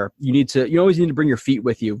him here. You always need to bring your feet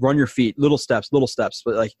with you, run your feet, little steps.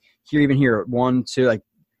 But like here, 1, 2, like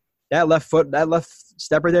that left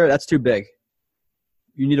step right there, that's too big.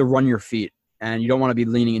 You need to run your feet, and you don't want to be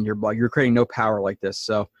leaning in your block. You're creating no power like this.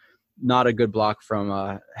 So not a good block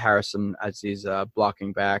from Harrison as he's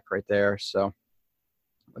blocking back right there. So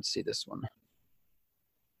let's see this one.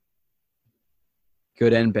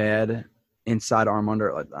 Good and bad. Inside arm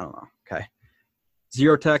under. I don't know. Okay.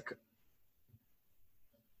 Zero tech.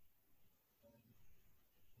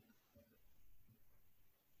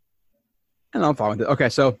 And I'm fine with it. Okay,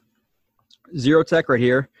 so zero tech right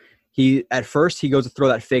here. At first he goes to throw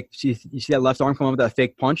that fake. You see that left arm come up with that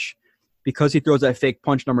fake punch? Because he throws that fake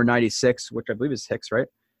punch, number 96, which I believe is Hicks, right?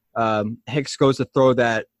 Hicks goes to throw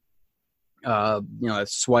that, that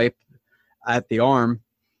swipe at the arm.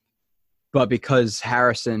 But because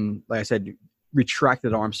Harrison, like I said,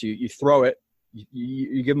 retracted arm, so you throw it,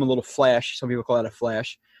 you give him a little flash. Some people call that a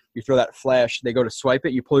flash. You throw that flash, they go to swipe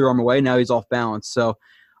it, you pull your arm away, now he's off balance. So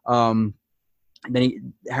then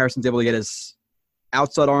Harrison's able to get his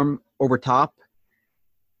outside arm over top,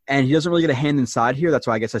 and he doesn't really get a hand inside here. That's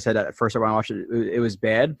why I guess I said at first when I watched it, it was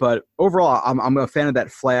bad. But overall, I'm a fan of that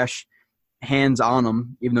flash, hands on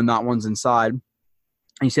him, even though not one's inside. And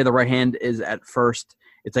you see the right hand is at first,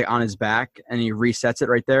 it's like on his back, and he resets it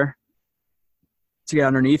right there to get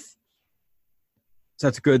underneath. So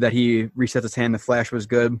that's good that he resets his hand. The flash was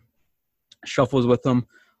good. Shuffles with him.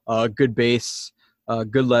 Good base.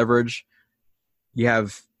 Good leverage. You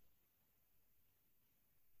have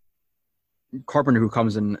Carpenter who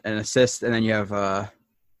comes in and assists, and then you have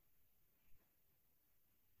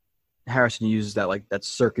Harrison uses that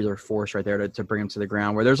circular force right there to bring him to the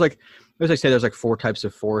ground. Where there's like four types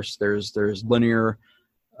of force. There's linear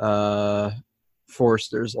force.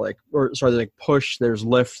 There's push. There's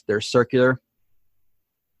lift. There's circular.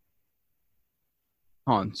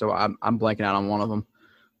 So I'm blanking out on one of them,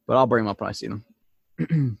 but I'll bring them up when I see them.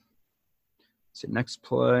 See next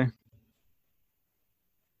play.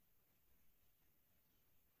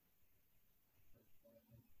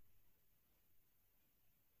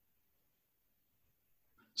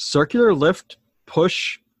 Circular lift,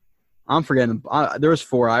 push. I'm forgetting. There was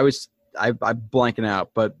 4. I'm blanking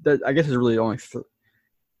out, but I guess there's really only 3.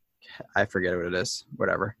 I forget what it is.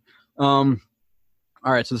 Whatever. All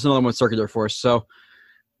right, so there's another one with circular force. So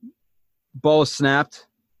ball is snapped.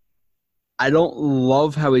 I don't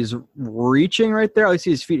love how he's reaching right there. I see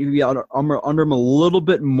his feet be under him a little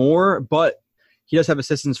bit more, but he does have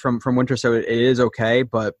assistance from Winters, so it is okay.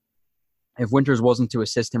 But if Winters wasn't to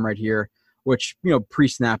assist him right here, which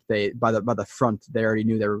pre-snap by the front they already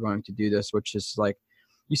knew they were going to do this, which is like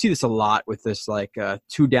you see this a lot with this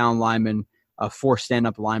 2 down lineman, 4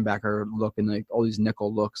 stand-up linebacker look, and like all these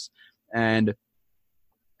nickel looks and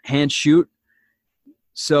hand shoot.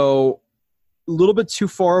 So a little bit too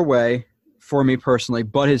far away for me personally,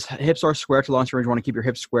 but his hips are square to launch range. You want to keep your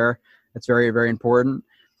hips square. That's very, very important.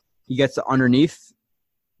 He gets to underneath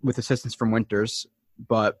with assistance from Winters,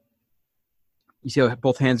 but you see how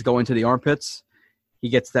both hands go into the armpits. He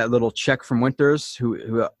gets that little check from Winters,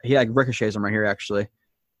 who he ricochets him right here, actually.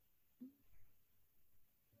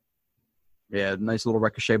 Yeah, nice little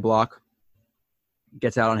ricochet block.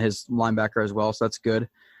 Gets out on his linebacker as well, so that's good.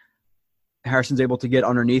 Harrison's able to get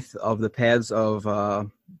underneath of the pads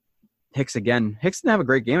of Hicks again. Hicks didn't have a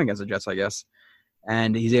great game against the Jets, I guess.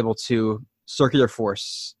 And he's able to circular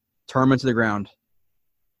force, turn him into the ground.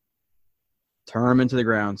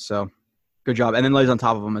 So good job. And then lays on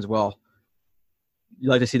top of him as well. You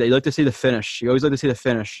like to see that. You like to see the finish. You always like to see the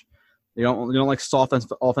finish. You don't like soft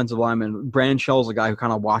offensive linemen. Brandon Shell's a guy who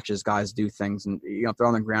kind of watches guys do things, and if they're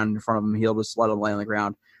on the ground in front of him, he'll just let them lay on the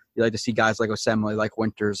ground. You like to see guys like Osemele, like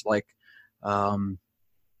Winters, like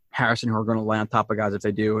Harrison, who are going to lay on top of guys if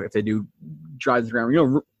they do drive the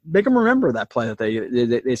ground. Make them remember that play that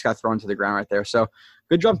they just got thrown to the ground right there. So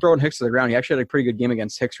good job throwing Hicks to the ground. He actually had a pretty good game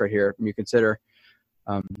against Hicks right here when you consider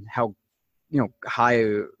how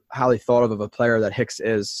highly thought of a player that Hicks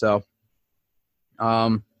is. So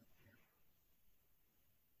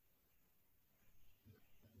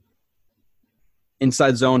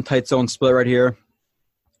inside zone, tight zone split right here.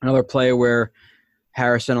 Another play where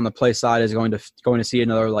Harrison on the play side is going to see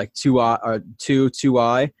another like two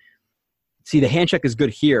eye. See, the hand check is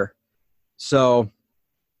good here. So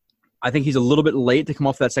I think he's a little bit late to come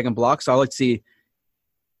off that second block. So I like to see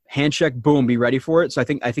hand check, boom, be ready for it. So I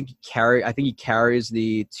think he carries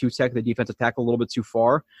the two tech, the defensive tackle, a little bit too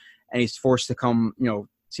far, and he's forced to come.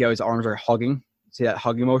 See how his arms are hugging. See that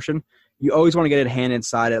hugging motion. You always want to get a hand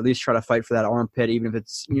inside, at least try to fight for that armpit, even if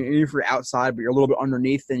it's even if you're outside, but you're a little bit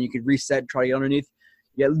underneath, then you could reset and try to get underneath.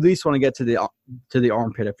 You at least want to get to the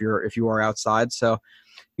armpit if you are outside. So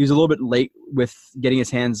he was a little bit late with getting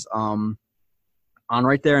his hands on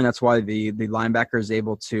right there, and that's why the linebacker is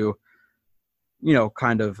able to,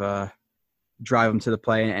 kind of drive him to the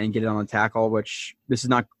play and get it on the tackle. Which this is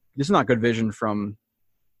not good vision from.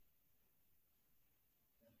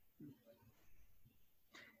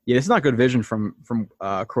 Yeah, this is not good vision from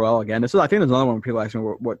Crowell again. I think there's another one where people ask me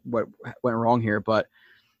what went wrong here, but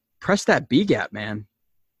press that B gap, man.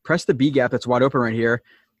 Press the B gap that's wide open right here.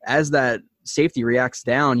 As that safety reacts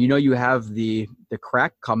down, you have the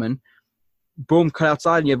crack coming. Boom, cut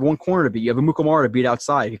outside, and you have one corner to beat. You have a Mukamara to beat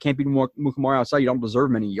outside. If you can't beat Mukamara outside, you don't deserve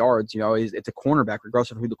many yards. It's a cornerback.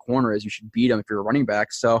 Regardless of who the corner is, you should beat him if you're a running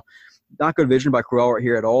back. So not good vision by Crowell right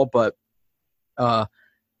here at all, but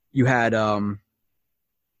you had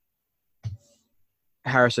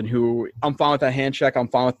Harrison, who I'm fine with that hand check. I'm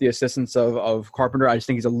fine with the assistance of Carpenter. I just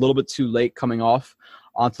think he's a little bit too late coming off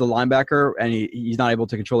onto the linebacker, and he's not able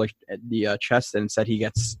to control the chest, and instead he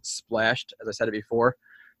gets splashed, as I said it before.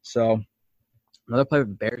 So another play with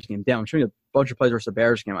the Bears game. Damn, I'm showing you a bunch of plays versus the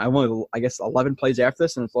Bears game. I have only, 11 plays after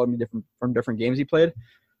this, and it's loading me from different games he played. I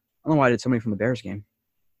don't know why I did so many from the Bears game,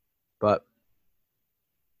 but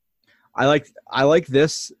I like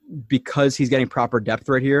this because he's getting proper depth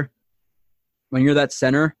right here. When you're that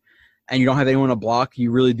center and you don't have anyone to block, you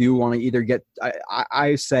really do want to either get –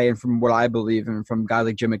 I say, and from what I believe, and from guys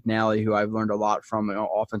like Jim McNally, who I've learned a lot from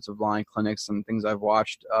offensive line clinics and things I've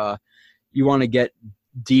watched, you want to get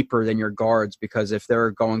deeper than your guards, because if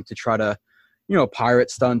they're going to try to,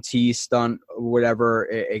 pirate stunt, tease stunt, whatever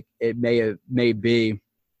it may be,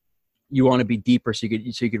 you want to be deeper so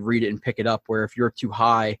you could read it and pick it up, where if you're too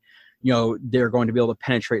high – they're going to be able to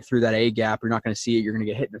penetrate through that A gap. You're not going to see it. You're going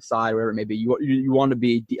to get hit in the side, whatever it may be. You want to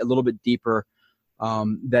be a little bit deeper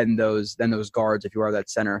than those guards if you are that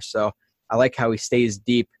center. So I like how he stays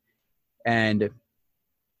deep, and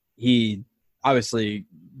he obviously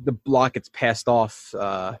the block gets passed off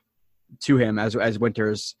to him as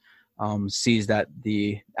Winters sees that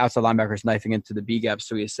the outside linebacker is knifing into the B gap,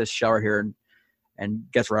 so he assists Scheller here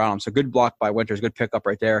and gets right on him. So good block by Winters, good pickup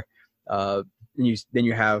right there. Then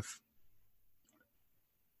you have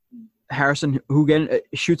Harrison, who again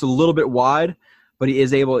shoots a little bit wide, but he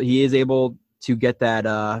is able to get that.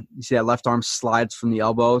 You see that left arm slides from the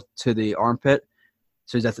elbow to the armpit,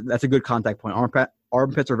 so that's a good contact point.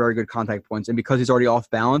 Armpits are very good contact points, and because he's already off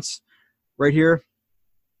balance right here,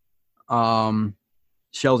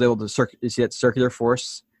 Shell's able to you see that circular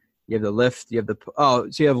force. You have the lift. You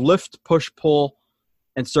have lift, push, pull,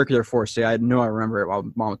 and circular force. See, I remember it while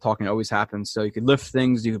Mom was talking. It always happens. So you could lift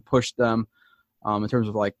things, you could push them, in terms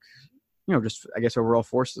of just I guess overall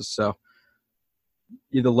forces. So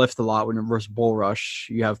you have the lift a lot when you versus bull rush.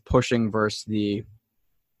 You have pushing versus the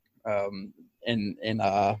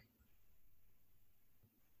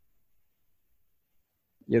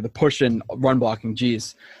the push and run blocking.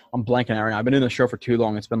 Geez, I'm blanking out right now. I've been in the show for too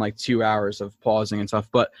long. It's been like 2 hours of pausing and stuff.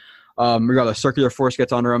 But regardless, circular force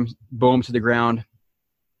gets under him, boom to the ground.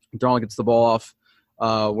 Darnold gets the ball off,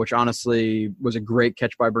 which honestly was a great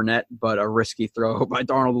catch by Burnett, but a risky throw by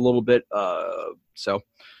Darnold a little bit. So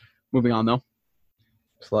moving on, though.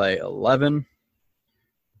 Play 11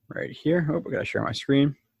 right here. Oh, I got to share my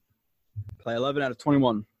screen. Play 11 out of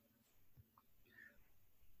 21.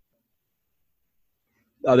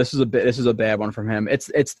 Oh, this is a bad one from him.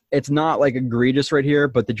 It's not like egregious right here,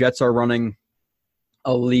 but the Jets are running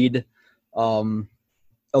a lead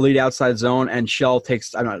outside zone, and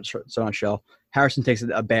Harrison takes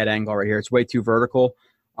a bad angle right here. It's way too vertical.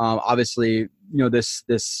 Obviously, this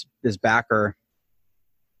backer,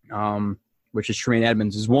 which is Tremaine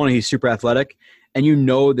Edmunds, he's super athletic, and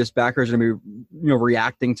this backer is going to be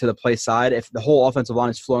reacting to the play side. If the whole offensive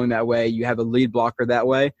line is flowing that way, you have a lead blocker that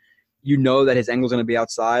way, that his angle is going to be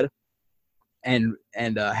outside, and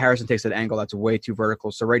Harrison takes an angle that's way too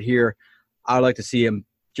vertical. So right here, I would like to see him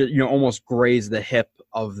almost graze the hip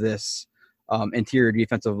of this interior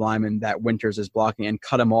defensive lineman that Winters is blocking and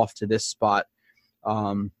cut him off to this spot,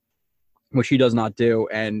 which he does not do.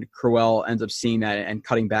 And Crowell ends up seeing that and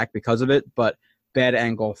cutting back because of it. But bad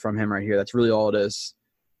angle from him right here. That's really all it is.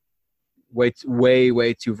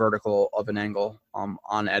 Way too vertical of an angle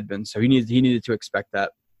on Edmonds. So he needed to expect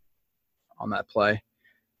that on that play.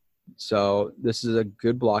 So this is a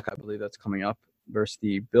good block, I believe, that's coming up versus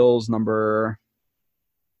the Bills number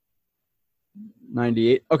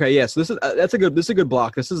 98. Okay, yeah. So this is a good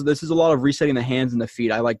block. This is a lot of resetting the hands and the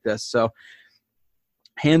feet. I like this. So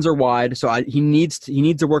hands are wide. So he needs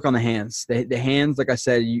to work on the hands. The hands, like I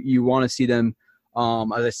said, you want to see them.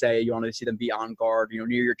 As I say, you want to see them be on guard. Near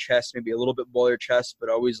your chest, maybe a little bit below your chest, but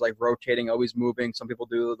always like rotating, always moving. Some people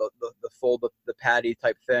do the fold the patty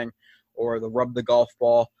type thing, or the rub the golf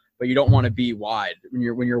ball. But you don't want to be wide. When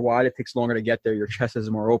you're wide, it takes longer to get there. Your chest is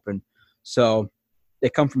more open. So they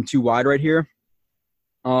come from too wide right here.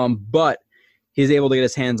 But he's able to get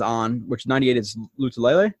his hands on, which 98 is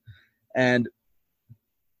Lutulele. And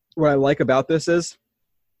what I like about this is,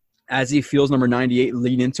 as he feels number 98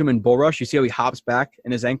 lean into him in bull rush, you see how he hops back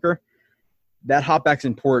in his anchor? That hop back's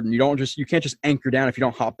important. You can't just anchor down if you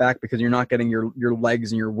don't hop back, because you're not getting your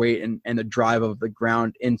legs and your weight and the drive of the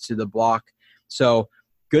ground into the block. So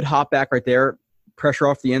good hop back right there. Pressure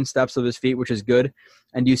off the insteps of his feet, which is good.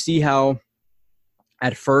 And you see how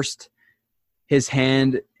at first his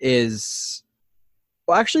hand is –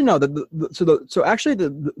 well, actually, no. So actually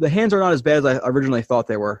the hands are not as bad as I originally thought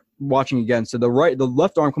they were watching again. So the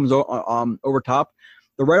left arm comes over top.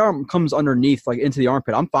 The right arm comes underneath, like into the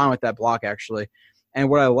armpit. I'm fine with that block, actually. And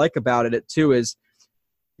what I like about it too is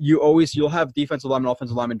you'll have defensive lineman,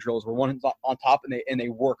 offensive lineman drills where one is on top and they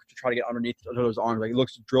work to try to get underneath those arms. Like it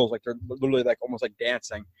looks drills like they're literally like almost like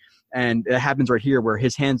dancing. And it happens right here where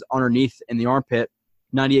his hand's underneath in the armpit.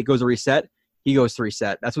 98 goes to reset. He goes to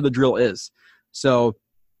reset. That's what the drill is. So,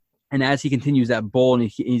 and as he continues that bull and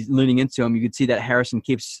he's leaning into him, you can see that Harrison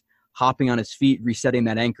keeps hopping on his feet, resetting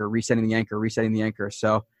that anchor, resetting the anchor.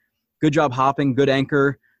 So good job hopping, good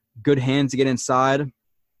anchor, good hands to get inside.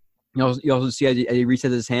 You also see as he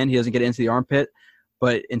resets his hand, he doesn't get into the armpit,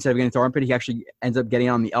 but instead of getting into the armpit, he actually ends up getting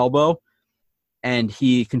on the elbow, and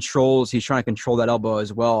he's trying to control that elbow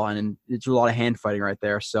as well, and it's a lot of hand fighting right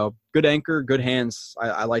there. So good anchor, good hands.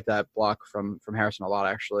 I like that block from Harrison a lot,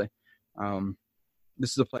 actually.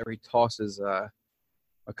 This is a play where he tosses a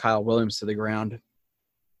Kyle Williams to the ground.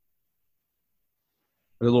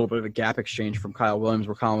 A little bit of a gap exchange from Kyle Williams,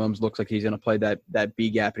 where Kyle Williams looks like he's going to play that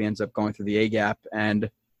B gap, and he ends up going through the A gap.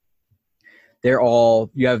 And they're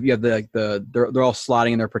all they're all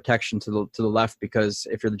sliding in their protection to the left, because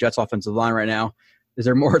if you're the Jets offensive line right now, is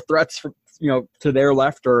there more threats to their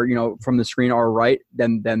left or from the screen our right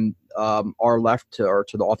than our left to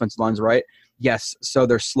the offensive line's right? Yes, so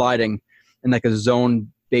they're sliding in like a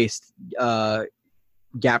zone based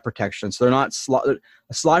gap protection. So they're not a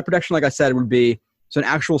slide protection, like I said, would be. So an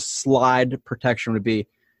actual slide protection would be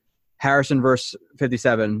Harrison versus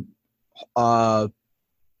 57,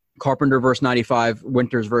 Carpenter versus 95,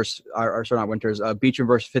 Winters versus Beachum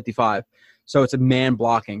versus 55. So it's a man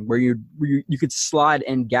blocking where you could slide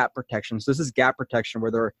in gap protection. So this is gap protection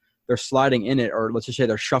where they're sliding in it, or let's just say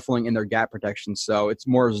they're shuffling in their gap protection. So it's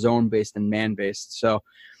more zone based than man based. So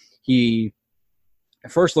he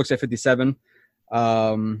at first looks at 57.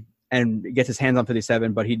 And gets his hands on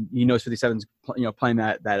 57, but he knows 57's playing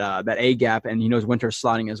that A gap, and he knows Winters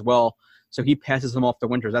sliding as well. So he passes him off to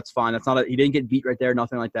Winters. That's fine. He didn't get beat right there,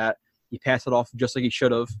 nothing like that. He passed it off just like he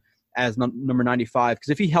should have as number 95.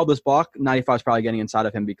 Because if he held this block, 95 is probably getting inside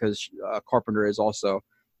of him, because Carpenter is also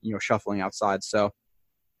shuffling outside. So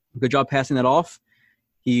good job passing that off.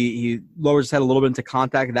 He lowers his head a little bit into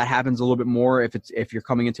contact. That happens a little bit more if you're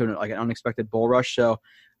coming into an unexpected bull rush. So.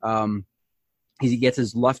 He gets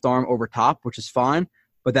his left arm over top, which is fine.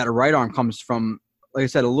 But that right arm comes from, like I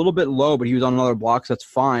said, a little bit low, but he was on another block, so that's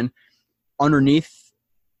fine. Underneath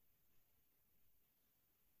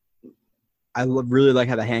really like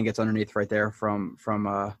how the hand gets underneath right there from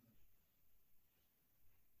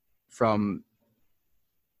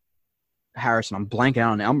Harrison. I'm blanking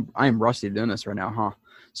out on it. I am rusty doing this right now, huh?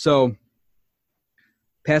 So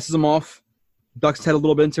passes him off, ducks his head a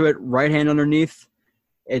little bit into it, right hand underneath.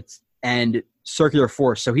 And circular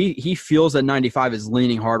force. So he feels that 95 is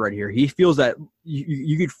leaning hard right here. He feels that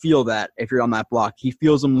you could feel that if you're on that block. He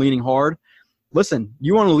feels him leaning hard. Listen,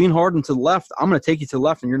 you want to lean hard into the left, I'm going to take you to the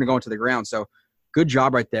left and you're going to go into the ground. So good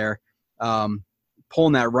job right there.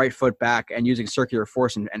 Pulling that right foot back and using circular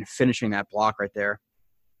force and finishing that block right there.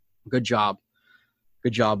 Good job.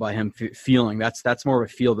 Good job by him feeling. That's more of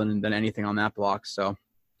a feel than anything on that block. So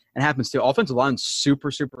it happens too. Offensive line is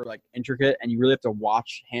super, super like intricate, and you really have to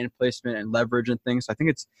watch hand placement and leverage and things. So I think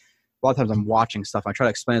it's a lot of times I'm watching stuff. I try to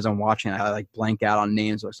explain as I'm watching. I like blank out on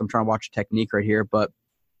names. So I'm trying to watch technique right here. But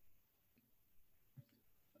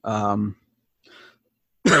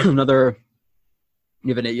another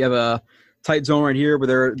you have a tight zone right here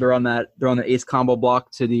where they're on the ace combo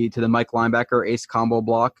block to the Mike linebacker, ace combo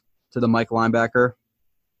block to the Mike linebacker,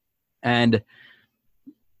 and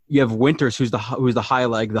you have Winters who's the high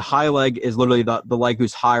leg. The high leg is literally the leg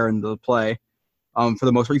who's higher in the play. For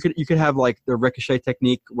the most part, you could have like the ricochet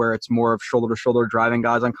technique where it's more of shoulder to shoulder driving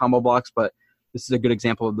guys on combo blocks, but this is a good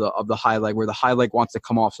example of the high leg where the high leg wants to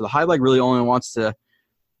come off. So the high leg really only wants to,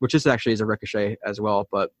 which this actually is a ricochet as well,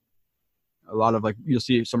 but a lot of like you'll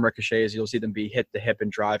see some ricochets, you'll see them be hit the hip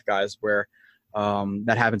and drive guys where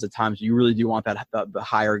that happens at times. You really do want that the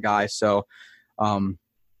higher guy. So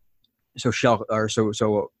so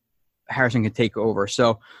Harrison can take over.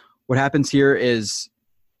 So what happens here is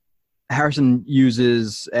Harrison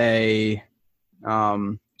uses a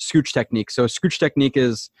scooch technique. So scooch technique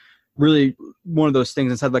is really one of those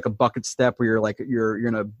things instead of like a bucket step where you're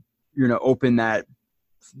gonna open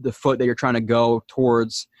the foot that you're trying to go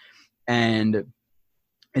towards, and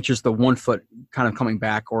it's just the one foot kind of coming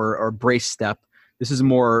back or brace step. This is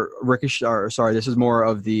more this is more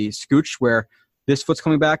of the scooch where this foot's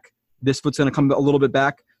coming back, this foot's going to come a little bit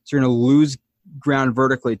back. So you're going to lose ground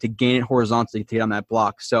vertically to gain it horizontally to get on that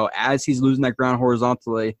block. So as he's losing that ground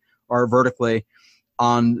horizontally or vertically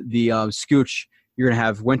on the scooch, you're going to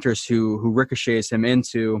have Winters who ricochets him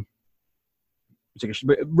into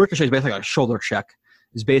ricochet is basically like a shoulder check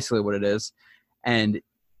is basically what it is. And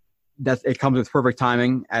it comes with perfect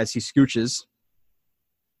timing as he scooches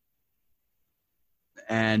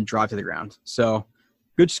and drive to the ground. So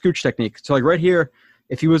good scooch technique. So like right here,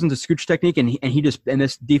 if he wasn't the scooch technique and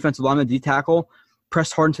this defensive lineman D tackle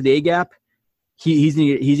pressed hard into the A gap, he's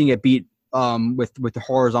gonna get beat with the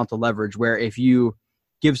horizontal leverage. Where if you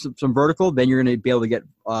give some vertical, then you're gonna be able to get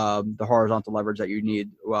the horizontal leverage that you need.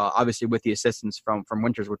 Well, obviously with the assistance from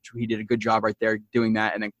Winters, which he did a good job right there doing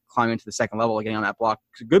that, and then climbing to the second level, getting on that block.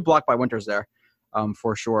 It's a good block by Winters there,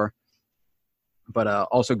 for sure. But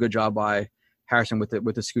also good job by Harrison with the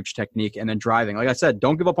scooch technique and then driving. Like I said,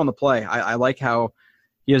 don't give up on the play. I like how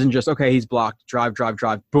he isn't just, okay, he's blocked, drive,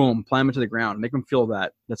 boom, plant him into the ground, make him feel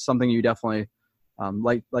that. That's something you definitely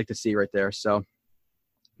like to see right there. So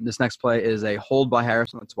this next play is a hold by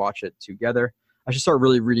Harrison. Let's watch it together. I should start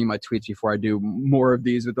really reading my tweets before I do more of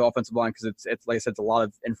these with the offensive line because it's like I said, it's a lot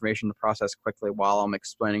of information to process quickly while I'm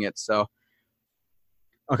explaining it. So,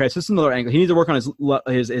 okay, so this is another angle. He needs to work on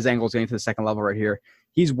his angles getting to the second level right here.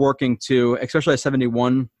 He's working to, especially at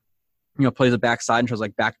 71, plays a backside and tries to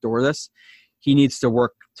like backdoor this. He needs to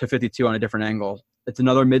work to 52 on a different angle. It's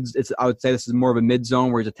another I would say this is more of a mid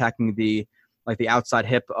zone where he's attacking the outside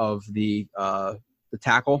hip of the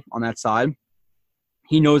tackle on that side.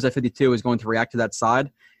 He knows that 52 is going to react to that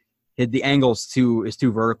side. The angle is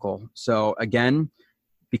too vertical. So again,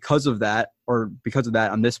 because of that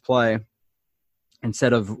on this play,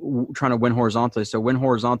 instead of trying to win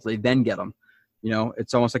horizontally, then get him.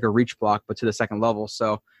 It's almost like a reach block, but to the second level.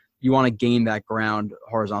 So you want to gain that ground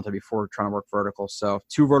horizontally before trying to work vertical. So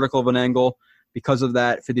too vertical of an angle. Because of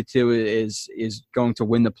that, 52 is going to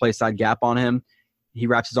win the play side gap on him. He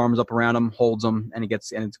wraps his arms up around him, holds him, and it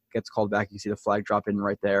gets called back. You see the flag drop in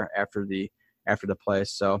right there after the play.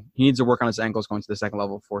 So he needs to work on his ankles going to the second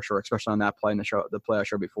level for sure, especially on that play in the play I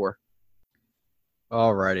showed before.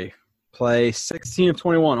 Alrighty. Play 16 of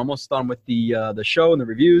 21. Almost done with the show and the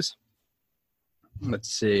reviews. Let's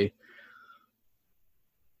see.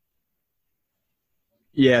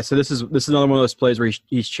 Yeah, so this is another one of those plays where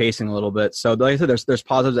he's chasing a little bit. So like I said, there's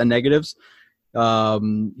positives and negatives.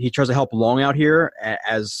 He tries to help Long out here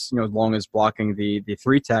as Long is blocking the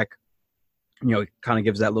 3-tech. Kind of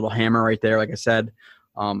gives that little hammer right there, like I said,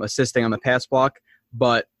 assisting on the pass block.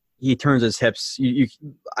 But he turns his hips.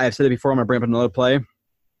 I've said it before. I'm gonna bring up another play.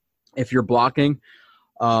 If you're blocking,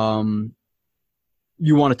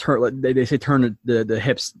 you want to turn. They say turn the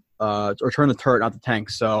hips or turn the turret, not the tank.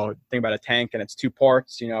 So think about a tank, and it's two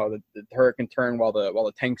parts. The turret can turn while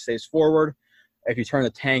the tank stays forward. If you turn the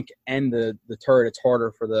tank and the turret, it's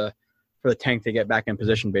harder for the tank to get back in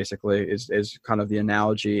position. Basically, is kind of the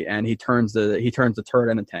analogy. And he turns the turret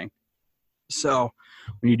and the tank. So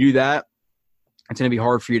when you do that, it's going to be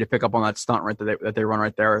hard for you to pick up on that stunt right that they run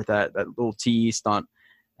right there, that little TE stunt.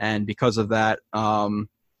 And because of that,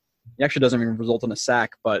 it actually doesn't even result in a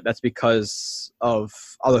sack, but that's because of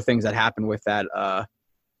other things that happen with that,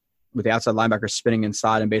 with the outside linebacker spinning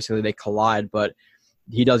inside, and basically they collide. But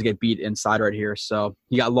he does get beat inside right here, so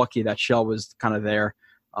he got lucky that Shell was kind of there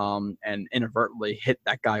and inadvertently hit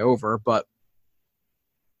that guy over. But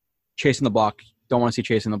chasing the block, don't want to see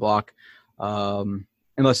chasing the block.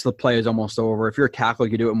 Unless the play is almost over. If you're a tackle,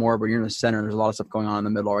 you can do it more, but you're in the center, there's a lot of stuff going on in the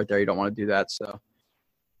middle right there. You don't want to do that. So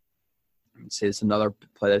let's see, it's another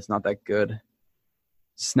play that's not that good.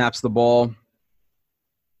 Snaps the ball.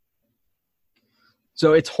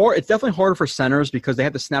 So it's hard. It's definitely harder for centers because they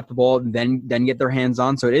have to snap the ball and then get their hands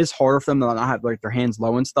on. So it is harder for them to not have like their hands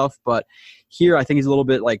low and stuff. But here, I think he's a little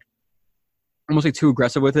bit like almost like too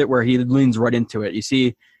aggressive with it, where he leans right into it. You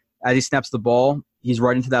see, as he snaps the ball, he's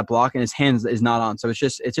right into that block, and his hands is not on. So it's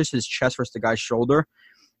just his chest versus the guy's shoulder,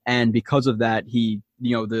 and because of that, he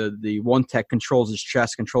the one tech controls his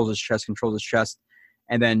chest,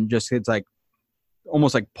 and then just it's like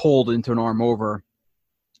almost like pulled into an arm over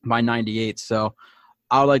by 98. So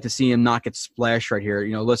I would like to see him not get splashed right here.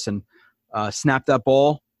 Listen, snap that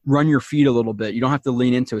ball, run your feet a little bit. You don't have to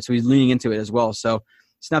lean into it. So he's leaning into it as well. So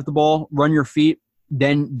snap the ball, run your feet,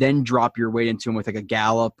 then drop your weight into him with like a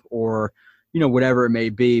gallop or whatever it may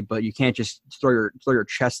be. But you can't just throw your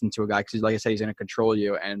chest into a guy because, like I said, he's going to control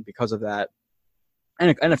you. And because of that,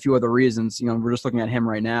 and a few other reasons, we're just looking at him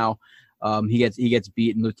right now. He gets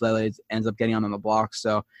beat, and Lutulele ends up getting on the block.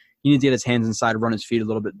 So he needs to get his hands inside, run his feet a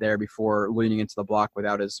little bit there before leaning into the block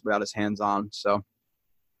without his hands on. So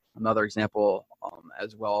another example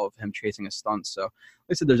as well of him chasing a stunt. So like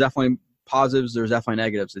I said, there's definitely positives, there's definitely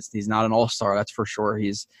negatives. He's not an all-star, that's for sure.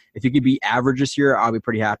 If he could be average this year, I'll be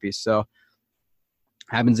pretty happy. So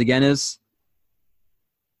happens again is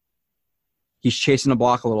he's chasing the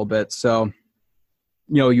block a little bit. So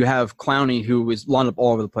you have Clowney, who is lined up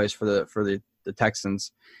all over the place for the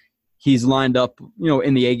Texans. He's lined up,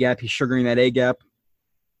 in the A gap. He's sugaring that A gap,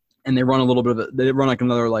 and they run a little bit of it. They run like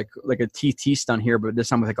another like a TT stunt here, but this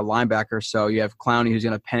time with like a linebacker. So you have Clowney who's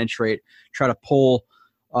going to penetrate, try to pull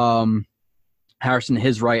Harrison to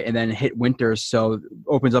his right, and then hit Winters. So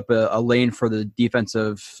opens up a lane for the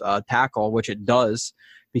defensive tackle, which it does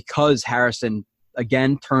because Harrison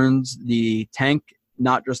again turns the tank,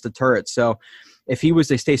 not just the turret. So if he was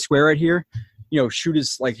to stay square right here,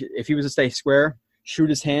 if he was to stay square, shoot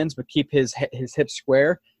his hands, but keep his hips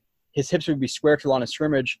square. His hips would be square to the line of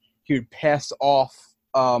scrimmage. He would pass off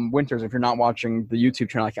Winters. If you're not watching the YouTube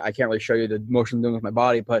channel, I can't really show you the motion I'm doing with my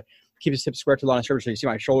body, but keep his hips square to the line of scrimmage. So you see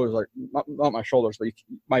my shoulders, like not my shoulders,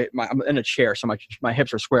 but I'm in a chair, so my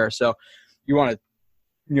hips are square. So you want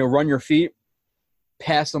to run your feet,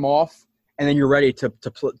 pass them off, and then you're ready to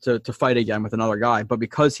fight again with another guy. But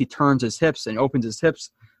because he turns his hips and opens his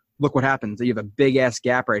hips, look what happens. You have a big-ass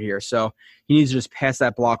gap right here. So he needs to just pass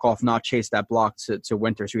that block off, not chase that block to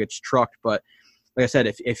Winters, who gets trucked. But like I said,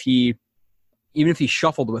 if he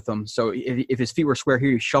shuffled with them, so if his feet were square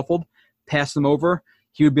here, he shuffled, passed them over,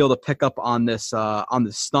 he would be able to pick up on this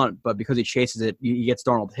stunt. But because he chases it, he gets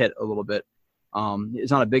Darnold hit a little bit.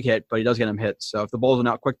 It's not a big hit, but he does get him hit. So if the ball's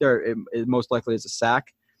out quick there, it most likely is a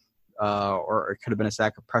sack. Or it could have been a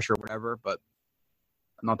sack of pressure or whatever, but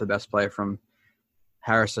not the best play from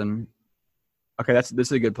Harrison. Okay, this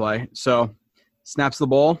is a good play. So snaps the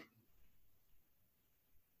ball.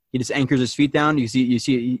 He just anchors his feet down. You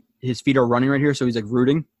see his feet are running right here, so he's like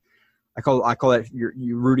rooting. I call that you're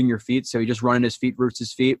rooting your feet. So he just running his feet, roots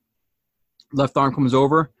his feet. Left arm comes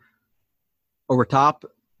over top.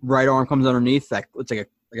 Right arm comes underneath. It's like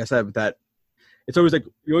I said with that. It's always like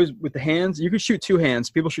you always with the hands. You could shoot two hands.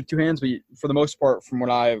 People shoot two hands, but for the most part, from what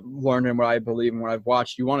I've learned and what I believe and what I've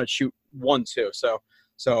watched, you want to shoot 1-2.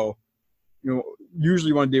 So usually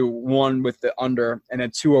you want to do one with the under and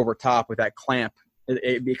then two over top with that clamp.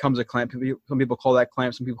 It becomes a clamp. Some people call that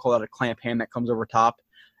clamp. Some people call that a clamp hand that comes over top,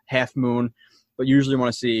 half moon. But usually you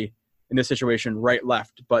want to see in this situation right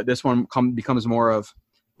left. But this one becomes more of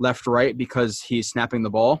left right because he's snapping the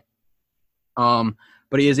ball.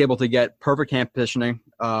 But he is able to get perfect hand positioning,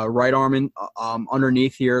 right arm in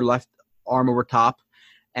underneath here, left arm over top,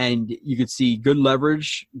 and you could see good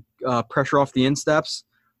leverage, pressure off the insteps,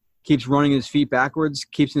 keeps running his feet backwards,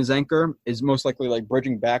 keeps in his anchor, is most likely like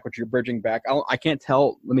bridging back, which you're bridging back. I can't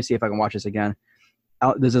tell. Let me see if I can watch this again.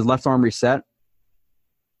 Does his left arm reset?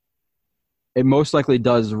 It most likely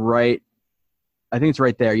does right. I think it's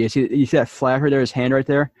right there. You see that flag right there, his hand right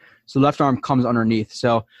there? So left arm comes underneath.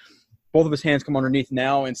 So both of his hands come underneath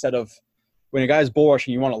now instead of when a guy's bull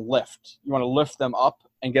rushing, you want to lift. You want to lift them up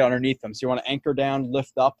and get underneath them. So you want to anchor down,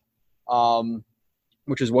 lift up,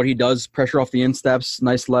 which is what he does. Pressure off the insteps,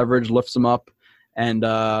 nice leverage, lifts him up. And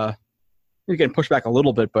you're getting pushed back a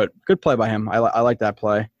little bit, but good play by him. I like that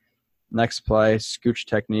play. Next play, scooch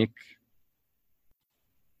technique.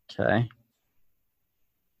 Okay.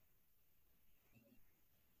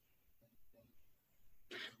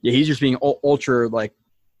 Yeah, he's just being ultra, like,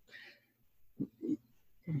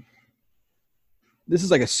 this is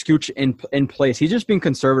like a scooch in place. He's just being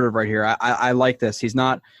conservative right here. I like this. He's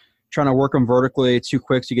not trying to work him vertically too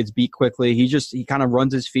quick so he gets beat quickly. He kind of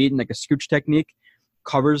runs his feet in like a scooch technique,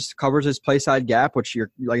 covers his play side gap, which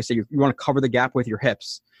like I said, you want to cover the gap with your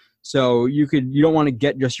hips. So you don't want to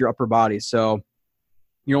get just your upper body. So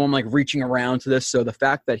you don't want like reaching around to this. So the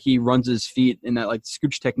fact that he runs his feet in that like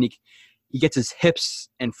scooch technique, he gets his hips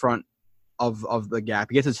in front of the gap.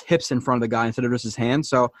 He gets his hips in front of the guy instead of just his hands.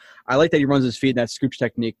 So I like that he runs his feet in that scooch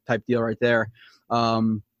technique type deal right there.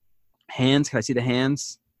 Hands, can I see the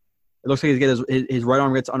hands? It looks like his right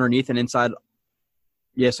arm gets underneath and inside.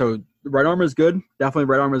 Yeah, so the right arm is good. Definitely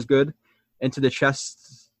right arm is good. Into the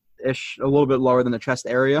chest-ish, a little bit lower than the chest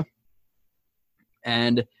area.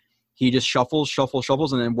 And he just shuffles,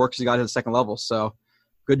 and then works his guy to the second level. So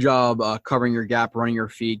good job covering your gap, running your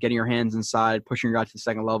feet, getting your hands inside, pushing your guy to the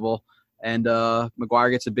second level. And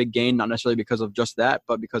McGuire gets a big gain, not necessarily because of just that,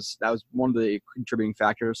 but because that was one of the contributing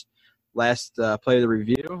factors. Last play of the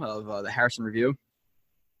review, of the Harrison review.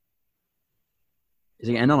 Is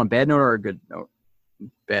he going to end on a bad note or a good note?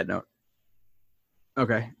 Bad note.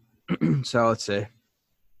 Okay. So let's see.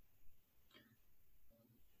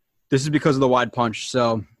 This is because of the wide punch.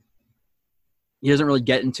 So he doesn't really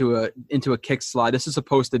get into a kick slide. This is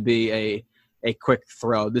supposed to be a quick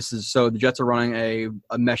throw. So the Jets are running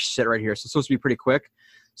a mesh sit right here. So it's supposed to be pretty quick.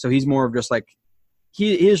 So he's more of just like,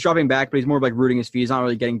 he is dropping back, but he's more of like rooting his feet. He's not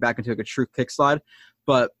really getting back into like a true kick slide.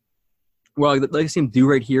 But what I'd like to see him do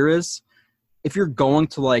right here is, if you're going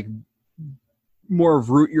to like more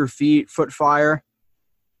of root your feet, foot fire,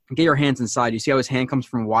 get your hands inside. You see how his hand comes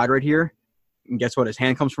from wide right here? And guess what? His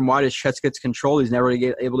hand comes from wide. His chest gets controlled. He's never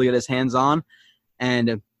able to get his hands on.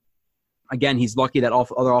 And again, he's lucky that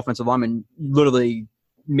other offensive linemen literally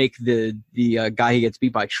make the guy he gets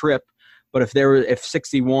beat by trip. But if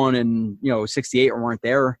 61 and 68 weren't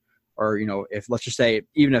there, or if let's just say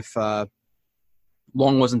even if Long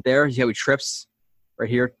wasn't there, you see how he trips right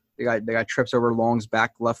here. The guy trips over Long's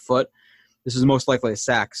back left foot. This is most likely a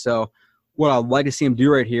sack. So what I'd like to see him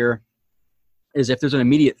do right here is, if there's an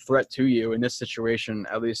immediate threat to you in this situation,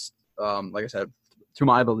 at least like I said, to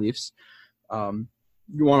my beliefs,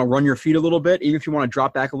 you want to run your feet a little bit. Even if you want to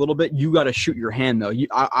drop back a little bit, you got to shoot your hand, though.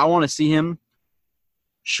 I want to see him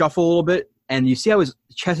shuffle a little bit. And you see how his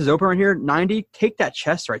chest is open right here? 90, take that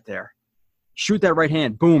chest right there. Shoot that right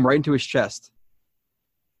hand. Boom, right into his chest.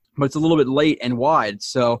 But it's a little bit late and wide.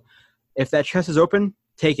 So if that chest is open,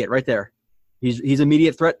 take it right there. He's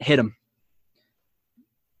immediate threat. Hit him.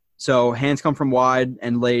 So hands come from wide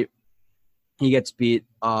and late. He gets beat.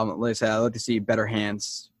 Like I said, I'd like to see better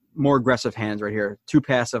hands, more aggressive hands right here. Too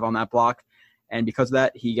passive on that block. And because of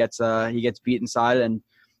that, he gets beat inside. And,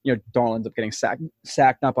 Darnold ends up getting sacked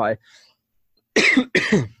not by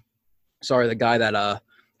sorry, the guy that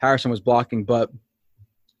Harrison was blocking, but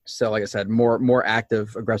still, like I said, more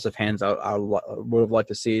active, aggressive hands I would have liked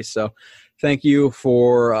to see. So thank you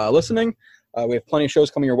for listening. We have plenty of shows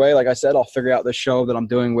coming your way. Like I said, I'll figure out the show that I'm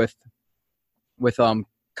doing with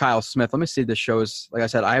Kyle Smith. Let me see the shows. Like I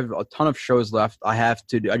said, I have a ton of shows left. I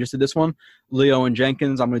just did this one, Leo and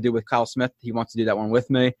Jenkins. I'm going to do with Kyle Smith. He wants to do that one with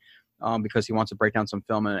me because he wants to break down some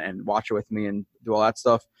film and watch it with me and do all that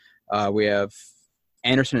stuff. We have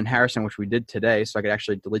Anderson and Harrison, which we did today, so I could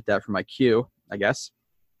actually delete that from my queue, I guess.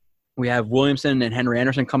 We have Williamson and Henry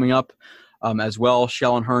Anderson coming up as well.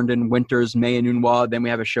 Shell and Herndon, Winters, May and Unwa. Then we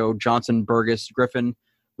have a show, Johnson, Burgess, Griffin.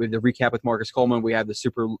 We have the recap with Marcus Coleman. We have the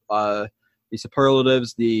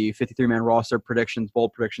superlatives, the 53-man roster predictions,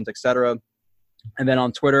 bold predictions, etc. And then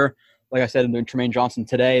on Twitter, like I said, I'm doing Tremaine Johnson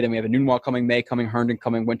today. Then we have a Unwa coming, May coming, Herndon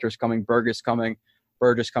coming, Winters coming, Burgess coming,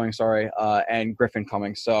 and Griffin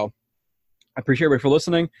coming. So I appreciate everybody for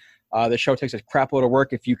listening. The show takes a crap load of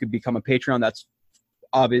work. If you could become a Patreon, that's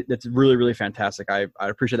really, really fantastic. I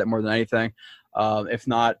appreciate that more than anything. If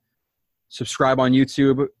not, subscribe on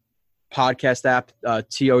YouTube. podcast app,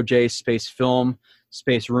 TOJ space film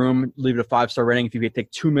space room. Leave it a 5-star rating. If you could take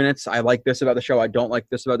 2 minutes, I like this about the show, I don't like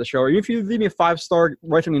this about the show. Or if you leave me a 5-star,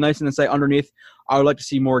 write something nice and then say underneath, I would like to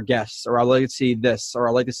see more guests, or I'd like to see this, or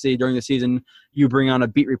I'd like to see during the season you bring on a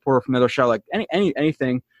beat reporter from another show. Like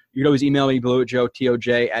anything. You can always email me,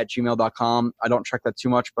 bluejoetoj@gmail.com. I don't check that too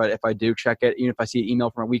much, but if I do check it, even if I see an email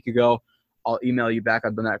from a week ago, I'll email you back.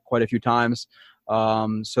 I've done that quite a few times.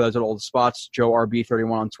 So those are all the spots.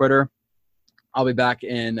 JoeRB31 on Twitter. I'll be back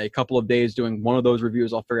in a couple of days doing one of those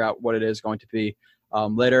reviews. I'll figure out what it is going to be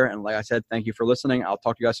later. And like I said, thank you for listening. I'll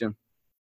talk to you guys soon.